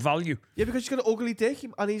aren't good value. Yeah, because he's got an ugly dick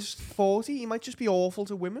and he's 40. He might just be awful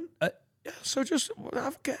to women. So just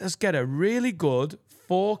get a really good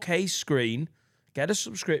 4K screen, get a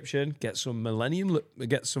subscription, get some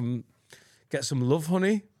get some Love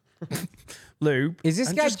Honey lube. Is this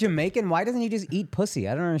and guy just- Jamaican? Why doesn't he just eat pussy?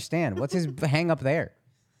 I don't understand. What's his hang up there?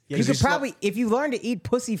 Yeah, You could he's probably, if you learn to eat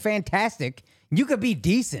pussy fantastic, you could be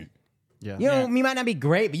decent. Yeah. You know, you might not be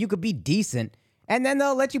great, but you could be decent. And then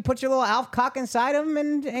they'll let you put your little Alf cock inside him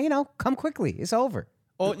and, you know, come quickly. It's over.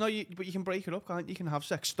 Oh, no, but you can break it up, can't you? You can have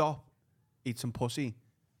sex, stop, eat some pussy.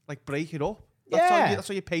 Like, break it up. Yeah. That's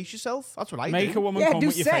how you pace yourself. That's what I Make do. a woman Yeah, come do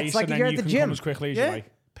with your sex face like and you're then at you the can come gym. as quickly as Yeah, you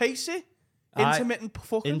like. pace it. I- Intermittent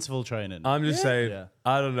fucking. Interval training. I'm just saying, Yeah.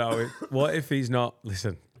 I don't know. What if he's not,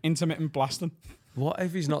 listen, Intermittent blasting. what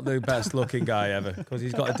if he's not the best looking guy ever? Because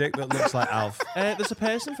he's got a dick that looks like Alf. There's a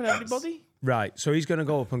person for everybody. Right, so he's going to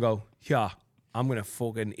go up and go, yeah, I'm going to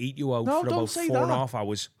fucking eat you out No, for don't about say 4.5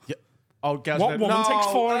 hours. Oh, guys, What woman takes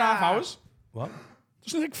 4.5 hours? What?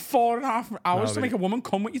 Doesn't it take 4.5 hours No, to make a woman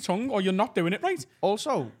come with your tongue, or you're not doing it right?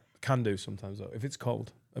 Also, Can do sometimes, though, if it's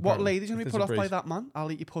cold. what apparently. lady's going If to be there's put a off by breeze. that man?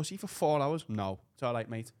 I'll eat your pussy for 4 hours. No. It's all right,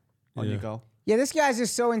 mate. On you Yeah. go. Yeah, this guy's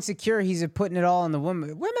just so insecure. He's putting it all on the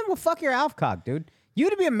woman. Women will fuck your Alf cock, dude.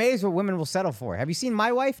 You'd be amazed what women will settle for. Have you seen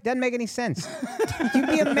my wife? Doesn't make any sense. You'd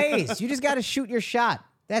be amazed. You just got to shoot your shot.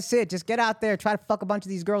 That's it. Just get out there, try to fuck a bunch of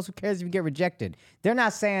these girls. Who cares if you get rejected? They're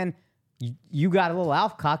not saying you got a little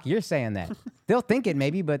Alf cock. You're saying that. They'll think it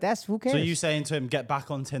maybe, but that's who cares. So you saying to him, get back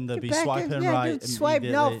on Tinder, be Back in- swiping yeah, right. dude, swipe. No,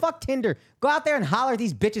 immediately. fuck Tinder. Go out there and holler at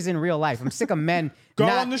these bitches in real life. I'm sick of men Go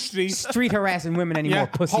not on the street. street harassing women anymore. Yeah,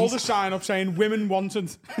 Pussies. hold a sign up saying women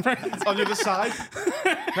wanted. On the other side,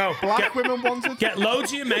 No, black women wanted. get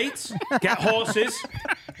loads of your mates, get horses,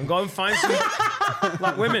 and go and find some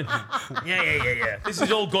black women. Yeah. This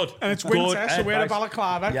is all good. And it's Good winter, so wear a advice.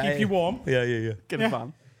 balaclava, Yeah, keep yeah. you warm. Yeah. Get a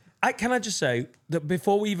van. Can I just say that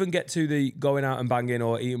before we even get to the going out and banging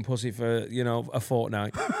or eating pussy for, a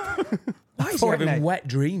fortnight, why is he having wet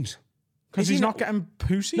dreams? Because he's not getting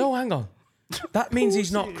pussy? No, hang on. That means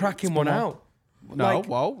he's not cracking one out. No,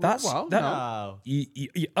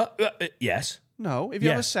 Yes. No, if you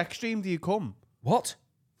have a sex dream, do you come? What?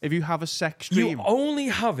 If you have a sex dream. You're only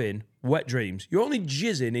having wet dreams. You're only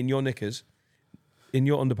jizzing in your knickers, in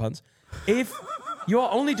your underpants. If you're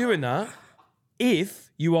only doing that,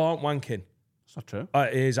 if you aren't wanking. It's not true.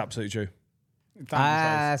 It is absolutely true.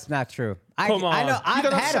 That's not true. Come on. I know. I've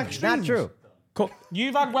don't have had them. sex Not dreams? true.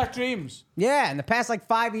 You've had wet dreams. Yeah, in the past like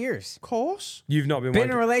 5 years. Of course. You've not been Been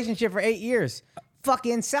in a wanking. relationship for 8 years.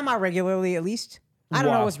 Fucking semi-regularly at least. I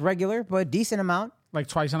don't know Wow. what's regular, but a decent amount. Like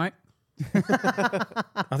twice a night.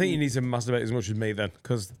 I think you need to masturbate as much as me then,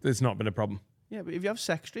 because it's not been a problem. Yeah, but if you have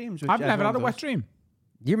sex dreams, I've never had a wet dream.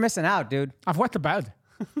 You're missing out, dude. I've wet the bed.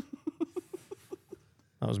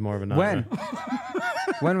 That was more of a When?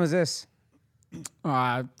 nightmare. When was this?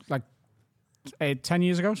 Like 10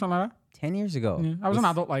 years ago, something like that. 10 years ago. Yeah. I was an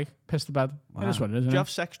adult, like, pissed the bed. It is what it is, Do isn't you it? have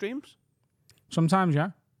sex dreams? Sometimes,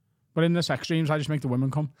 yeah. But in the sex dreams, I just make the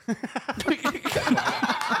women come.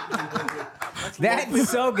 That's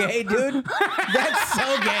so gay, dude. That's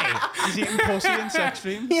so gay. He's eating pussy in sex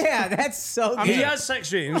dreams? Yeah, that's so He gay. has sex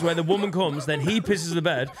dreams where the woman comes, then he pisses the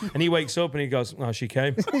bed, and he wakes up and he goes, "Oh, she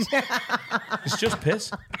came." It's just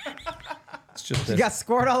piss. It's just piss. You got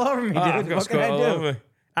squirt all over me, dude. I've got What can squirt I all do? over me.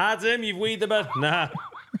 Adam, you've weed the bed. Nah.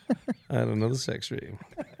 I had another sex dream.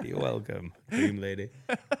 You're welcome, dream lady.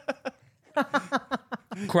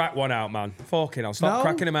 Crack one out, man. Fucking hell. Stop No.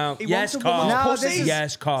 cracking him out. He Yes, wants a woman's Carl. No, this is-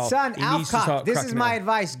 Yes, Carl. Son, He needs to Alcock, start this is cracking my him out.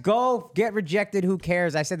 advice. Go get rejected. Who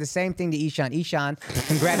cares? I said the same thing to Ishan. Ishan,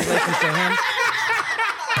 congratulations to him.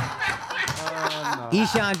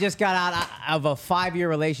 Ishan just got out of a 5-year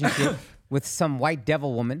relationship with some white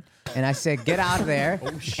devil woman. And I said, get out there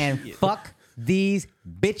and fuck these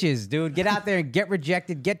bitches, dude. Get out there and get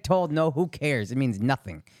rejected. Get told no. Who cares? It means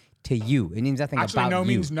nothing to you. It means nothing Actually, about no you.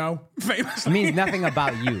 means no. It Famously. means nothing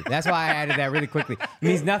about you. That's why I added that really quickly. It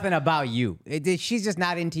means nothing about you. She's just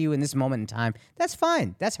not into you in this moment in time. That's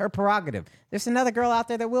fine. That's her prerogative. There's another girl out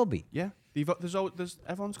there that will be. Yeah.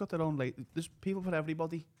 Everyone's got their own there's people for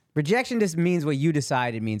everybody. Rejection just means what you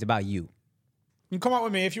decide it means about you. You can come out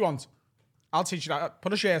with me if you want. I'll teach you that.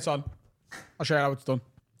 Put a shirt on. I'll show you how it's done.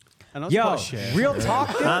 And Yo, real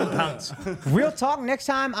talk, dude. And pants. Real talk. Next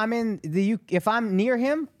time I'm in the if I'm near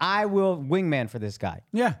him, I will wingman for this guy.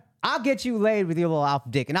 Yeah. I'll get you laid with your little alpha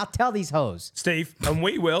dick, and I'll tell these hoes. Steve, and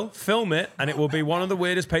we will film it, and it will be one of the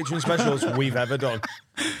weirdest Patreon specials we've ever done.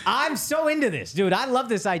 I'm so into this, dude. I love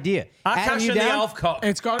this idea. Adam, Akaash you and the down? elf cock.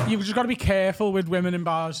 You've just got to be careful with women in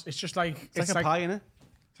bars. It's just like It's like a pie,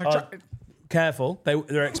 innit? Careful,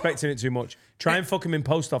 they're expecting it too much. Try and fuck him in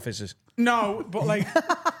post offices. No, but like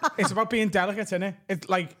it's about being delicate, isn't it?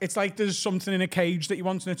 It's like there's something in a cage that you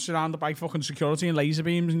want and it's surrounded by fucking security and laser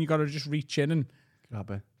beams and you got to just reach in and Grab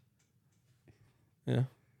it. Yeah,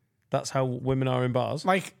 that's how women are in bars.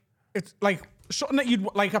 like it's like something that you'd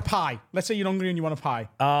like a pie. Let's say you're hungry and you want a pie.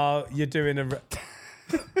 You're doing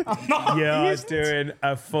You're doing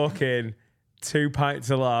a fucking 2 pints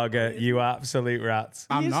of lager. You absolute rats.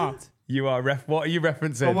 I'm not. You are what are you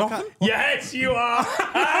referencing? Well, what Yes, you are.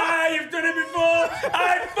 You've done it before.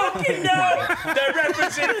 I fucking know. They're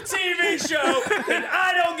referencing a TV show that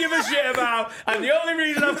I don't give a shit about, and the only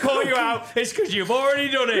reason I've called you out is because you've already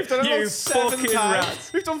done it. You fucking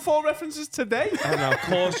rats. We've done 4 references today. I know, of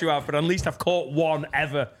course you have, but at least I've caught one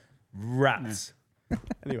ever. Rats.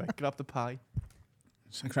 Anyway, grab the pie.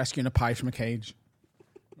 It's like rescuing a pie from a cage.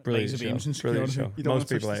 Brilliant Laser show. beams and Brilliant security. show. You don't Most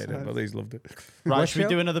wanna people touch hated the it, side. but these loved it. Right, What should we show?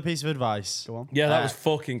 do another piece of advice? Go on. Yeah, that was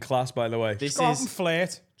fucking class, by the way. This Go out and is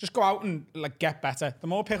flirt. Just go out and like get better. The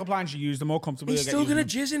more pickup lines you use, the more comfortable He's you get. still using gonna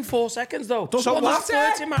them. jizz in 4 seconds though. So what what? does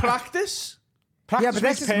flirting matter? Practice. Yeah, Practice but that's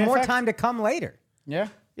makes just more perfect. time to come later. Yeah.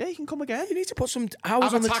 Yeah, you can come again. You need to put some hours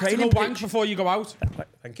Have on a the tactical training wank pitch. before you go out.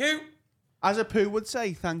 Thank you. As a poo would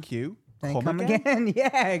say, thank you. Then come again.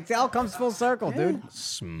 Yeah, it all comes full circle, dude.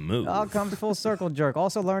 Smooth. It all comes full circle, jerk.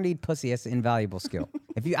 Also, learn to eat pussy. That's an invaluable skill.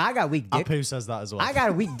 I got weak dick. Apu says that as well. I got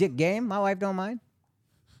a weak dick game. My wife don't mind.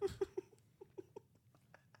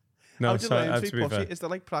 No, How do you sorry, learn I have to to be be pussy? fair.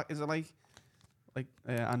 Is there like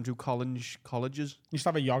Andrew Collins colleges? You used to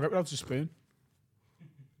have a yogurt without a spoon.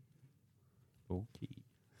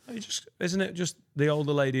 Isn't it just the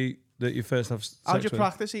older lady that you first have sex How do you with?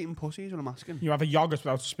 practice eating pussy is what I'm asking. You have a yogurt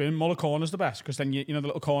without a spoon. Muller corner's the best because then you know the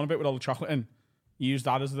little corner bit with all the chocolate in. You use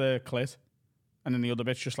that as the clit, and then the other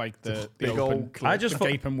bit's just like the big open, old clit, the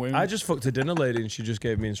gaping wound. I just fucked a dinner lady and she just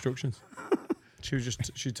gave me instructions.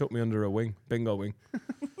 She took me under her wing, bingo wing.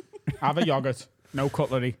 Have a yogurt. No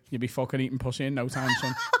cutlery. You'll be fucking eating pussy in no time,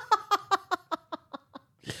 son.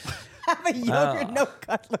 Have a yogurt, no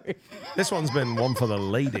cutlery. This one's been one for the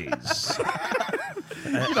ladies.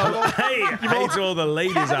 Hey to all the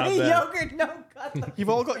ladies Have out a there. yogurt, no cutlery. You've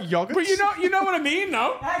all got yogurt. But you know what I mean,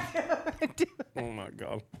 no? Oh my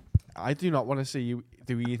god. I do not want to see you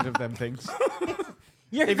do either of them things.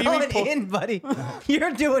 You're If you going eat pu- in, buddy.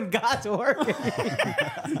 You're doing God's work.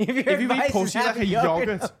 if your If you eat advice is pussy have like a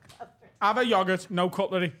yogurt, Have a yogurt. No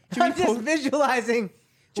cutlery. I'm just visualizing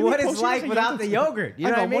you what eat it's pussy like like a without yogurt? the yogurt. You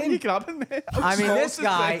know what I What are you mean? grabbing there? I mean, this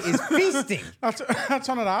guy is feasting. That's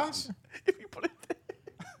on her ass. If you put it there.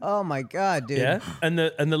 Oh my God, dude. Yeah, and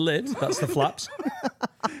the lid. That's the flaps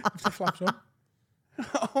The flaps up.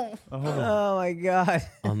 Oh my God.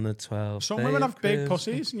 on the 12th. Some women have big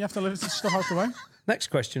pussies and you have to lift the stuff out the way. Next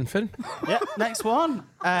question, Finn. Yeah, next one.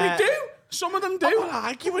 They do. Some of them do.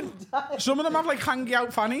 Arguing. Some of them have like hangy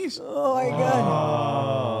out fannies. Oh my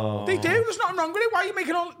God. They do. There's nothing wrong with it. Why are you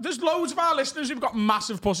making all? There's loads of our listeners who've got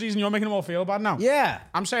massive pussies and you're making them all feel bad now. Yeah.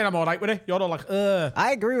 I'm saying I'm all right with it. You're all like, ugh.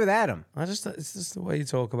 I agree with Adam. It's just the way you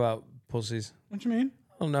talk about pussies. What do you mean?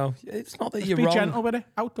 Oh no, it's not that Just you're be wrong. gentle with it.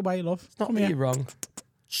 Out the way, love. It's not that you're wrong.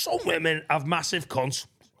 Some women have massive cunts.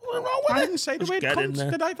 What's wrong with I it? didn't say the Just word get in cunt,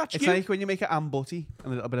 there. did I? That's It's you. like when you make an ham butty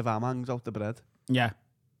and a little bit of ham hangs out the bread. Yeah.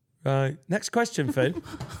 Right. Next question, Finn.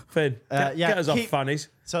 Finn, yeah, get us off keep- fannies.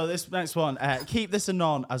 So this next one, keep this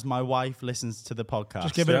anon as my wife listens to the podcast.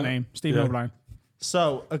 Just give it a Yeah. name. Stephen Yeah. O'Brien.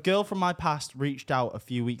 So, a girl from my past reached out a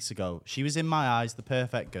few weeks ago. She was in my eyes the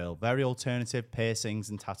perfect girl, very alternative, piercings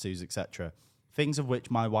and tattoos, etc. Things of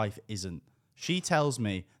which my wife isn't. She tells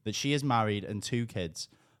me that she is married and 2 kids,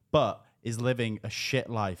 but is living a shit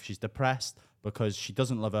life. She's depressed because she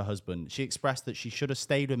doesn't love her husband. She expressed that she should have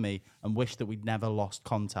stayed with me and wished that we'd never lost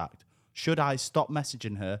contact. Should I stop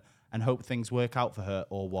messaging her and hope things work out for her,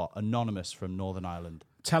 or what? Anonymous from Northern Ireland.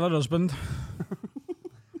 Tell her husband.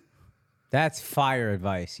 That's fire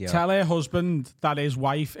advice, yo. Tell her husband that his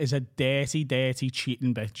wife is a dirty, dirty,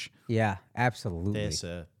 cheating bitch. Yeah, absolutely. Dear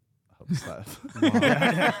sir, I hope it's that.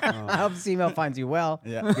 I hope this email finds you well.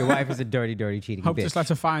 Yeah. Your wife is a dirty, dirty, cheating Hope bitch. this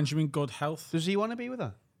letter finds you in good health. Does he want to be with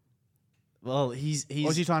her? Well, he's Or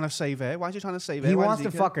is he trying to save her? Why is he trying to save her? He Why wants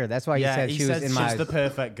does to care? fuck her. That's why he yeah, said he she was said in my... she's the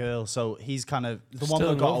perfect girl, so he's kind of the one Still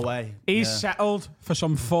that in got love. away. He's Yeah. settled for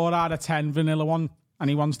some 4 out of 10 vanilla one, and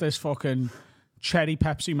he wants this fucking cherry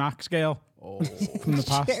Pepsi Max girl from the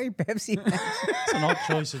past. Cherry Pepsi Max. It's an odd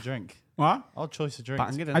choice of drink. What? Odd choice of drink.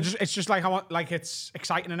 Bang it in. It's just like I want, like it's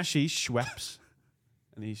exciting, and She's Schweppes.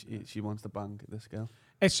 And she wants to bang this girl.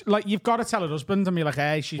 it's like you've got to tell her husband and be like,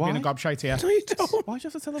 hey, she's been a Why? gobshite here. No, you don't. Why do you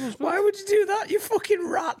have to tell her husband? Why would you do that? You fucking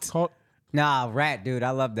rat. Cut. Nah, rat, dude. I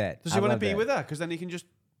love that. Does he want to be with her? Because then he can just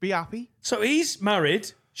be happy. So he's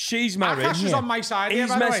married. She's married. Akash is on my side here,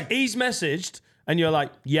 by the way. He's messaged, and you're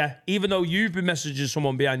like, yeah, even though you've been messaging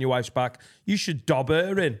someone behind your wife's back, you should dob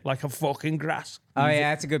her in like a fucking grass. Oh, yeah,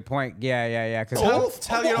 that's a good point. Yeah. 'cause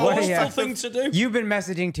Tell your What own a yeah. awful thing to do. you've been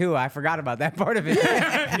messaging too. I forgot about that part of it.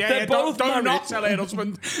 Yeah, both don't married. not tell her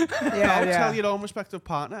husband. Tell your own respective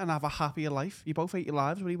partner and have a happier life. You both hate your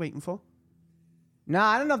lives. What are you waiting for? Nah,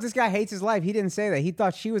 I don't know if this guy hates his life. He didn't say that. He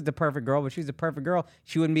thought she was the perfect girl, but she's the perfect girl.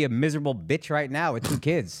 She wouldn't be a miserable bitch right now with 2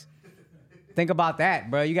 kids. Think about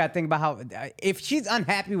that, bro. You got to think about how if she's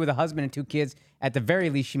unhappy with a husband and 2 kids, at the very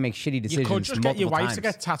least, she makes shitty You decisions. could just get your multiple wife to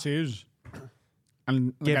times. get tattoos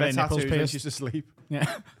and Give get her her nipples tattoos when pierced. she's asleep. Yeah.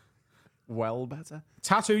 Well, better.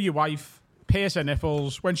 Tattoo your wife, pierce her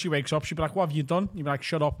nipples. When she wakes up, she'll be like, what have you done? You'll be like,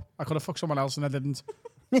 shut up. I could have fucked someone else and I didn't.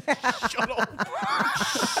 What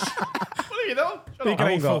are you doing? Be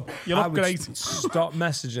grateful. You I look would great. Stop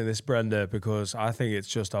messaging this Brenda because I think it's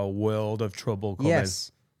just a world of trouble coming.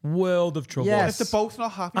 Yes. World of trouble. Yes. If they're both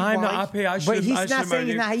not happy, I'm why? not happy. I should. But he's not saying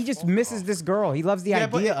he's not. He just misses this girl. He loves the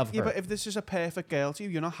idea of her. Yeah, but if this is a perfect girl to you,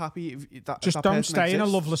 you're not happy. If that, Just that don't person stay in a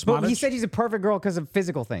exists. loveless But marriage. he said he's a perfect girl because of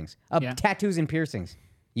physical things, Yeah. tattoos and piercings.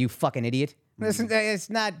 You fucking idiot! Listen, it's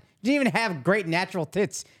not. She didn't even have great natural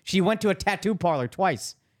tits. She went to a tattoo parlor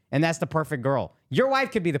twice, and that's the perfect girl. Your wife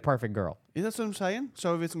could be the perfect girl. Yeah, that's what I'm saying.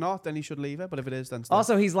 So if it's not, then he should leave her. But if it is, then stay.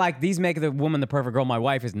 Also, he's like, these make the woman the perfect girl. My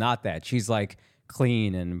wife is not that. She's like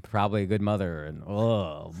clean and probably a good mother. And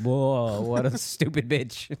oh, whoa, what a stupid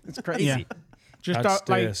bitch! It's crazy. Yeah. Just I'd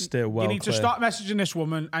don't, steer well you need to clear. start messaging this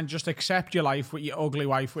woman and just accept your life with your ugly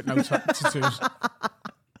wife with no tattoos.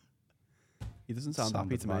 he doesn't sound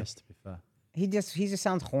happy to me. advice, to be fair. He just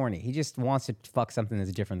sounds horny. He just wants to fuck something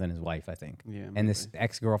that's different than his wife, I think. Yeah, and this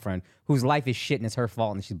ex-girlfriend whose life is shit and it's her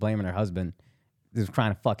fault and she's blaming her husband who's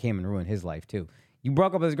trying to fuck him and ruin his life too. You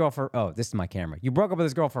broke up with this girl for this is my camera. You broke up with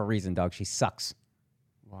this girl for a reason, dog. She sucks.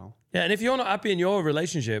 Wow. Yeah, and if you're not happy in your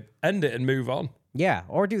relationship, end it and move on. Yeah,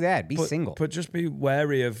 or do that. Be But, single. But just be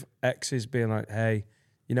wary of exes being like, hey,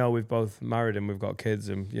 you know, we've both married and we've got kids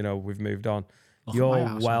and, you know, we've moved on. my You're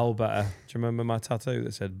arsehole. well better. Do you remember my tattoo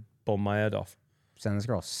that said, bum my head off? Saying this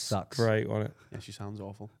girl sucks. Great, wasn't it? Yeah, she sounds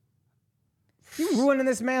awful. You're ruining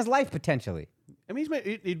this man's life potentially. I mean,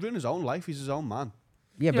 he'd ruin his own life. He's his own man.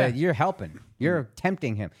 Yeah, but you're helping. You're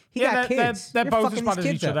tempting him. He got kids. They're You're both as fucking bad these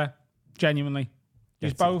as kids each up. other. Genuinely.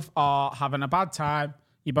 You both are having a bad time.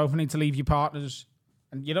 You both need to leave your partners.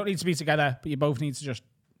 And you don't need to be together, but you both need to just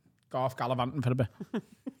go off gallivanting for a bit.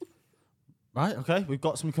 Right, okay. We've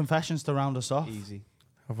got some confessions to round us off. Easy.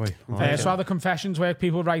 Have we? So how the confessions where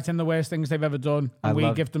people write in the worst things they've ever done, and we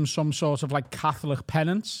love- give them some sort of like Catholic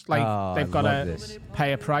penance, like Oh, they've I got love to this.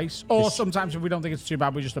 pay a price. Or sometimes if we don't think it's too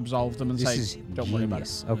bad, we just absolve them and This say, is "Don't worry about it."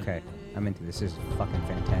 genius. Okay, I'm into this. This is fucking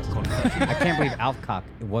fantastic. I can't believe Alcock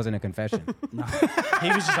wasn't a confession. He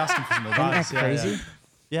was just asking for some Isn't that advice. crazy?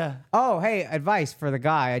 Yeah. Oh, hey, advice for the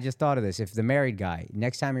guy. I just thought of this. If the married guy,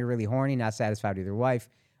 next time you're really horny, not satisfied with your wife,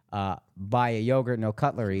 buy a yogurt, no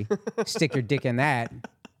cutlery, stick your dick in that,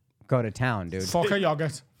 go to town, dude. Fuck a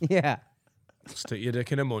yogurt. Yeah, Stick your dick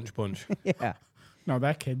in a munch punch. yeah. No,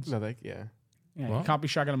 they're kids. No, yeah. Yeah, you can't be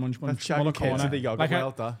shagging a munch bunch. Shagging Muller kids corner. in the yogurt Like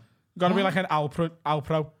world, though. got to be like an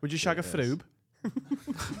Alpro. Would you shag a froob?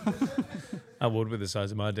 I would with the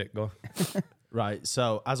size of my dick, go. Right,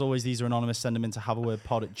 so as always, these are anonymous. Send them into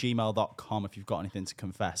haveawordpod@gmail.com if you've got anything to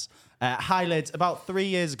confess. Hi, Lids. About 3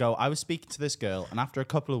 years ago, I was speaking to this girl, and after a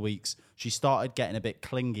couple of weeks, she started getting a bit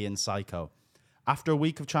clingy and psycho. After a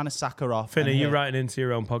week of trying to sack her off... Finn, are and you her- writing into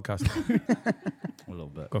your own podcast? A little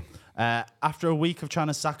bit. Go. After a week of trying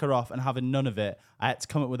to sack her off and having none of it, I had to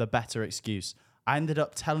come up with a better excuse. I ended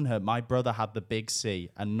up telling her my brother had the big C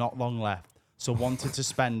and not long left, so wanted to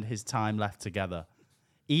spend his time left together.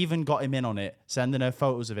 Even got him in on it, sending her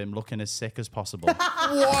photos of him looking as sick as possible.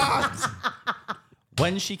 What?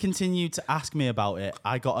 When she continued to ask me about it,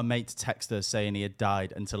 I got a mate to text her saying he had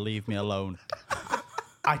died and to leave me alone.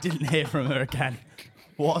 I didn't hear from her again.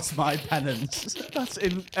 What's my penance?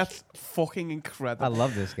 That's fucking I incredible.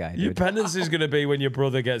 love this guy, Your dude. penance is going to be when your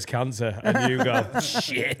brother gets cancer and you go,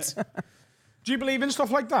 shit. Do you believe in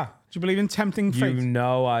stuff like that? Do you believe in tempting You fate?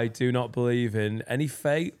 know I do not believe in any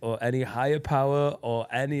fate or any higher power or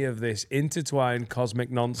any of this intertwined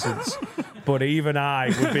cosmic nonsense. But even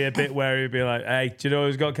I would be a bit wary and be like, hey, do you know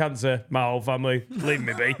who's got cancer? My whole family. Leave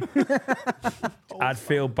me be. I'd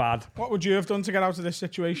feel bad. What would you have done to get out of this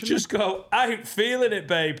situation? Just go, I ain't feeling it,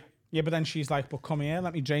 babe. Yeah, but then she's like, "But come here,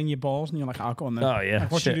 let me drain your balls," and you're like, "I'll go on then." Oh, yeah.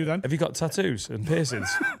 Like, what shit. you do then? Have you got tattoos and piercings?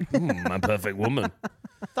 My perfect woman.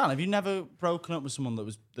 Dan, have you never broken up with someone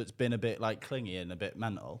that's been a bit like clingy and a bit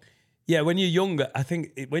mental? Yeah, when you're younger, I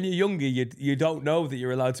think when you're younger, you don't know that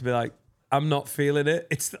you're allowed to be like, I'm not feeling it.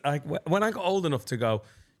 It's like when I got old enough to go,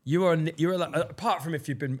 you're like, apart from if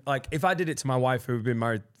you've been like, if I did it to my wife who had been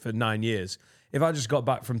married for 9 years, if I just got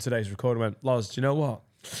back from today's recording and went, Loz, do you know what?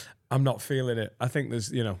 I'm not feeling it. I think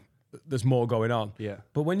there's more going on. Yeah.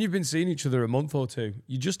 But when you've been seeing each other a month or two,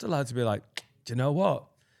 you're just allowed to be like, do you know what?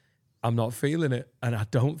 I'm not feeling it. And I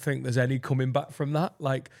don't think there's any coming back from that.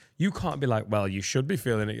 Like, you can't be like, well, you should be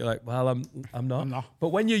feeling it. You're like, well, I'm not. I'm not. But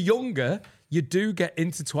when you're younger, you do get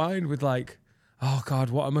intertwined with like, oh God,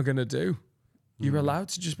 what am I going to do? You're allowed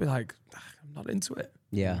to just be like, I'm not into it.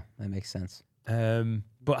 Yeah, that makes sense.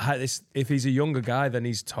 But if he's a younger guy, then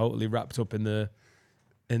he's totally wrapped up in the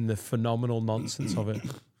phenomenal nonsense of it.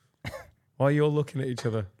 Why are you all looking at each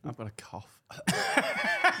other? I've got a cough.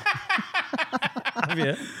 Have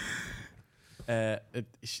you?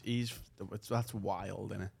 That's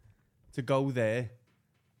wild, isn't it? To go there.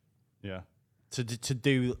 Yeah. To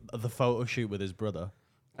do the photo shoot with his brother.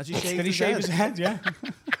 As he Did he shave his head? Yeah.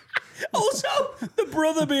 Also, the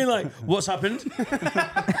brother being like, "What's happened?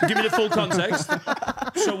 Give me the full context."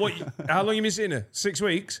 So, how long you been seeing her? 6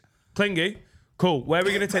 weeks. Clingy. Cool. Where are we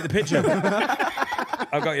going to take the picture?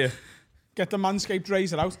 I've got you. Get the Manscaped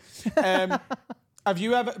razor out. Have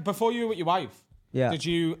you ever, before you were with your wife, did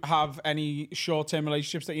you have any short-term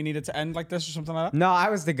relationships that you needed to end like this or something like that? No, I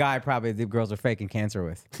was the guy probably the girls are faking cancer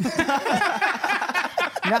with. Now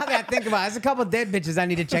that I think about it, there's a couple dead bitches I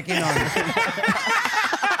need to check in on.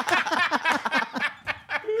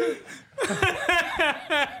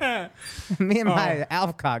 Me and my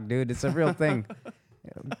Alcock, dude, it's a real thing.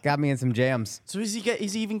 Got me in some jams. So is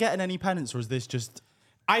he even getting any penance, or is this just...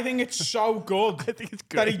 I think it's so good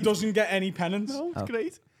that he doesn't get any penance. It's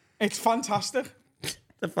great. It's fantastic.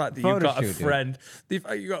 The fact that Photo you've got a shoot, dude. friend, the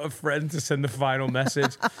fact you got a friend to send the final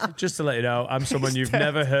message, just to let you know, I'm someone you've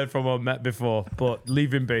never heard from or met before, but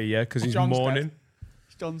leave him be, yeah, because he's John's mourning.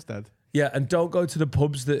 John's dead. Yeah, and don't go to the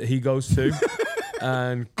pubs that he goes to.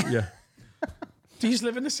 And yeah. Do you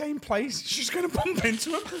live in the same place? She's going to bump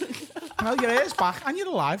into him. Well, your hair's back and you're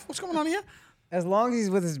alive. What's going on here? As long as he's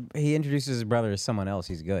with he introduces his brother as someone else,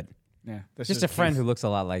 he's good. Yeah. Just a friend who looks a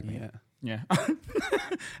lot like me. Yeah. Yeah.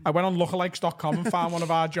 I went on lookalikes.com and found one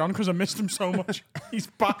of our John because I missed him so much. He's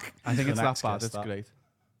back. I think it's The that next bad. guest, It's that. great.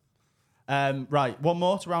 Right, one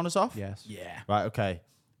more to round us off? Yes. Yeah. Right, okay.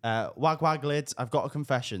 Wag lids, I've got a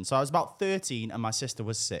confession. So I was about 13 and my sister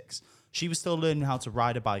was 6. She was still learning how to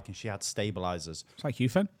ride a bike and she had stabilizers. It's like you,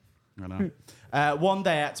 Finn. I know. One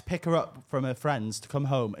day I had to pick her up from her friends to come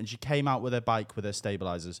home and she came out with her bike with her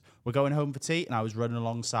stabilizers. We're going home for tea and I was running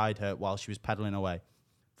alongside her while she was pedaling away.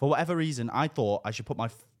 For whatever reason, I thought I should put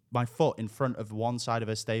my foot in front of one side of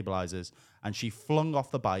her stabilizers and she flung off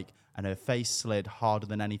the bike and her face slid harder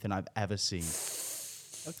than anything I've ever seen.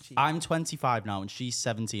 I'm 25 now and she's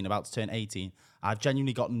 17, about to turn 18. I've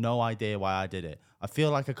genuinely got no idea why I did it. I feel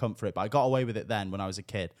like a cunt for it, but I got away with it then when I was a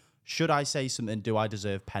kid. Should I say something? Do I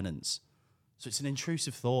deserve penance? So it's an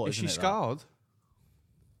intrusive thought, Is isn't she it, scarred?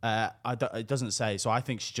 it doesn't say. So I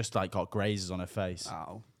think she just like got grazes on her face.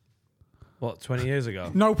 Oh. What, 20 years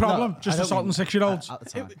ago? No problem. No, just I don't assaulting mean- 6-year-olds. At the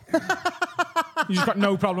time. You just got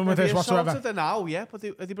no problem with this whatsoever. Assaulted her now, yeah, but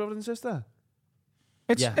are they brother and sister?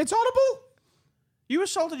 It's Yeah. it's horrible. You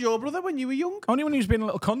assaulted your brother when you were young? Only when he was being a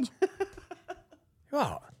little cunt.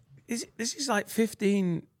 What? This is like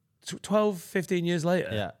 12, 15 years later.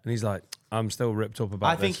 Yeah. And he's like, I'm still ripped up about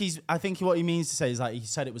I think what he means to say is like he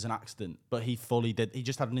said it was an accident, but he fully did. He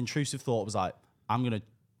just had an intrusive thought. Was like, I'm gonna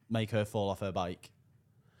make her fall off her bike.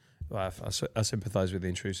 Well, I sympathise with the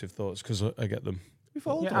intrusive thoughts because I get them. We've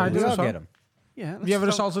all Yeah, done I it. do. We all so. get him. Yeah. Have you ever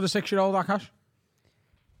assaulted a 6-year-old, Akaash?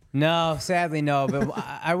 No, sadly no. But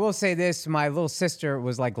I will say this: my little sister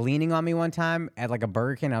was like leaning on me one time at like a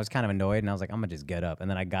Burger King. I was kind of annoyed, and I was like, "I'm gonna just get up." And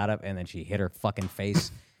then I got up, and then she hit her fucking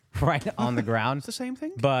face right on the ground. It's the same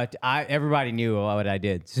thing? But everybody knew what I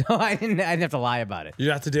did, so I didn't have to lie about it.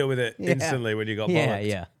 You have to deal with it Yeah. instantly when you got Yeah, bollocked.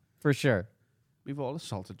 yeah, for sure. We've all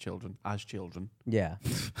assaulted children as children. Yeah.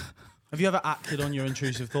 Have you ever acted on your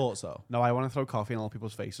intrusive thoughts though? No, I want to throw coffee in all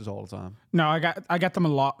people's faces all the time. No, I get them a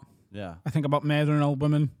lot. Yeah. I think about murdering old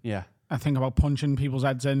women. Yeah. I think about punching people's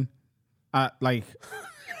heads in. Like,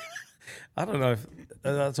 I don't know if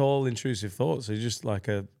that's all intrusive thoughts. You're just like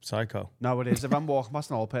a psycho. No, it is. If I'm walking past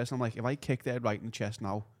an old person, I'm like, if I kicked their right in the chest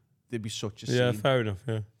now, there'd be such a scene. Yeah, fair enough.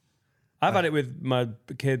 Yeah, I've had it with my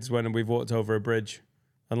kids when we've walked over a bridge,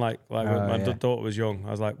 and like when my yeah. daughter was young,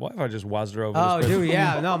 I was like, what if I just wazzed her over? Oh, this bridge? dude,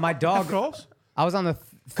 yeah. No, my dog. Of course. I was on the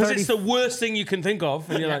Because 30. it's the worst thing you can think of,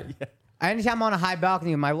 and you're like, Anytime I'm on a high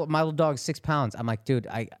balcony, my little dog's 6 pounds. I'm like, dude,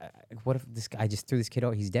 what if this guy just threw this kid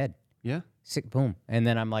out? He's dead. Yeah. Sick, boom. And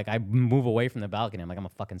then I'm like, I move away from the balcony. I'm like, I'm a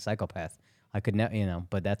fucking psychopath. I could never,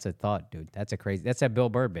 but that's a thought, dude. That's a Bill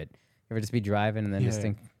Burr bit. You ever just be driving and then just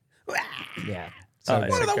think, yeah. So Oh, good.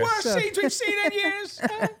 yeah. one of the worst scenes we've seen in years.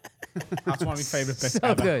 That's one of my favourite bits So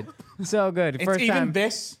ever. good. So good. It's First even time.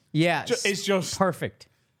 this. Yeah. It's just perfect.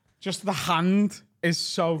 just the hand is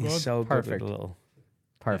so good. he's so Perfect. good with a little.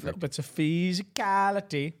 Perfect. Little bits of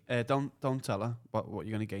physicality. Don't tell her what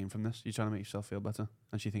you're going to gain from this. You're trying to make yourself feel better.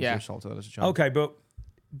 And she thinks Yeah. you assaulted her as a child. Okay, but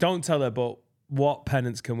don't tell her. But what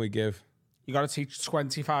penance can we give? You got to teach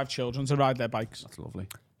 25 children to ride their bikes. That's lovely.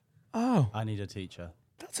 Oh, I need a teacher.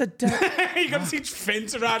 that's a You got to teach Finn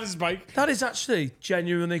to ride his bike. that is actually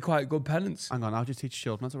genuinely quite good penance. Hang on, I'll just teach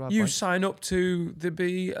children how to ride You bikes. sign up to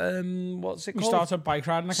what's it We called? start a bike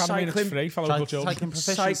riding academy and it's Cycling- free for local children. Cycling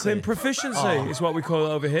proficiency. Cycling proficiency is what we call it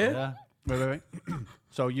over here. Yeah. Wait.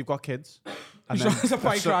 So you've got kids. And We start a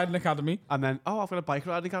bike so- riding academy. And then, I've got a bike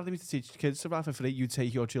riding academy to teach kids to ride for free. You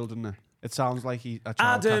take your children there. It sounds like a child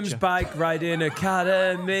Adam's catcher. Bike Riding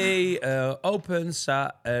Academy, open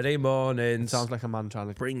Saturday It mornings. sounds like a man trying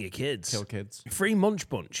to Bring your kids. kill kids. Free munch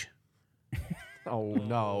bunch. Oh,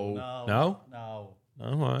 no. No? No. Oh,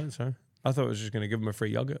 all right, sorry. I thought it was just going to give them a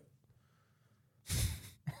free yogurt.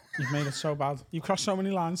 You've made it so bad. You crossed so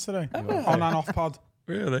many lines today. On and off pod.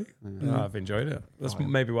 Really? Oh, I've enjoyed it. That's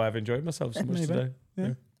maybe why I've enjoyed myself so much Maybe. today. Yeah.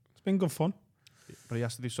 It's been good fun. But he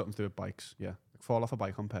has to do something to do with bikes. Yeah. Fall off a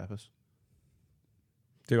bike on purpose.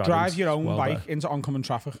 Do Drive Adam's. your own Well bike done. into oncoming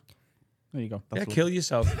traffic. There you go. Yeah, kill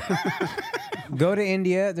yourself. Go to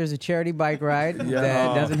India. There's a charity bike ride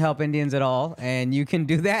that doesn't help Indians at all, and you can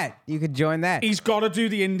do that. You could join that. He's got to do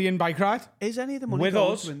the Indian bike ride. Is any of the money With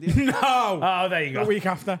going us? to India? No. Oh, there you The go. week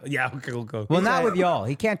after. Yeah, okay, we'll go. Well, not with y'all.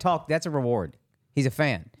 He can't talk. That's a reward. He's a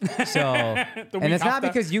fan. So, and it's not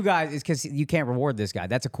because you guys, it's because you can't reward this guy.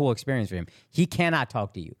 That's a cool experience for him. He cannot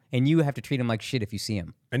talk to you, and you have to treat him like shit if you see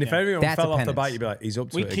him. And if everyone That's fell a off the penance. bike, you'd be like, he's up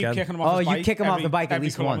to We it keep again. kicking him off his bike. You kick him off the bike at every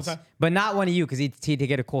least once. kilometer. But not one of you, because he'd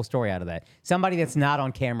get a cool story out of that. Somebody that's not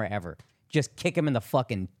on camera ever. Just kick him in the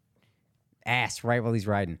fucking ass right while he's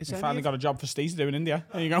riding. We finally got a job for Steve to do in India.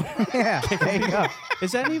 There you go. Yeah, there you go.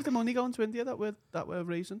 Is any of the money going to India that we're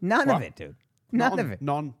raising? None of it, dude. None of it.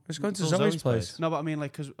 None. It's going to Zoe's Zoe's place. No, but I mean,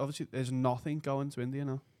 like, because obviously there's nothing going to India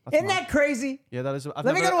now. That's Isn't mad. that crazy? Yeah, that is. Let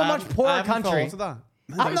me go to a much poorer country. Of that.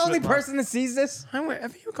 I'm the only person that sees this. Hang on,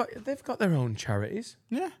 they've got their own charities.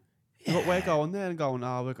 Yeah. But we're going there and going,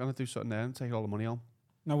 we're going to do something there and take all the money home.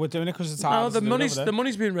 No, we're doing it because it's No, hard. the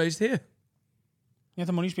money's being raised here. Yeah,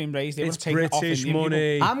 the money's being raised. They It's would take it off British Indian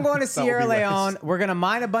money. I'm going to Sierra be Leone. We're going to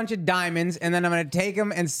mine a bunch of diamonds, and then I'm going to take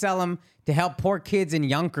them and sell them to help poor kids in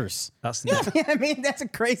Yonkers. That's Yeah, I mean, that's a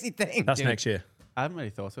crazy thing. that's dude. next year. I haven't really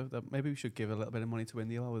thought of that. Maybe we should give a little bit of money to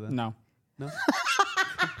India while we're there. people. No?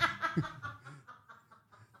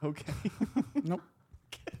 Okay. Nope.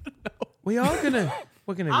 We're gonna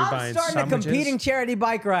be I'm buying starting sandwiches. a competing charity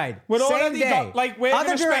bike ride. We're Same already day. got, like, we're Other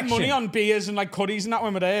going to spend direction. money on beers and, like, curries and that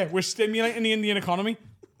when we're there. We're stimulating the Indian economy.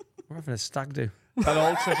 We're having a stag do. That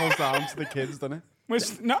all trickles down to the kids, doesn't it? We're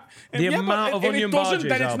The amount of if onion it doesn't, barges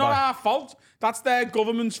then it's I'll not buy. our fault. That's their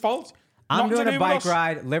government's fault. I'm Not to doing do a with bike us.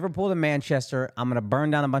 ride, Liverpool to Manchester. I'm going to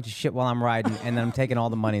burn down a bunch of shit while I'm riding, and then I'm taking all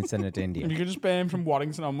the money and sending it to India. If you could just burn from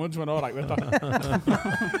Warrington onwards, we're all right with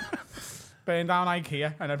that. Burn down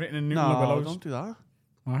IKEA and everything in Newton No, Willows. don't do that.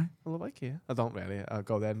 Why? I love IKEA. I don't really. I'll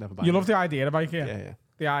go there and never buy You it. love the idea of IKEA? Yeah.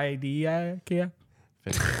 The idea, Kia.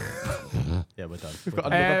 Yeah, we're done. We've got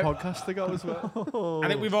another podcast to go as well. I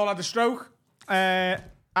think we've all had a stroke.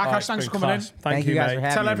 Akash, Right, thanks for been coming class. in. Thank you guys mate. for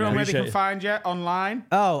having Tell me, everyone man. where they can Appreciate it. find you online.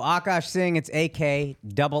 Oh, Akaash Singh. It's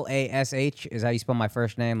AKAASH is how you spell my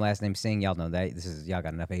first name. Last name Singh. Y'all know that. Y'all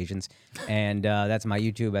got enough Asians. And that's my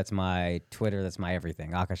YouTube. That's my Twitter. That's my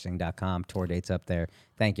everything. AkashSingh.com. Tour dates up there.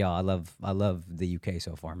 Thank y'all. I love the UK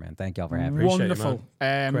so far, man. Thank y'all for having me. Appreciate it, Wonderful.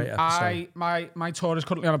 Great episode. My tour is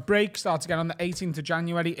currently on a break. Starts again on the 18th of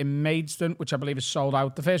January in Maidstone, which I believe is sold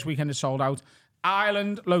out. The first weekend is sold out.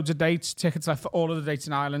 Ireland, loads of dates, tickets left for all of the dates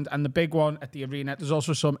in Ireland, and the big one at the arena. There's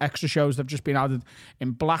also some extra shows that have just been added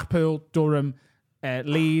in Blackpool, Durham,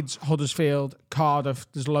 Leeds, Huddersfield, Cardiff.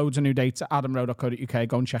 There's loads of new dates at adamrowe.co.uk.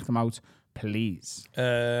 Go and check them out, please.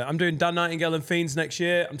 I'm doing Dan Nightingale and Fiends next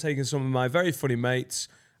year. I'm taking some of my very funny mates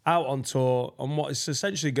out on tour on what is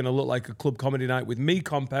essentially going to look like a club comedy night with me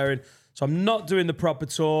comparing. So I'm not doing the proper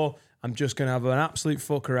tour. I'm just going to have an absolute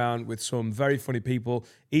fuck around with some very funny people.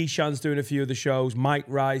 Ishan's doing a few of the shows. Mike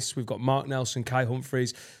Rice. We've got Mark Nelson, Kai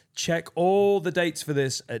Humphreys. Check all the dates for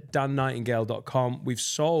this at dannightingale.com. We've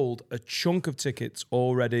sold a chunk of tickets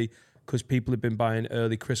already because people have been buying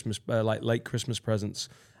early Christmas, like late Christmas presents.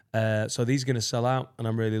 So these are going to sell out, and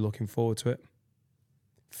I'm really looking forward to it.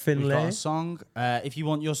 We've got Finlay. a song. If you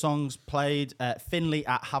want your songs played, Finley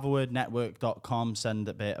at haveawordnetwork.com. Send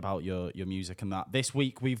a bit about your music and that. This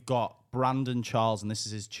week we've got Brandon Charles, and this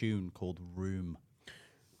is his tune called Room.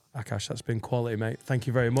 Akaash, that's been quality, mate. Thank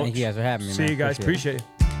you very much. Thank you guys for having me, See man. you guys. Appreciate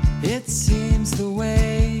Appreciate it. It seems the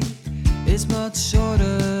way is much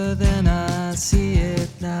shorter than I see it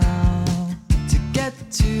now. To get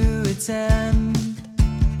to its end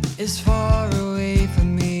is far away for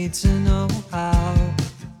me to know how.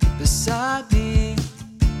 Beside me,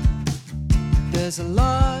 there's a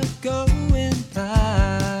lot going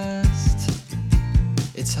past.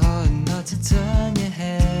 It's hard not to turn your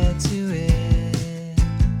head to it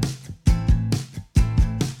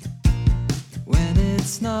when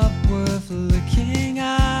it's not worth looking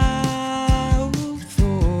out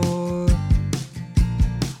for.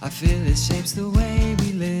 I feel it shapes the way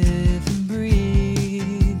we live and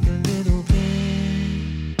breathe a little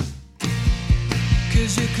bit.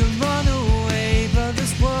 'Cause you can run away, but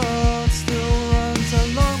this world still runs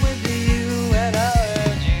along with you, and I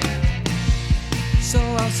urge you. So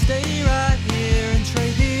I'll stay right here and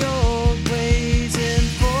trade the old ways in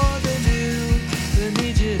for the new. I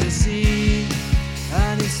need you to see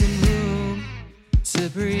I need some room to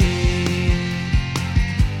breathe.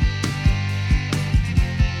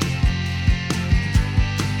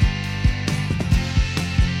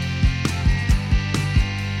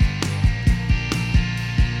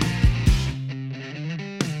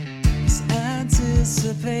 This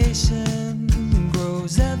anticipation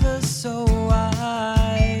grows ever so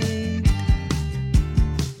wide.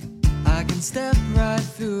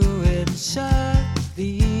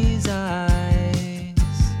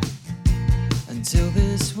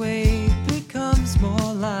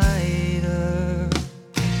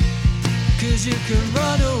 'Cause you can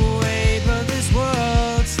run away, but this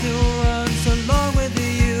world still runs along with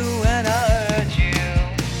you, and I hurt you.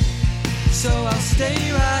 So I'll stay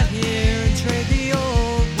right here and trade the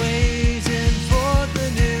old ways in for the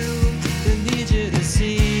new. I need you to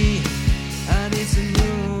see I need some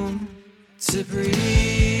room to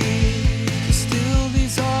breathe. 'Cause still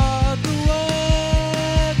these are the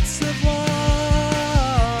words of one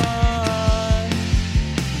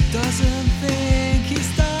who doesn't think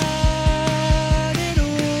he's done it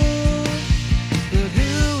all. But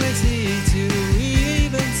who is he to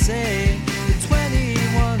even say that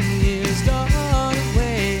 21 years gone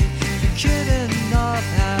away he couldn't not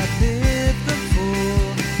have lived the fool?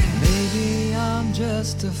 Maybe I'm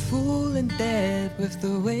just a fool in dead with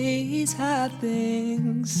the way he's had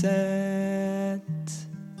things set.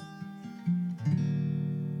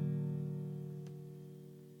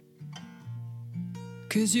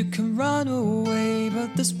 Cause you can run away, but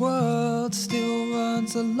this world still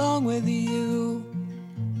runs along with you.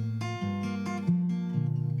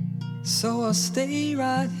 So I'll stay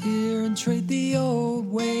right here and trade the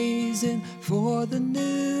old ways in for the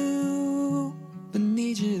new. But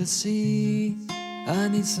need you to see I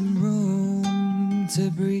need some room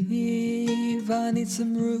to breathe. I need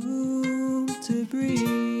some room to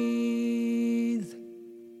breathe.